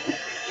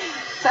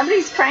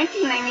 Somebody's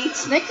cranky and they need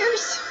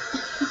Snickers.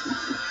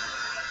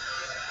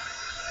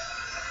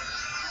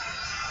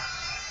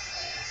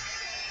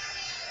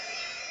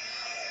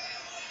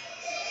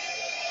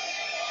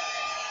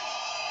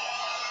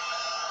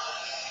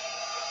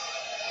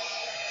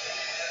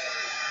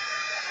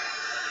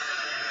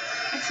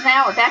 It's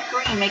now that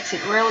green makes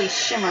it really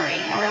shimmery.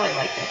 I really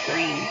like that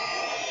green.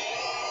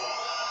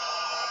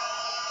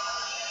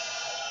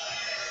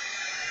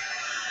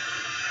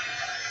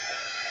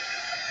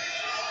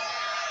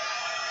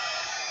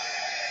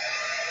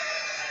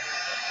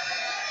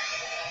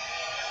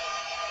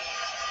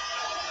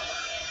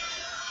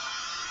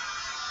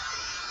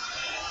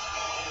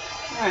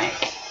 Alright,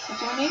 so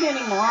do we need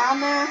any more on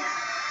there?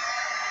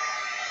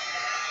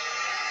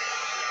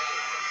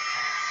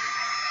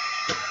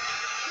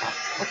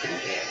 That's looking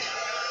good.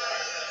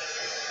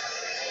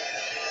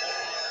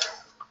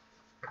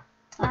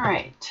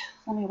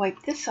 Let me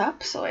wipe this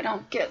up so I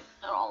don't get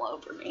it all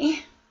over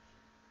me.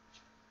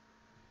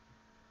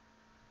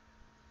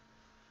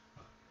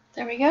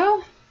 There we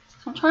go.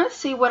 So I'm trying to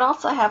see what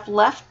else I have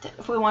left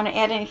if we want to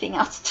add anything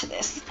else to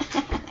this.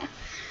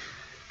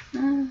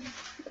 Let's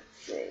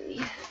see.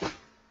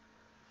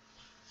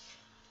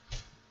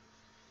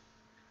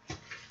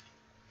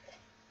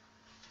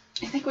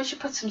 I think we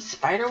should put some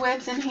spider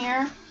webs in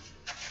here.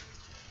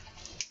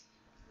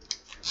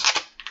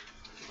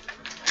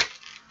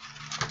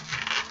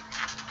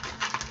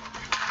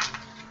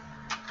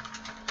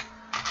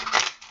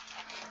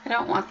 I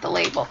don't want the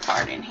label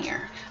part in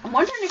here. I'm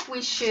wondering if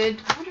we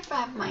should, I wonder if I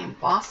have my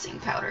embossing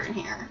powder in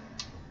here.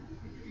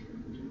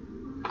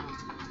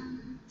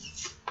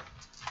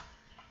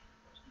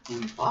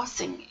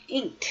 Embossing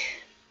ink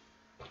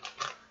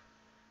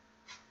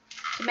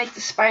to make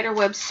the spider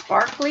web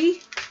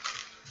sparkly.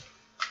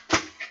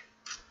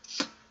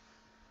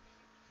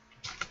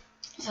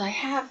 So I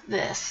have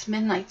this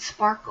Midnight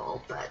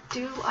Sparkle, but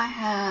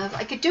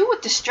I could do it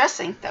with Distress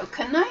ink though,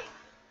 couldn't I?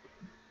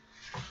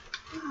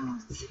 Oh,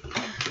 let's see.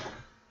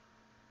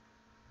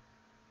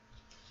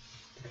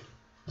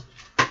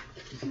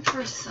 Looking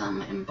for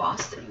some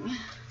embossing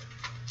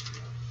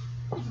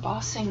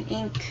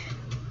ink.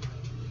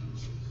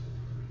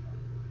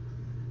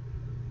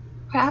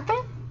 What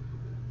happened?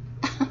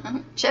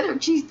 Cheddar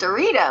cheese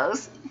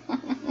Doritos.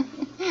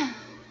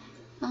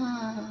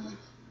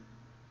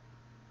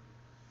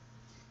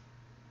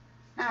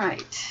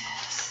 Alright,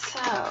 so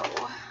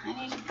I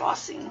need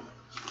embossing.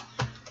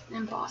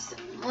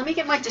 Let me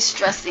get my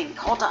Distress ink.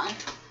 Hold on.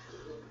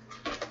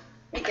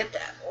 Let me get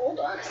that. Hold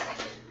on a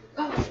second.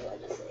 Oh,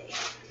 let's see.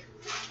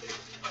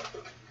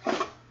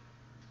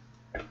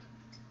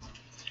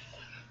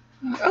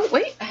 Oh,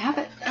 wait, I have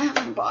it. I have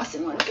my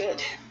embossing one.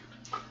 Good.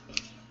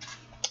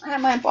 I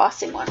have my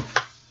embossing one.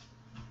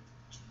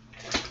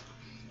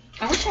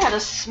 I wish I had a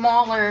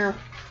smaller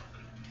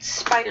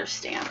spider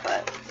stamp,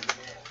 but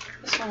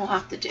this one will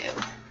have to do.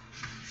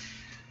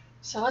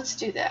 So let's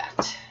do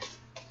that.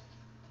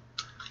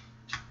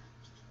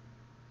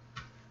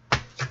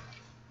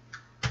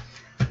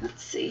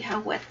 Let's see how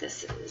wet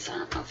this is. I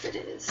don't know if it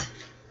is.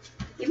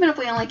 Even if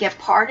we only get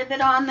part of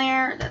it on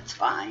there, that's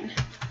fine.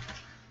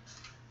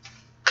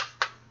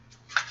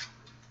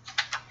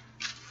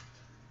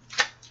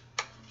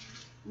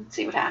 Let's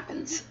see what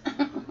happens.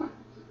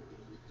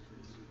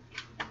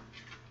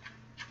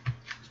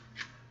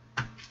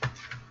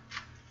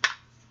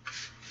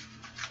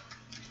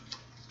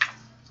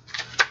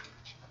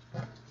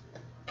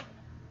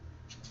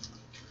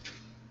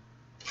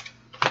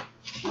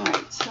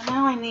 Alright, so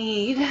now I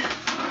need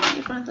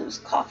one of those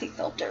coffee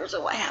filters.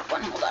 Oh, I have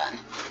one. Hold on.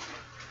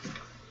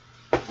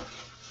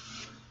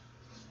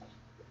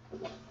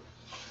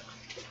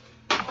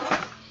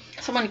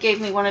 Someone gave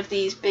me one of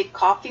these big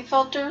coffee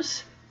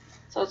filters.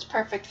 So it's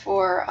perfect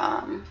for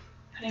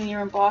putting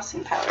your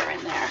embossing powder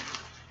in there.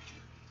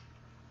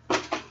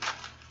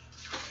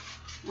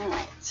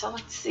 Alright, so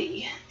let's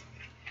see.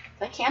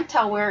 I can't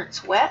tell where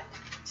it's wet,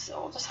 so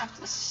we'll just have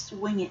to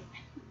swing it.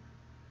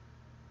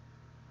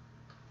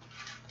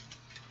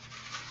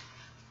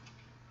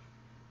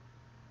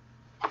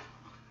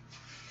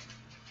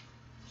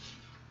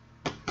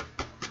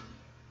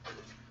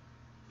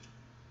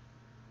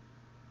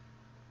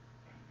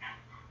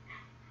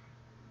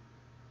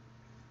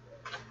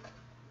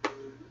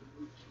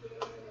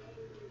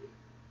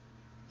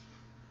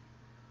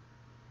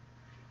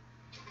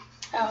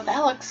 Oh, that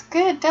looks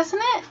good, doesn't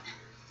it?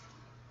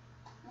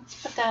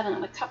 Let's put that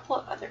in a couple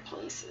of other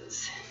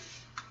places.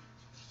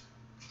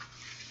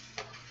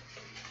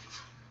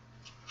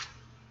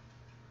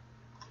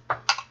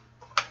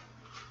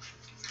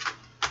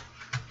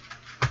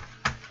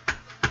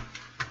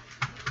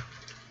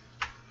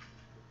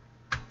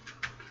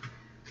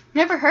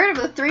 Never heard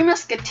of the Three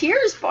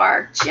Musketeers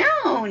bar.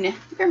 Joan,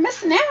 you're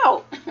missing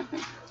out.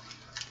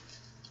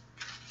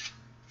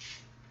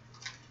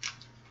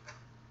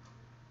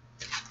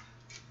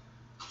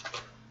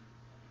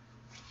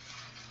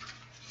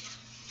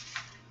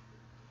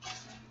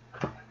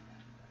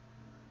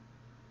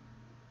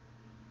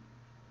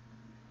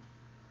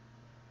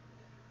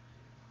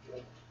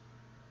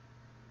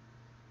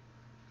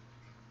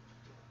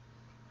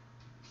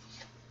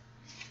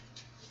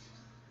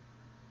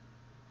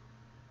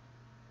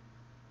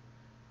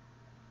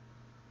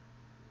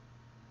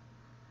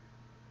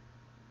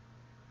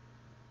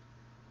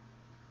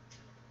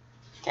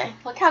 Okay,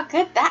 look how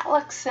good that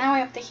looks. Now we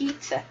have to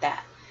heat set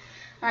that.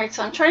 Alright,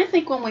 so I'm trying to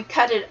think when we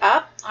cut it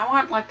up, I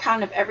want like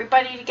kind of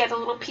everybody to get a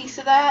little piece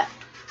of that.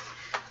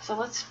 So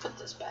let's put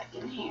this back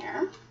in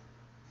here.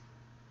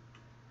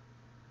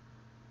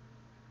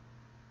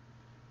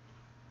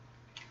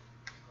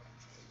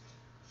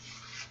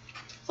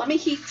 So let me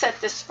heat set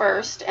this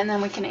first, and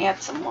then we can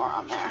add some more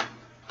on there.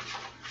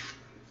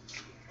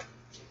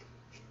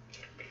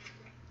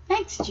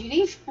 Thanks,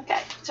 Judy.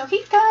 Okay, so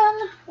heat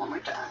gun, one more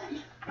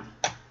time.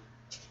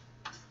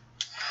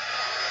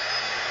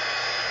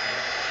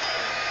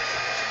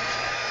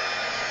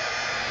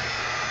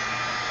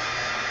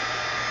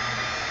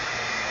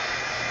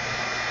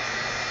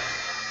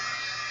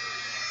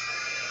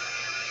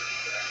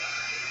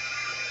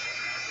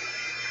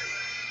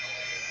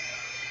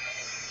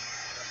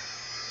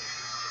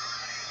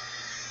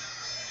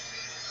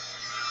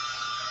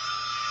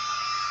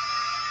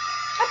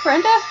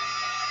 Brenda.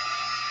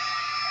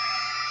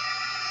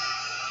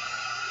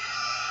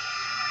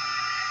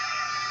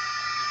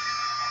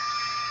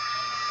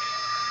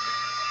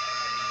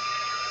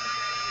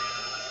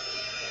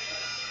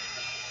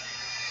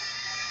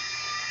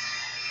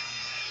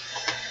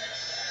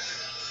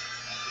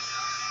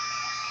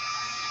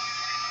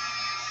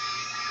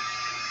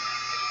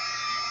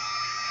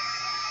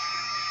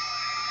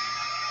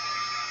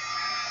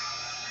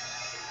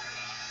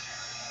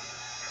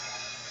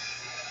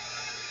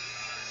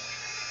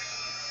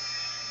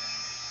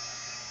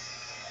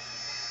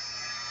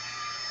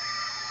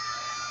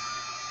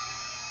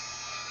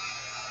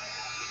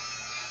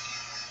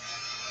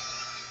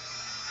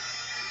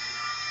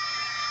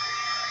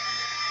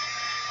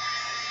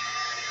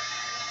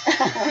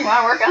 You want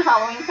to work on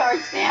Halloween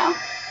cards now?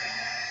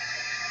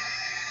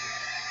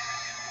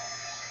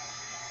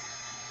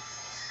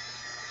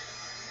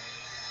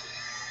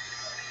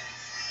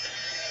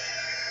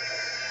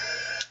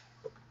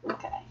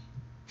 Okay,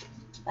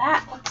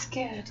 that looks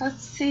good.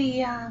 Let's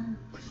see. I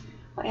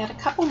add a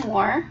couple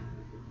more.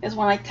 Because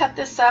when I cut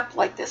this up,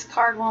 like this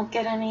card won't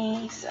get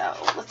any. So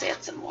let's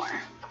add some more.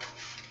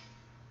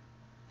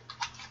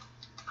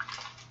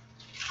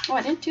 Oh,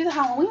 I didn't do the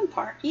Halloween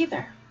part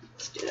either.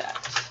 Let's do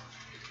that.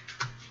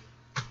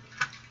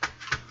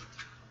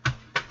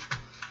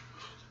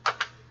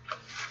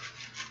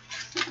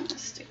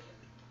 Let's stick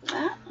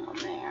that on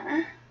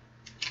there.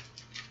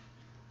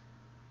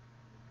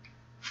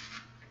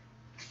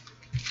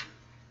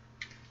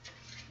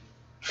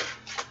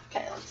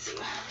 Okay, let's see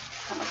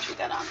how much we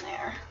got on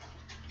there.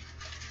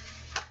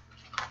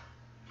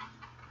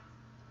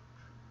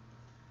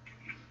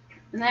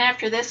 And then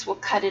after this, we'll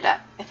cut it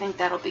up. I think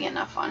that'll be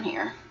enough on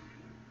here.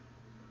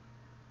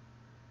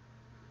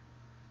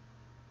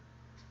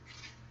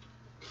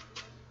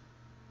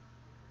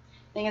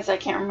 Thing is, I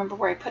can't remember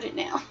where I put it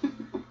now.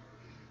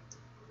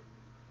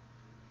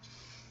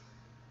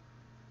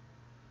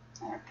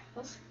 There it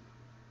goes.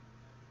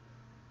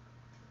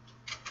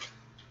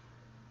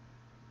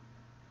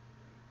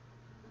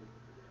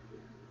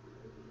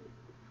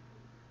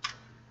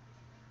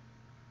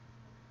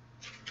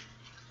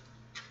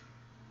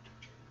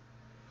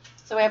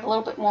 So we have a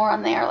little bit more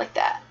on there like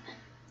that.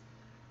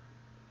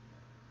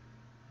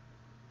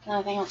 And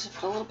I think I'll just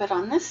put a little bit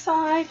on this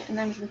side, and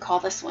then we can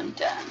call this one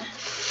done.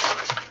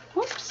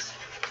 Whoops.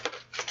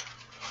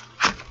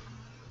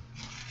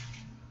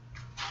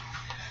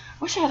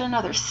 Wish I had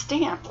another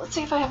stamp. Let's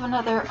see if I have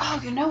another.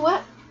 Oh, you know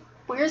what?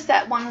 Where's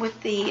that one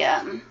with the,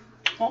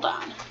 hold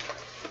on.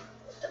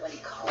 What do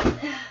you call it?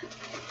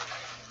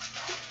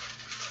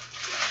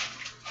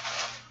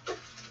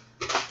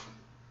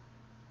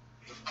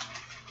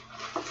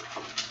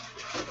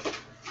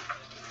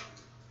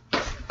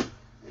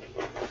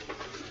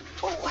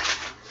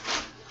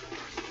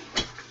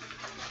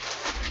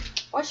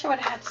 Wish I would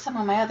have had some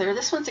of my other.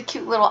 This one's a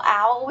cute little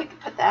owl. We could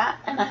put that.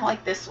 And I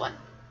like this one.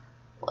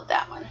 Love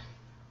that one.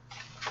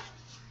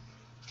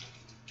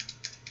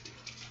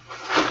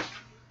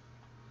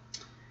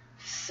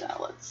 So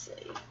let's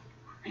see.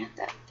 Add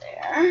that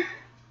there.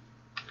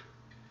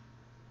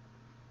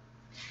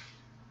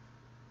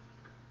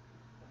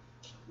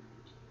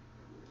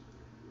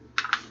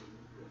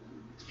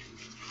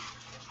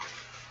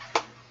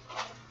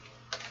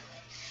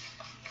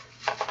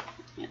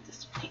 Add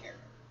this one here.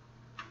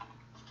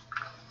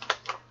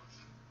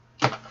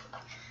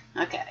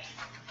 Okay.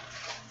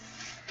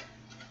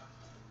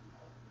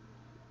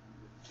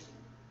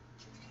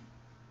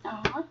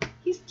 Oh,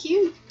 he's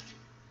cute.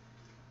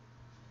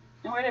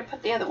 Now where did I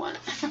put the other one?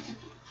 I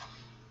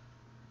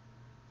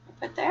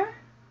put there?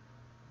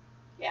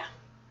 Yeah.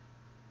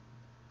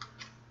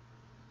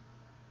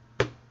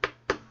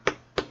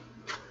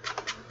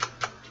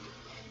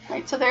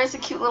 Right, so there's a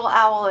cute little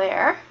owl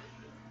there.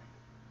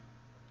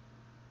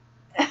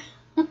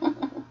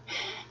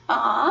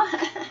 Aww.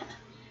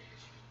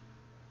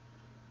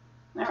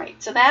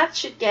 Alright, so that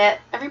should get,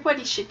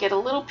 everybody should get a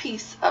little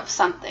piece of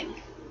something.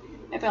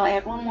 Maybe I'll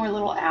add one more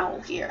little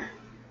owl here.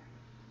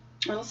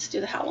 Or let's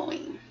do the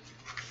Halloween.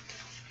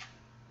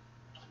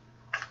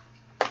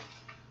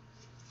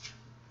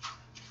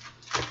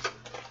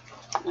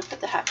 I'm going to put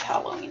the Happy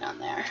Halloween on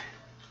there.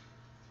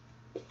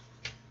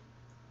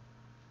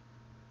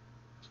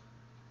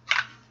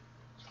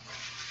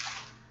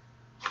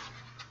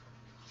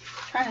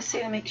 Trying to see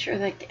to make sure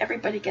that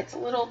everybody gets a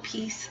little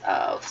piece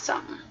of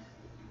something.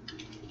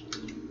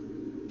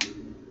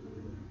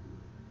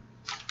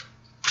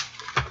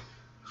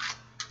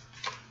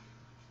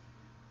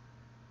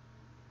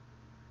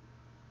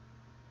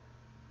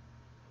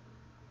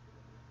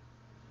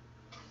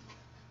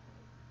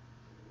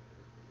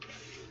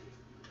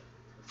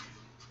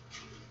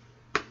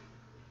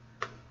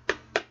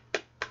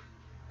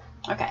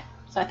 Okay,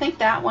 so I think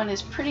that one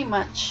is pretty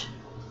much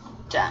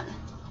done.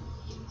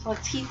 So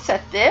let's heat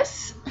set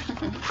this.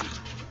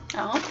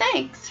 Oh,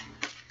 thanks.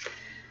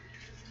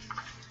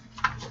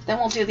 Then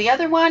we'll do the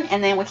other one,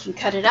 and then we can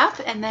cut it up,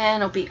 and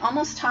then it'll be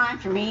almost time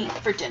for me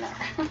for dinner.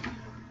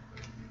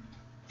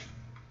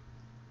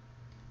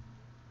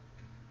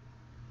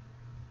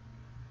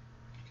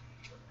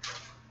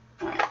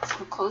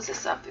 close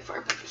this up before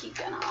I put the heat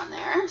gun on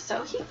there.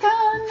 So heat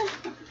gun.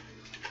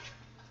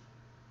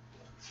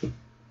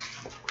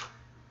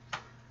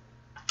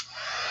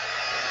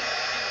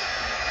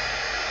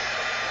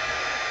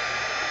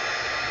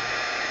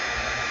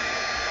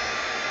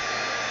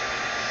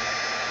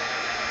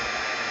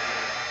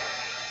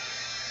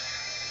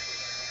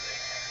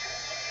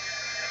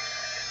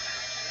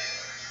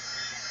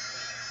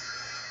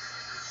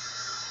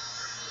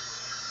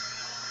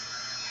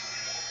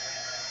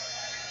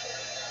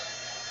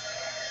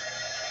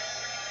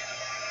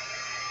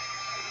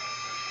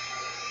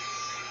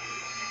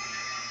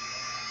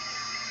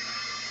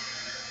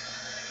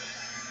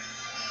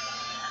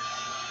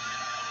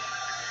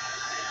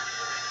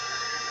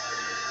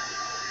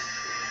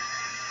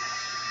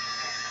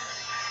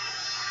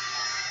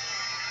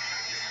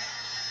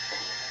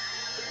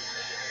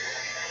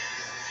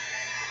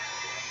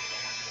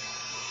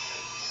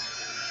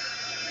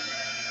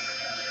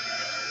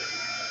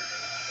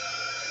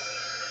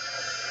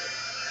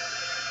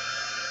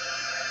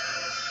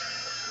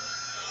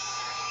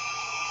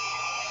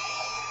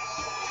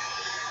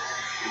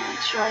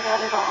 Make sure I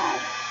got it all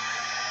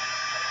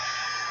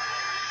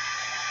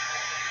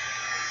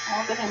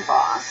good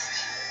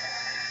embossed.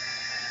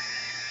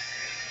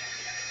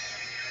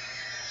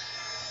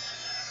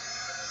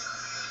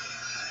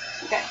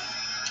 Okay,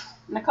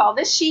 I'm gonna call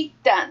this sheet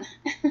done.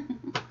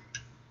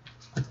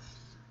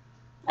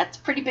 That's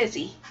pretty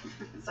busy,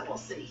 so we'll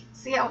see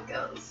how it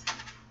goes.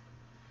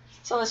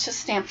 So let's just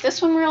stamp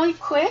this one really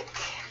quick.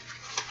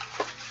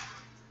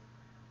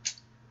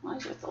 What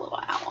is with the little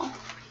owl?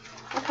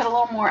 We'll put a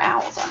little more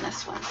owls on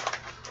this one.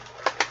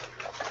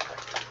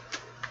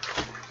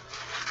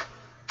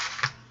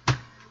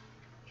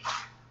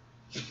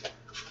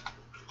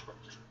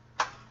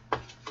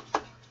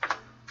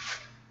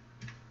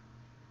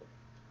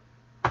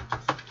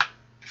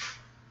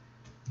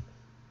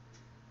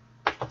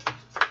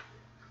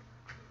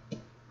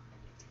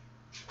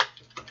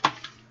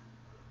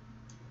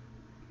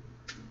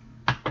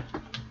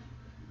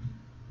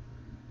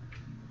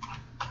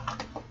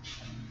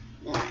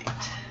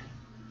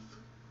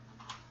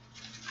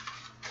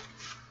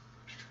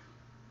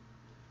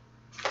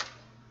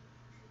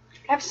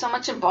 I have so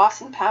much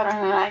embossing powder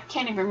and I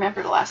can't even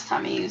remember the last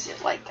time I used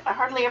it. Like, I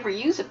hardly ever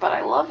use it, but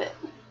I love it.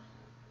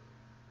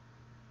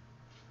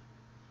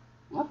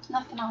 Whoops,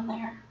 nothing on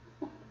there.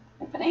 Did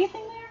I put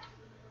anything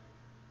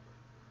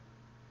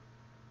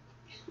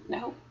there?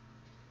 Nope.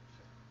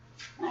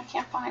 I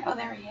can't find, oh,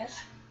 there he is.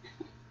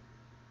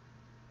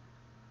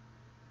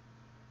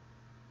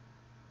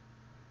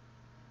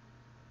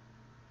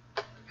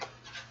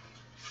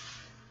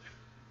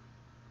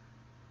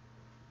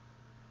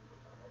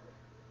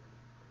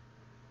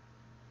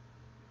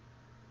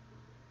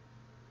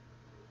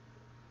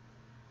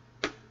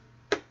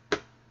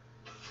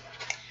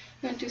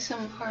 I'm going to do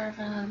some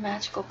Carvana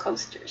magical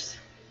coasters.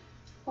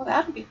 Well,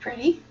 that'll be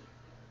pretty.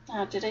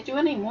 Did I do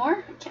any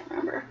more? I can't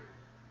remember.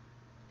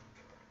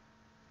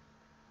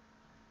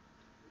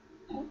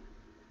 Nope.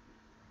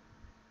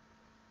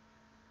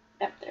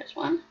 Yep, there's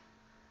one.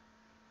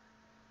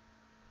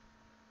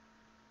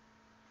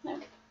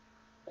 Nope.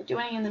 Did I do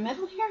any in the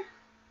middle here?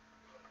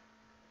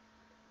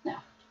 No.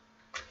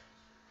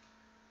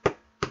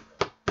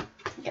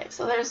 Okay,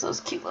 so there's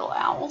those cute little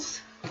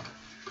owls.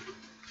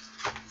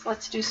 So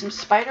let's do some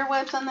spider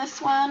webs on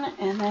this one,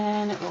 and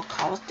then we'll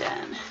call it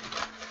done.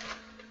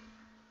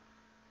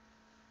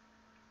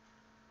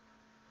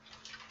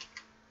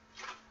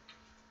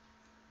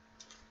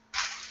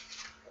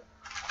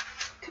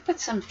 Could put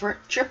some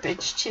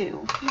drippage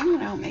too. I don't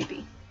know,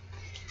 maybe.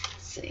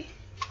 Let's see.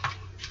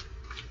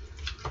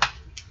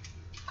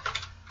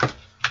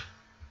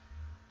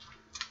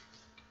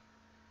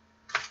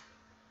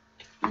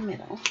 The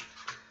middle.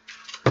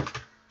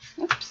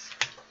 Oops.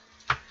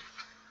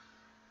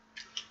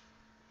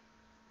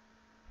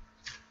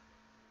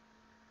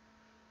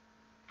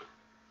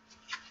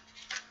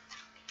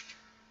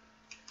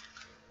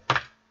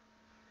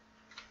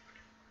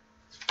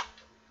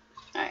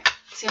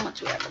 See how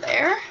much we have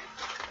there.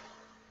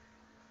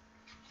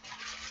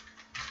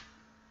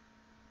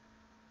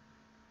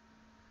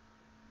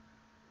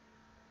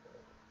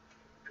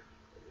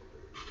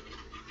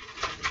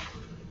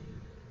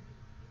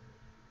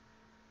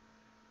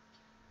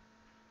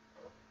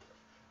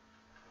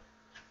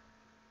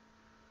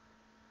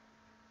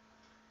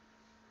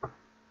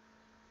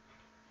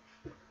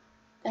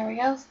 There we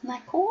go. Isn't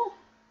that cool?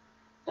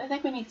 I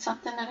think we need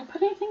something. Did I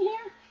put anything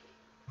here?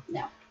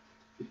 No.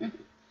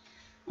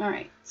 All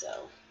right,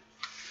 so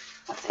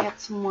let's add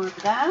some more of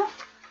that.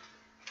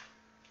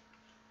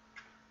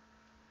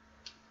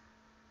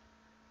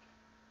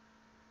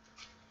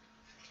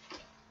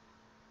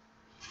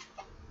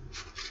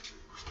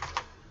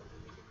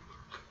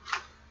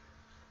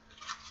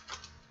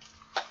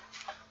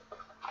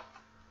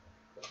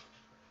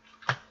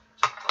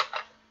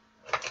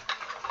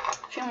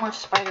 A few more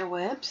spider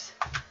webs.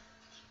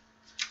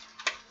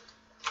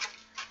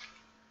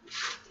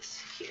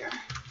 This here.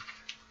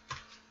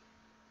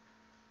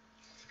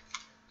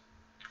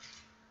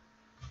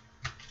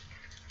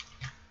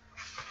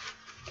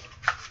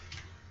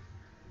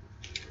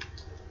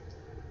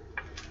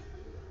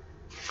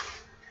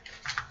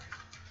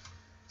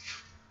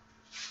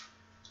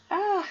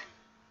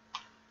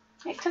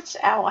 touch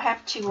the owl. I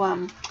have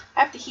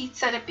to heat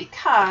set it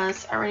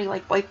because I already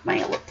like wiped my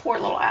poor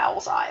little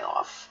owl's eye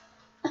off.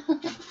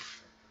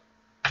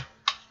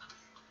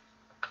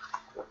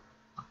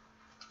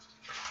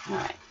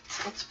 Alright,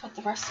 so let's put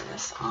the rest of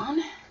this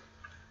on.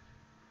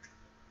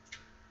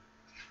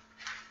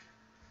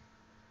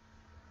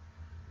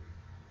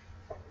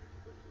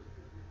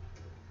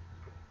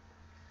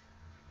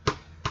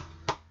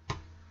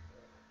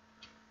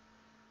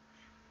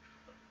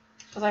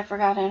 Because I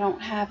forgot I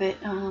don't have it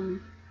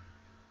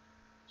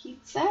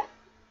heat set.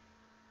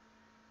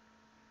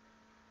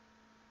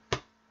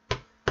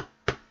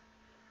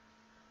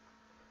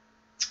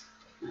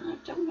 I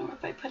don't know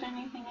if I put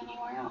anything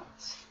anywhere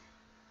else.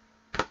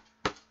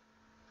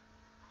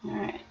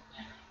 Alright.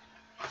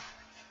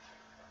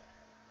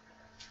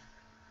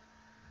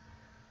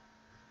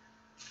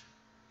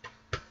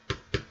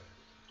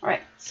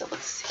 Alright, so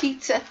let's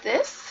heat set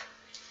this.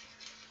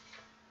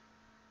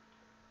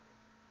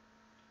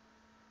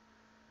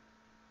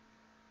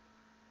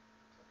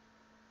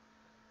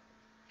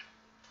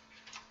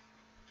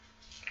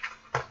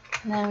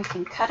 And then we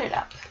can cut it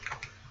up.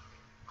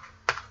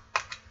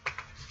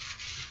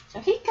 So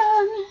heat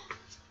gun.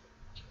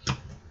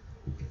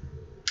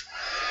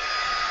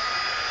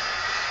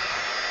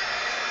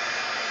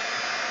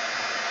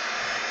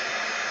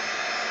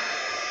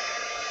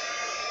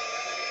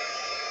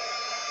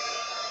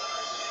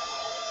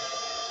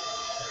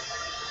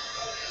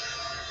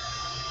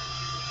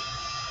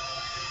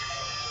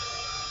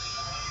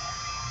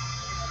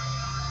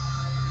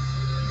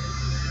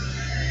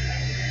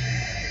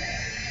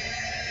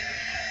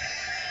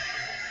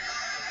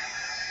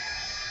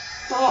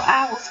 The little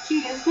owl's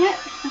cute, isn't it?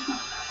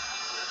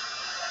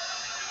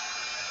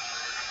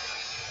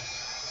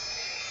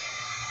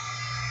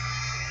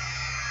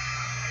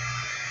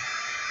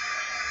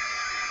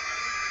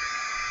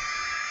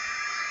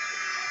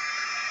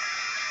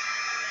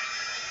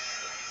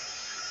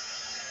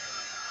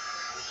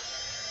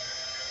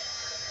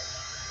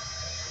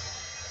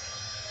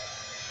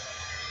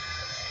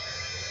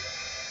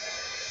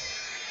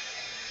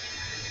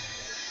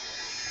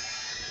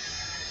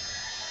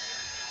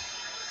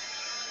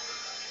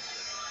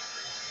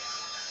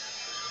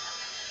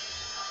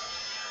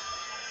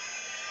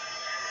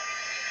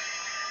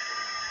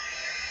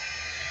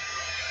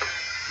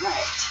 Right,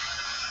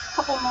 a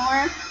couple more,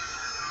 and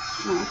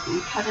then we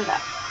can cut it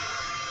up.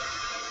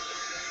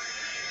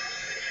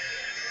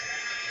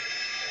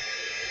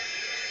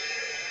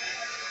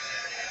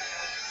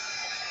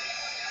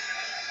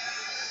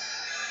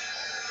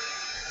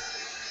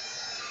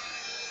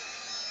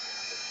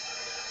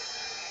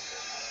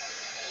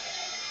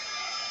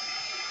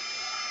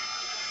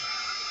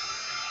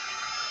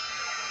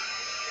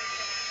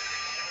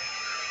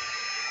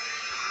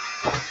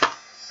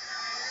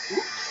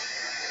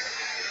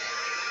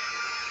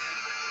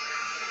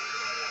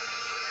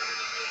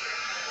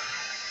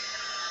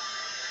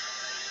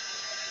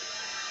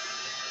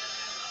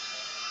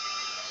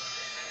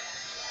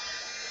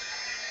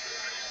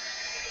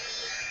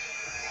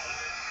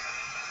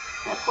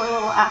 That poor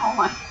little owl,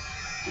 I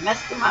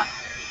messed him up.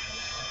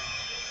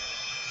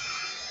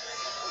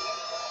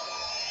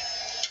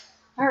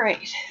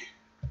 Alright,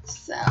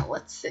 so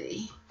let's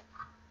see.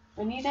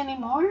 Do we need any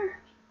more?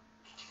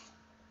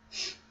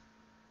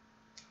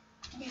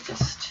 Maybe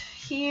just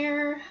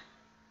here.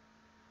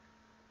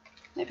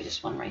 Maybe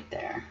just one right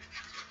there.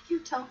 Can you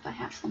tell if I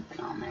have something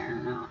on there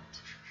or not?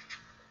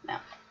 No.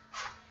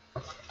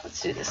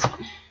 Let's do this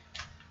one.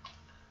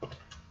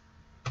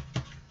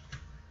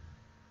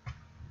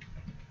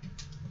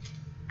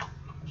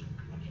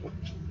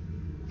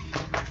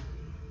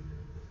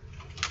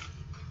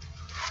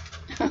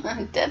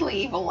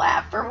 Deadly evil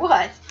laugh or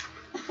what?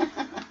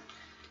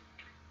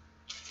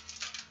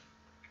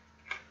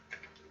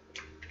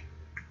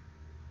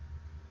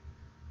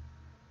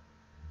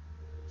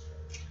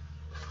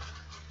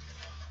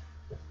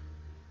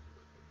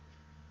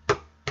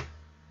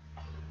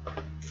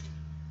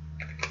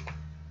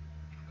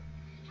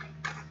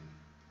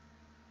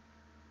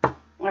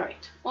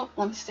 Alright, well,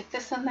 let me stick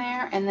this in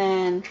there, and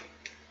then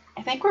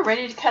I think we're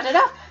ready to cut it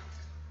up.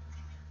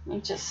 Let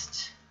me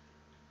just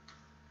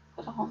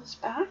put all this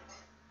back.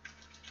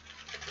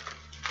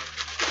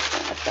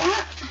 Like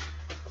that.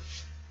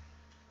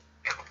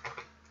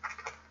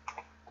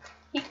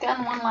 Heat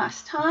gun one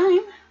last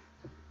time,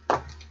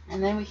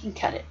 and then we can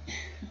cut it.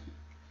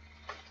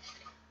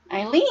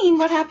 Eileen,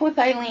 what happened with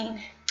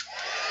Eileen?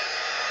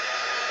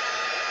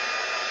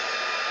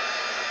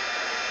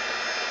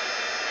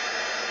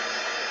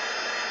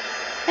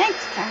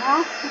 Thanks,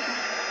 Carol.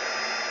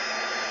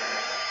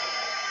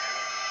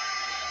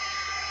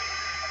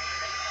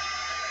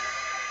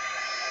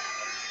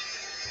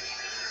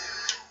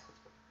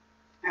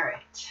 All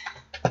right.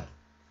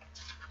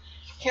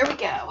 Here we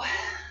go.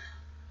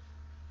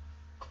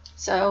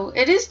 So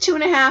it is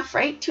 2.5,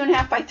 right?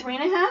 2.5 by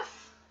 3.5.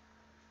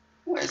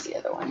 Where's the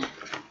other one?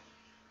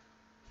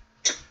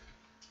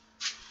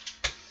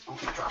 Oh,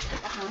 I dropped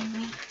it behind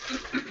me.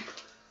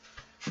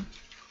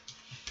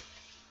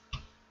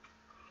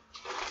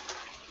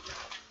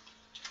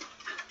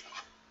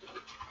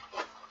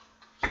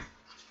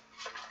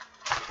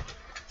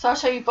 So I'll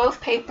show you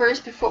both papers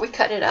before we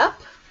cut it up.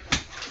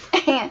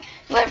 And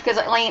because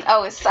Elaine,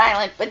 oh, is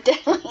silent but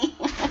deadly.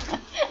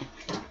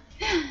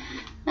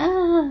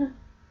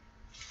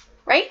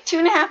 Right?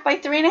 2.5 by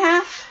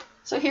 3.5.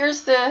 So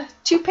here's the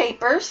two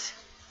papers.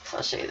 So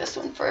I'll show you this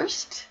one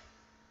first.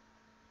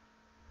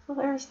 So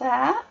there's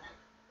that.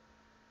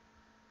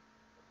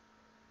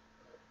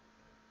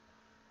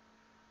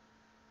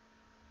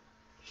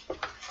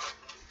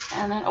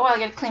 And then, oh, I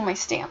gotta clean my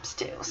stamps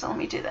too. So let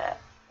me do that.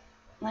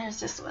 There's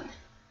this one.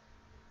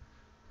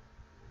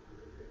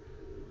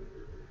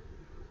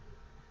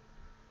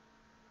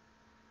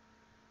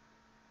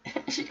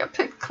 She got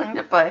cleaned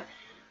up by,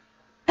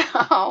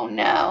 oh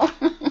no.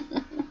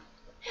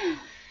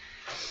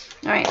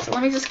 Alright, so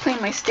let me just clean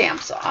my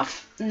stamps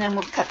off, and then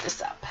we'll cut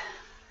this up.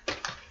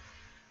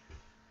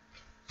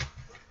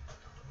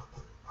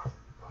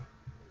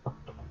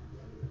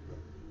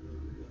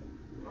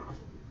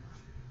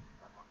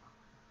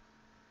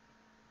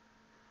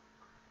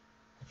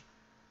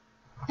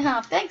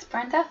 Oh, thanks,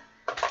 Brenda.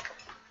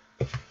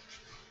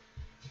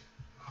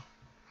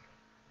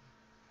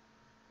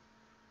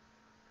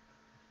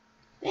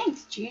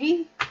 Thanks,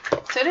 Judy.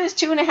 So it is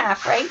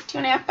 2.5, right?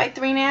 2.5 by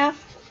 3.5.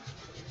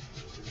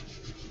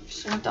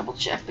 Just want to double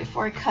check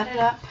before I cut it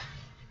up.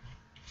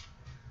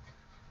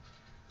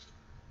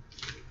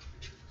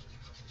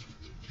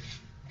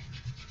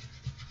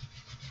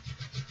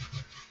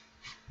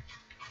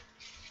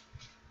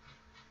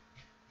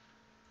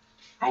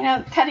 I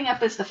know cutting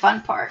up is the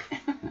fun part.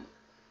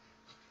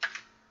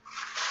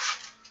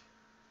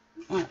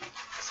 Alright,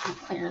 so I'll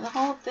clear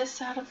all of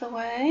this out of the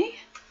way.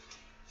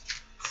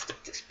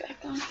 Stick this back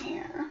on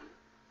here.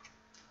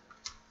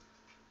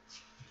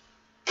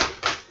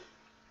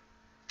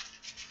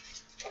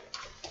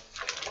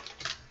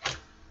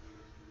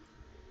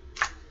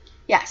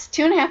 Yes,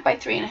 2.5 by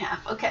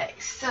 3.5. Okay,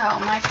 so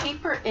my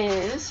paper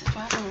is, do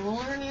I have a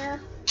ruler here?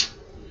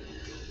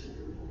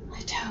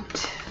 I don't.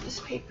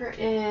 This paper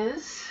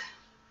is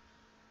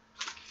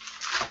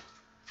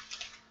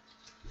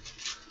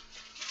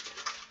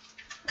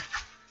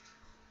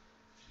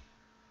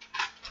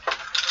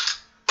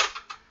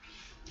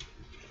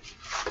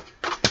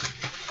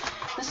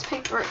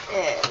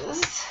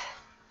is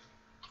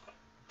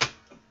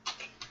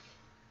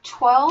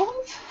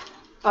 12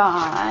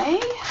 by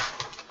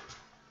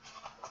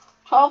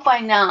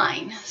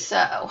 9. So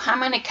how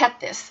am I going to cut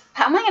this?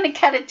 How am I going to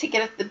cut it to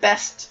get it the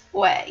best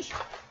way?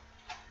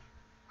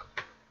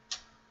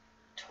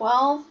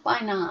 12 by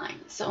 9.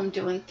 So I'm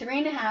doing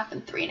 3.5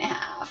 and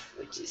 3.5,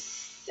 which is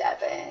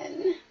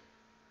 7.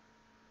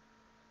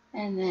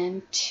 And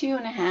then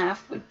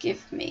 2.5 would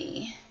give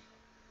me,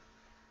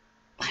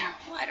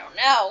 I don't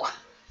know.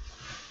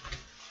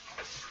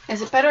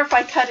 Is it better if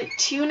I cut it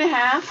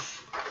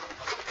 2.5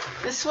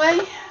 this way?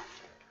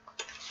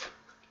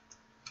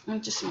 Let me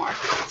just mark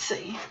it. Let's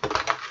see.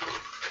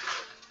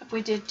 If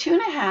we did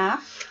 2.5,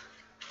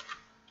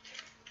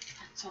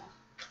 that's all.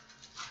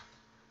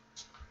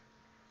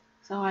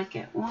 So I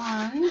get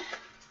 1,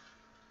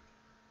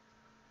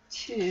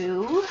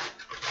 2,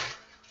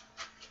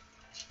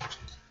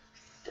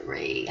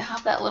 3. I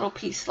have that little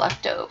piece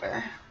left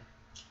over.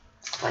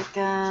 It's like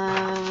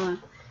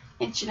an 1.5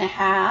 inches.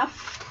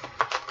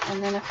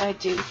 And then if I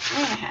do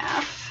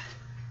 3.5,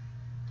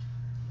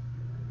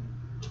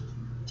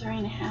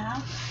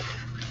 3.5,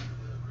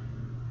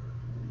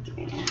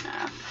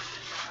 3.5,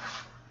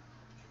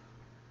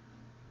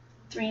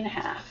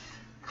 3.5.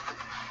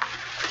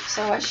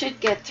 So I should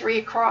get 3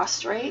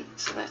 across, right?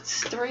 So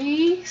that's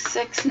 3,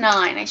 6,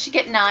 9. I should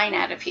get 9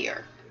 out of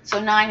here. So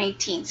 9,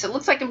 18. So it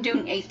looks like I'm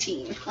doing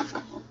 18.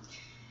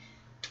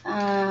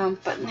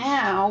 But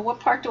now, what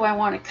part do I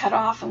want to cut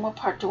off and what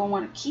part do I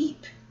want to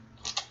keep?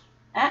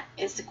 That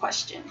is the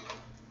question.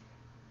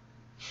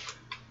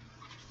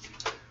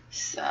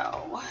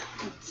 So,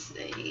 let's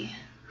see.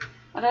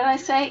 What did I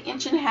say? 1.5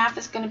 inches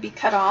is going to be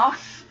cut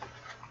off.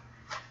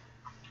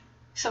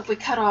 So if we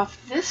cut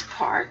off this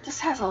part,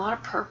 this has a lot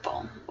of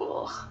purple.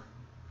 Ugh.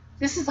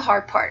 This is the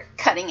hard part,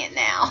 cutting it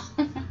now.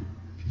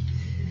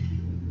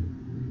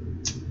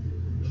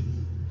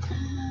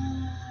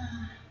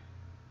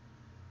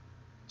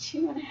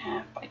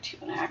 2.5 by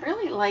 2.5. I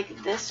really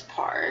like this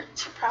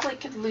part. Probably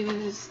could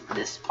lose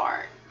this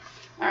part.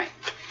 All right,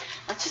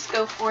 let's just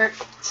go for it.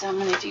 So I'm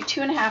going to do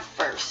 2.5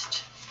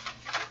 first.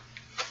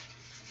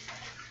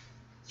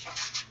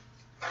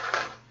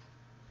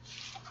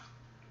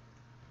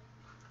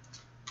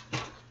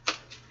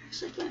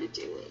 Actually going to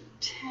do a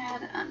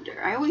tad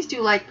under. I always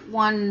do like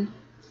 1/15,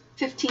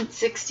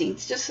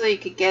 16th, just so you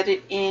could get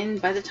it in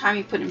by the time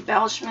you put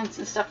embellishments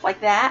and stuff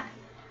like that.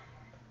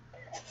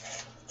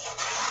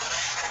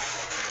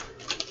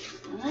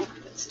 All right,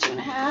 that's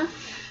 2.5.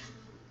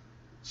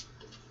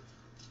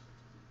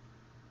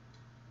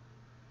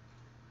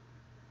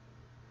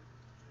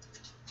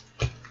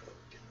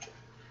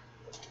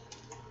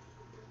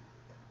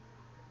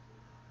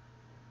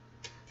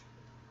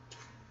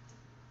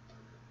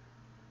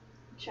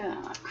 Sure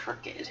they're not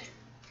crooked.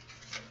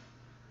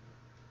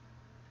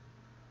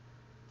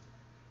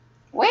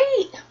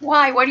 Wait!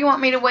 Why? Why do you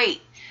want me to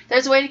wait?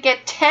 There's a way to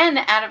get 10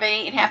 out of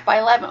an 8.5 by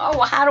 11. Oh,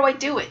 well, how do I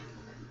do it?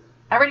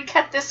 I already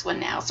cut this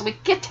one now, so we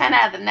can get 10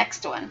 out of the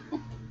next one.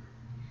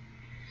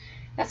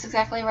 That's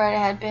exactly right. I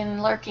had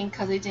been lurking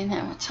because I didn't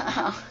have a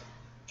time.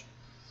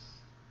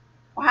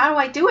 Well, how do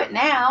I do it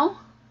now?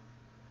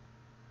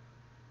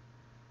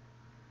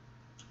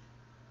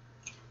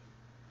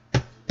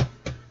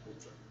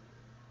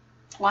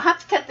 Well, I have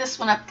to cut this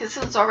one up because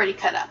this one's already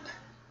cut up,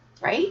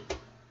 right?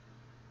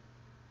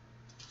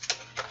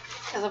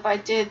 Because if I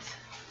did,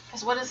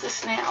 because what is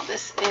this now?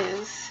 This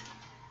is,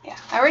 yeah,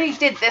 I already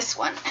did this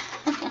one.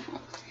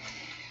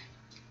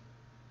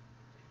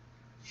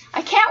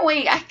 I can't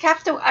wait. I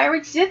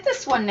already did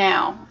this one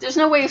now. There's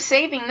no way of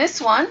saving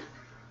this one.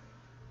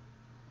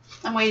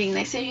 I'm waiting.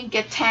 They say you can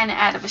get 10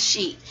 out of a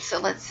sheet. So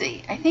let's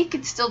see. I think you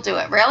can still do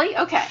it. Really?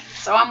 Okay.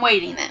 So I'm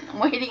waiting then. I'm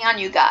waiting on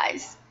you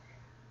guys.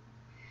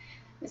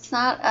 It's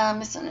not blah,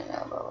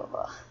 blah,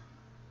 blah.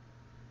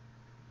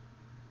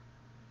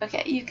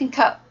 Okay, you can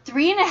cut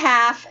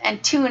 3.5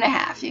 and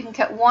 2.5. You can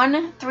cut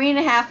 1,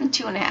 3.5, and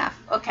 2.5.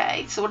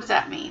 Okay, so what does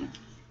that mean?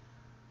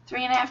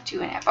 3.5,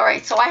 2.5. All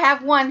right, so I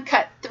have one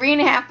cut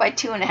 3.5 by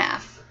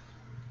 2.5.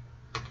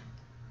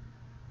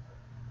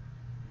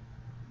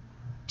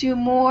 Do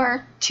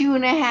more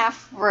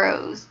 2.5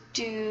 rows.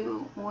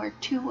 Do more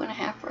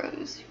 2.5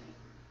 rows.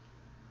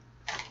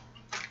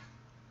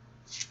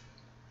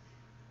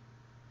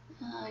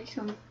 You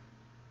can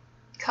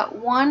cut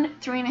 1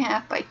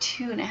 3.5 by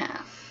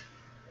 2.5.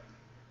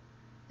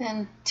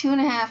 Then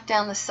 2.5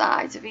 down the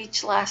sides of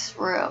each last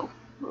row.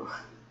 Ooh,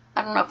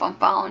 I don't know if I'm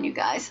following you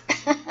guys.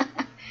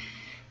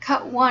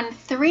 Cut 1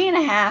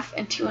 3.5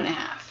 and 2.5.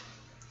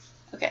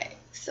 Okay,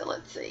 so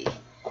let's see.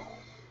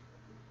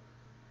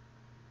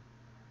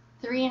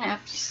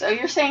 3.5. So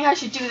you're saying I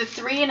should do the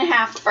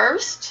 3.5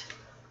 first?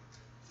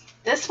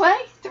 This way?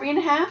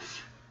 3.5?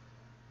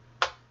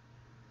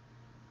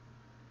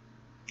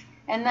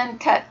 And then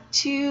cut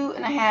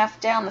 2.5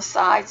 down the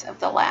sides of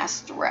the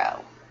last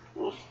row.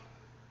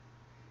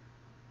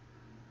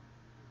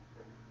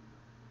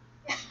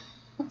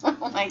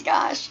 Oh my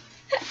gosh.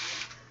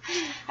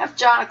 Have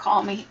Jonna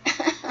call me.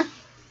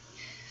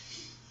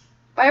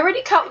 But I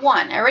already cut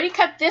one. I already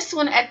cut this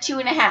one at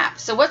 2.5.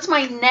 So what's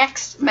my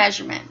next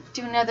measurement?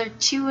 Do another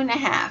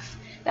 2.5.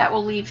 That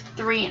will leave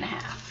 3.5.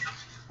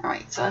 All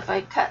right, so if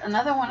I cut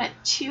another one at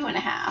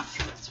 2.5,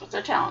 that's what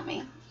they're telling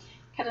me.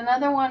 Cut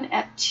another one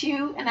at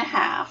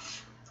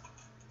 2.5.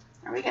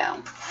 There we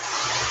go.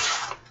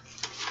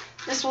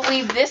 This will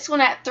leave this one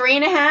at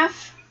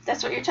 3.5.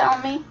 That's what you're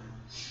telling me?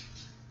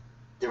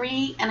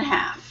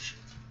 3.5.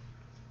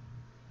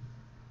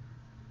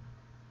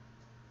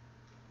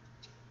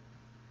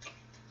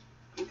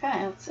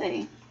 Okay, let's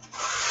see.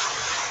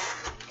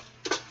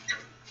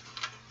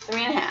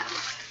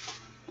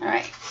 3.5. All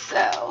right,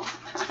 so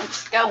I'm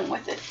just going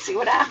with it. See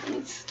what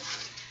happens.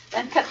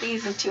 Then cut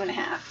these in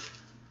 2.5.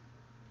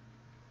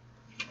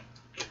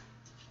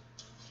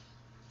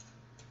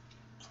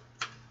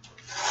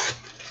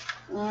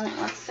 All right,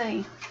 let's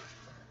see.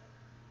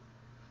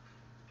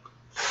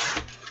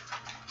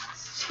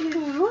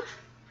 2,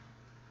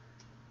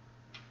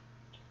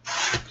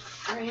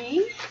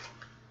 3,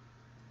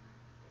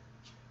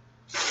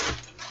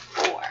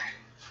 4. All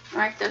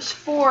right, there's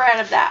 4 out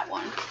of that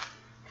one.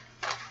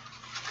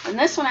 And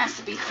this one has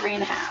to be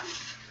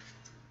 3.5.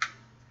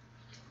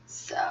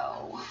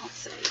 So, let's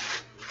see.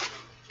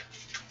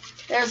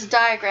 There's a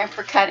diagram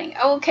for cutting.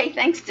 Oh, okay,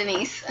 thanks,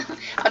 Denise.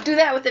 I'll do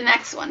that with the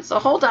next one. So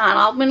hold on.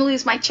 I'm going to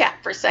lose my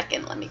chat for a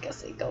second. Let me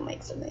go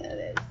make something that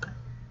is.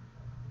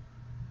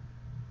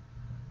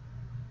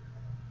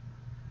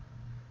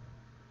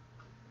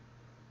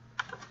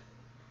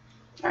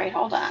 All right,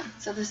 hold on.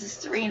 So this is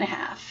 3.5.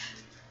 I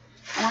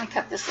want to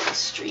cut this little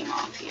stream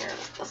off here,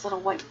 this little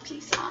white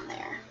piece on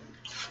there.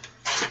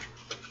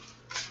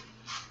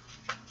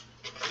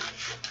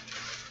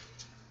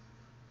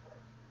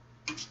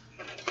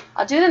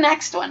 I'll do the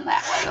next one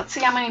that way. Let's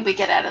see how many we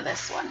get out of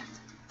this one.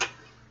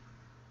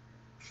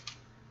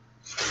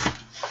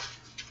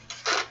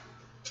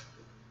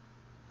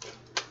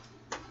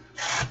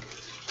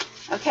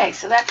 Okay,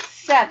 so that's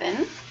 7.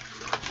 I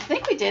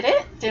think we did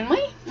it, didn't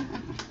we?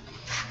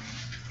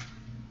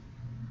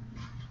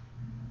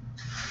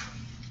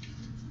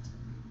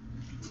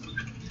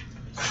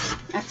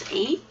 That's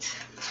 8,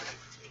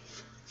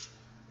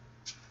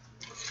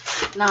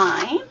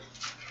 9,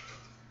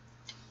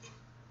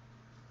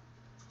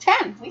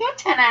 10. We got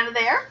 10 out of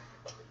there.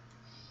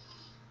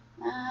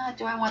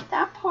 Do I want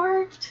that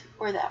part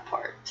or that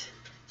part?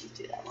 Let's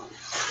do that one.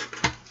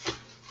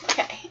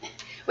 Okay,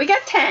 we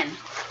got 10.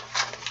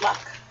 Look.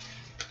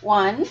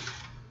 1,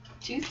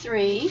 2,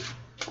 3,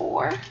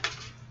 4,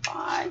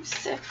 5,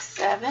 6,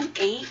 7,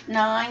 8,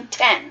 9,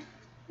 10.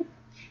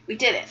 We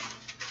did it.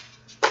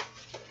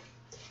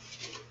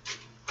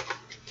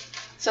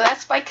 So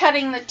that's by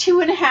cutting the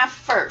 2.5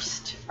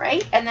 first,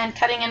 right? And then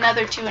cutting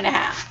another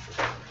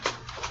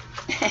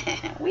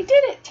 2.5. We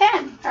did it,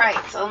 10. All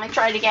right, so let me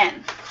try it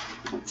again.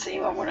 Let's see,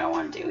 what do I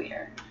want to do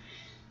here?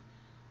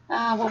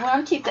 Well, we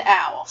want to keep the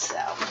owl, so.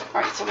 All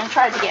right, so we're going to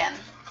try it again.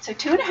 So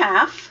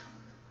 2.5.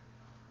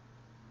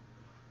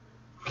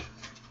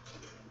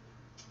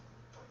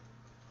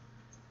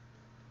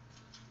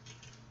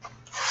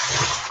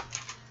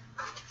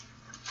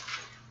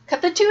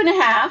 cut the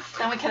 2.5.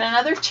 Then we cut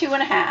another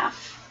 2.5.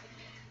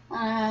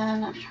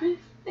 And I'm trying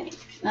to think.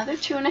 Another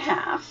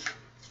 2.5.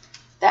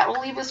 That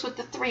will leave us with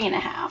the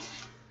 3.5.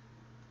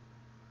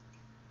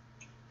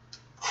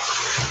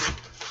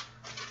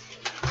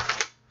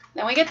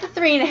 Then we get the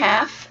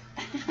 3.5.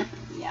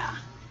 Yeah.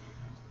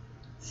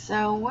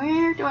 So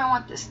where do I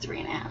want this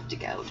 3.5 to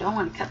go? Do I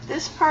want to cut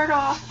this part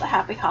off, the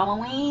Happy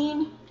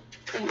Halloween?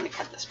 I think I'm going to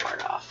cut this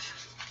part off.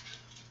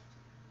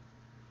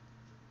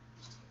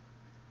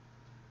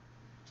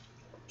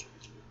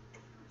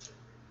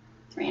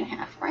 Three and a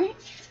half, right?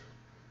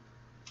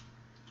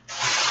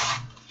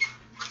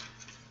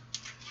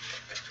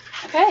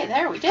 Okay,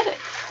 there, we did it.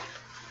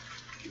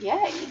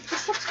 Yay.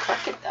 This looks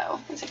crooked,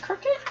 though. Is it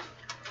crooked?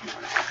 I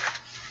don't know.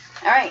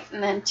 All right,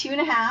 and then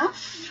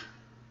 2.5.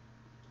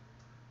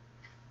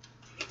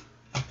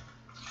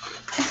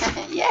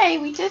 Yay,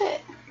 we did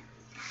it.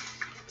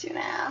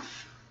 2.5.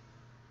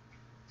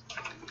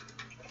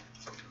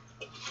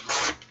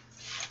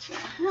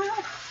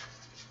 2.5.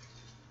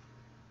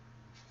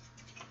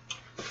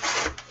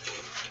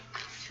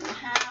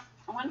 2.5.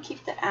 I want to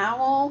keep the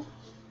owl.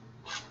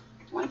 I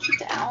want to keep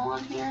the owl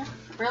on here.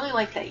 I really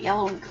like that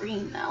yellow and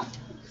green, though.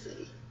 Let's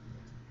see.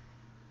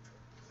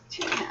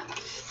 2.5.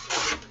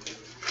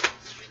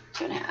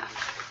 2.5.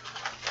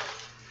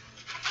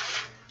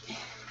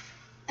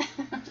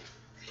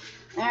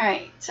 All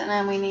right, so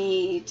then we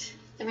need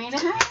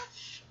 3.5.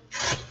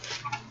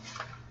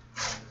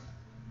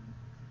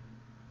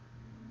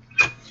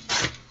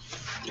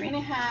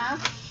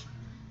 3.5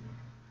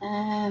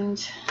 and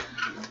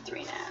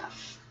 3.5.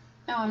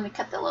 Oh, I'm gonna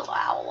cut the little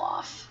owl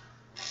off.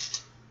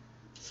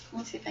 Let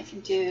me see if I can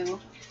do.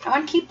 I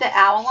want to keep the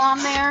owl on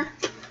there,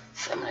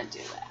 so I'm gonna do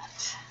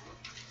that.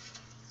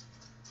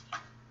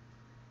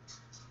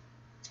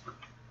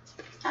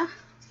 Huh?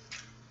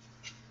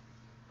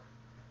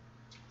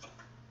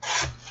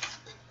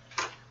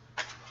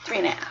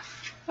 3.5.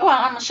 Oh, well,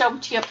 I'm gonna show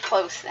them to you up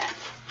close then.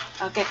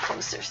 I'll get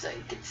closer so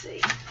you can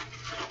see.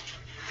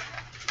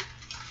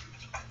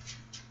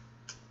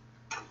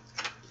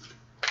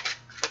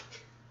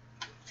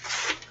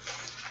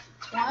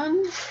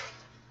 One.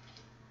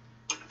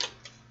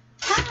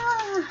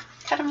 Ah,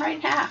 cut them right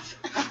in half.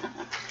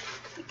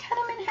 We cut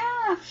them in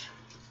half.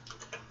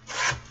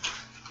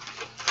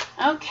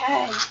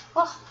 Okay.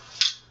 Oh.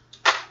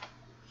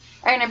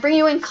 All right, and I bring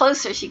you in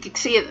closer so you can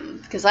see them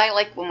because I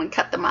like when we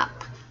cut them up.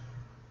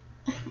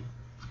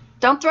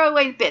 Don't throw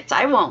away the bits.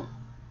 I won't.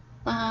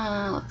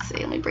 Let's see.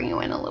 Let me bring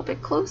you in a little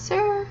bit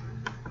closer.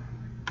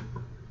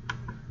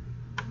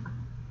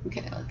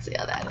 Okay, let's see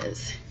how that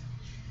is.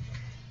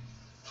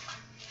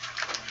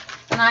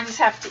 And I just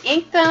have to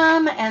ink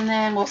them, and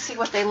then we'll see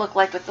what they look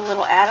like with the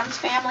little Addams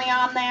Family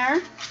on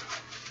there.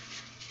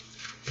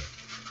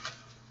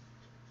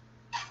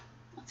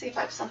 Let's see if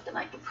I have something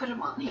I can put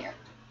them on here.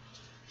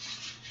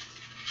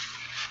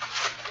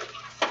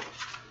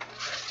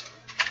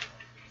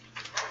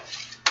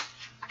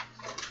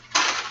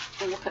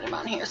 I'm going to put them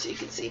on here so you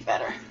can see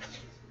better.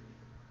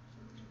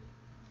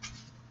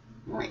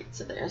 All right,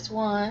 so there's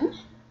 1,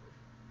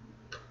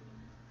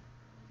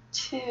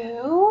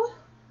 2.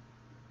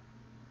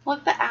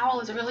 Look, the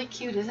owl is really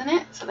cute, isn't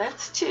it? So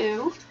that's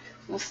 2.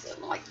 We'll set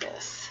them like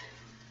this.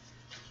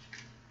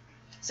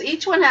 So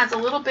each one has a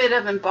little bit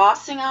of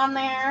embossing on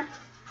there.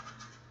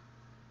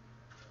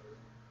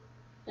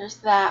 There's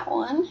that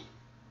one.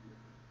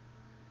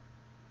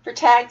 For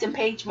tags and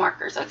page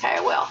markers. Okay,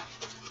 I will.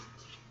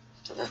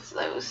 So that's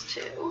those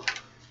 2.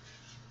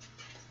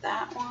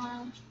 That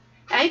one.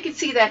 Now you can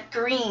see that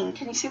green.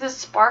 Can you see the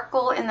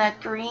sparkle in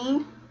that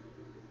green?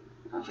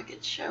 I don't know if I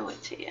could show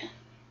it to you.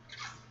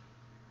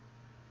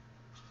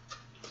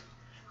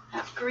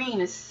 That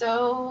green is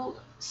so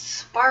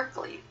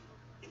sparkly.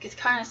 You can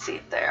kind of see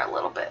it there a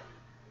little bit.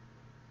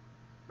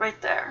 Right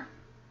there.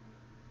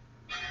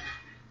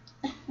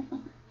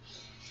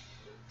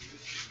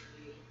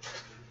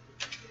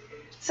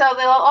 So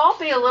they'll all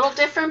be a little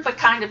different, but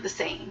kind of the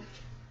same.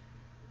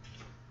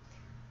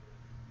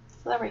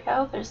 So there we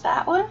go. There's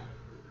that one.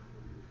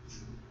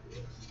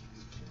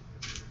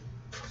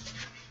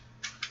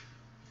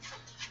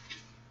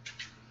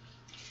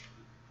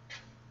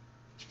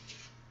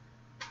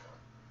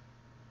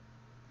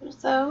 There's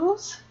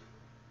those.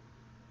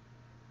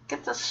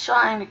 Get the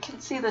shine. You can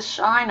see the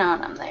shine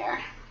on them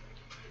there.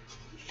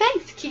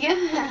 Thanks, Kia.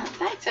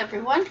 Thanks,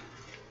 everyone.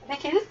 I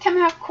think it is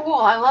coming out cool.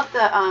 I love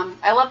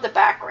the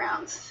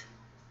backgrounds.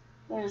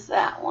 There's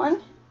that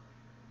one.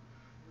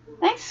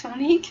 Thanks,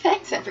 Monique.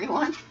 Thanks,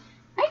 everyone.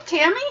 Hi,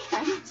 Tammy.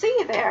 I didn't see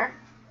you there.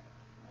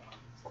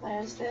 So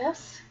there's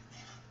this.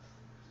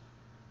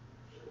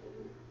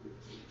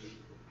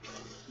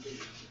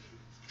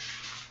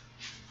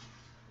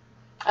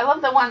 I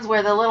love the ones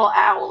where the little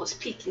owl is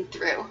peeking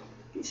through.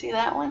 You see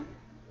that one?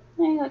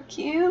 They look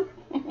cute.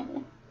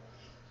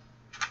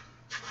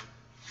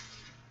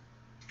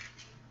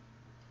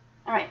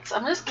 All right, so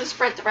I'm just going to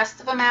spread the rest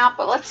of them out,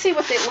 but let's see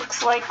what it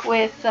looks like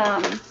with,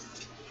 oh,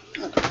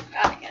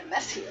 I got a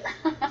mess here.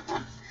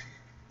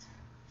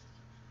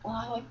 Well,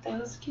 I like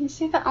those. Can you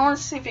see that? I want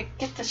to see if you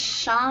get the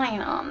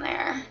shine on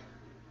there.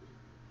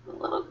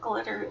 little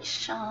glittery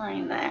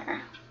shine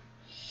there.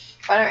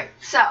 All right,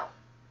 so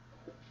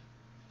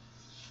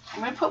I'm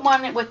going to put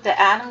one with the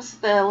Adams,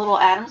 the little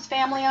Adams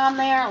family on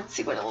there. Let's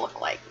see what it'll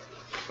look like.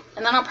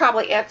 And then I'll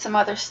probably add some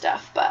other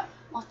stuff, but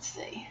let's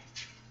see.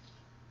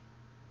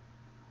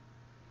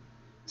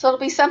 So it'll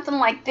be something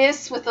like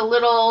this with a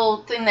little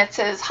thing that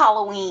says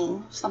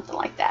Halloween, something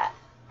like that.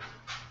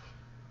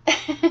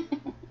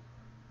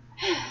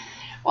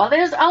 Well,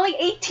 there's only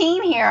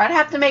 18 here. I'd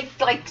have to make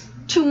like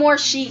 2 more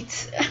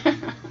sheets.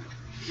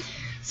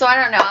 So I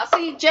don't know. I'll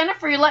see,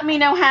 Jennifer, you let me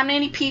know how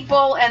many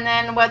people, and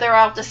then whether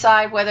I'll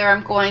decide whether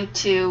I'm going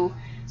to.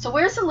 So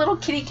where's the little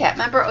kitty cat?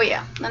 Remember? Oh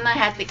yeah. Then I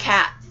had the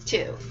cat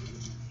too.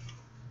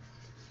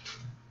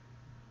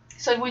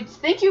 So we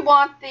think you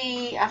want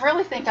the. I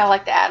really think I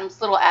like the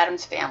little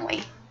Adams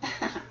family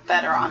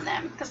better on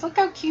them, because look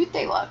how cute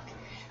they look.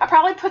 I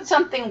probably put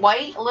something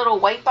white, a little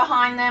white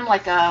behind them,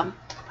 like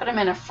put them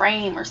in a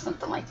frame or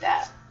something like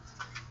that.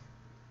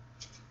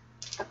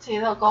 Let's see,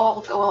 they'll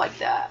go like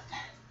that.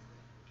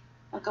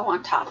 They'll go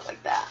on top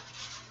like that.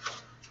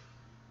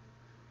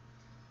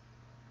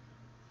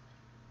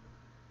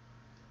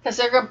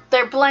 Because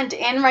they're blend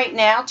in right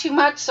now too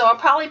much, so I'll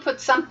probably put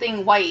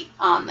something white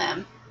on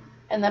them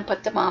and then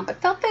put them on.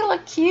 But don't they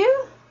look cute?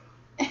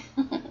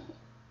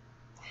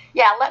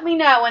 Yeah, let me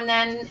know, and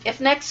then if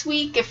next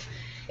week, if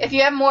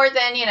you have more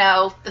than, you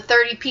know, the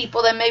 30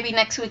 people, then maybe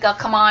next week I'll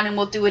come on and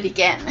we'll do it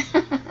again.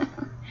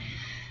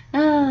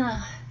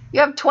 You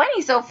have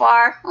 20 so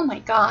far. Oh my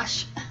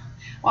gosh.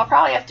 Well, I'll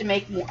probably have to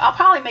make more. I'll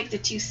probably make the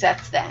 2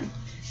 sets then.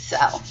 So,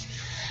 all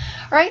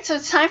right, so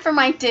it's time for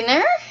my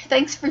dinner.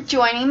 Thanks for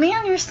joining me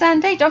on your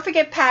Sunday. Don't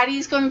forget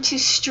Patty's going to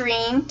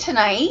stream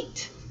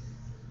tonight.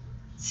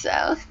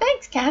 So,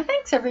 thanks, Kat.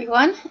 Thanks,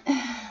 everyone.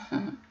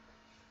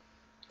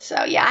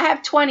 So, yeah, I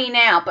have 20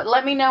 now, but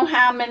let me know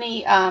how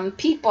many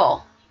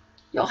people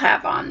you'll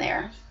have on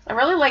there. I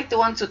really like the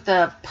ones with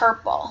the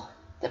purple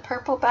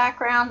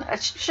background. I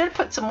should have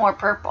put some more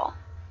purple,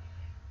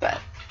 but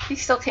he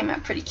still came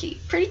out pretty cute.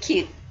 Pretty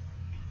cute.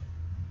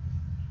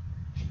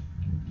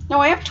 No,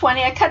 I have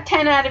 20. I cut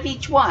 10 out of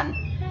each one,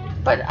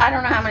 but I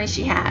don't know how many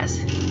she has.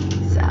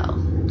 So,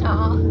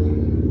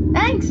 oh,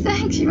 thanks.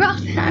 You're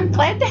welcome. I'm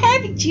glad to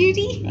have you,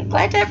 Judy. I'm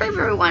glad to have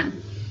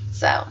everyone.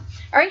 So, all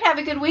right, have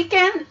a good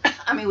weekend.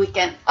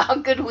 A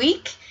good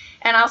week.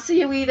 And I'll see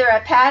you either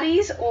at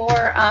Patty's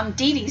or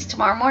Dee Dee's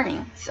tomorrow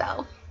morning.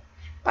 So,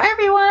 bye,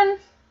 everyone.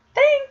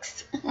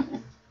 Thanks.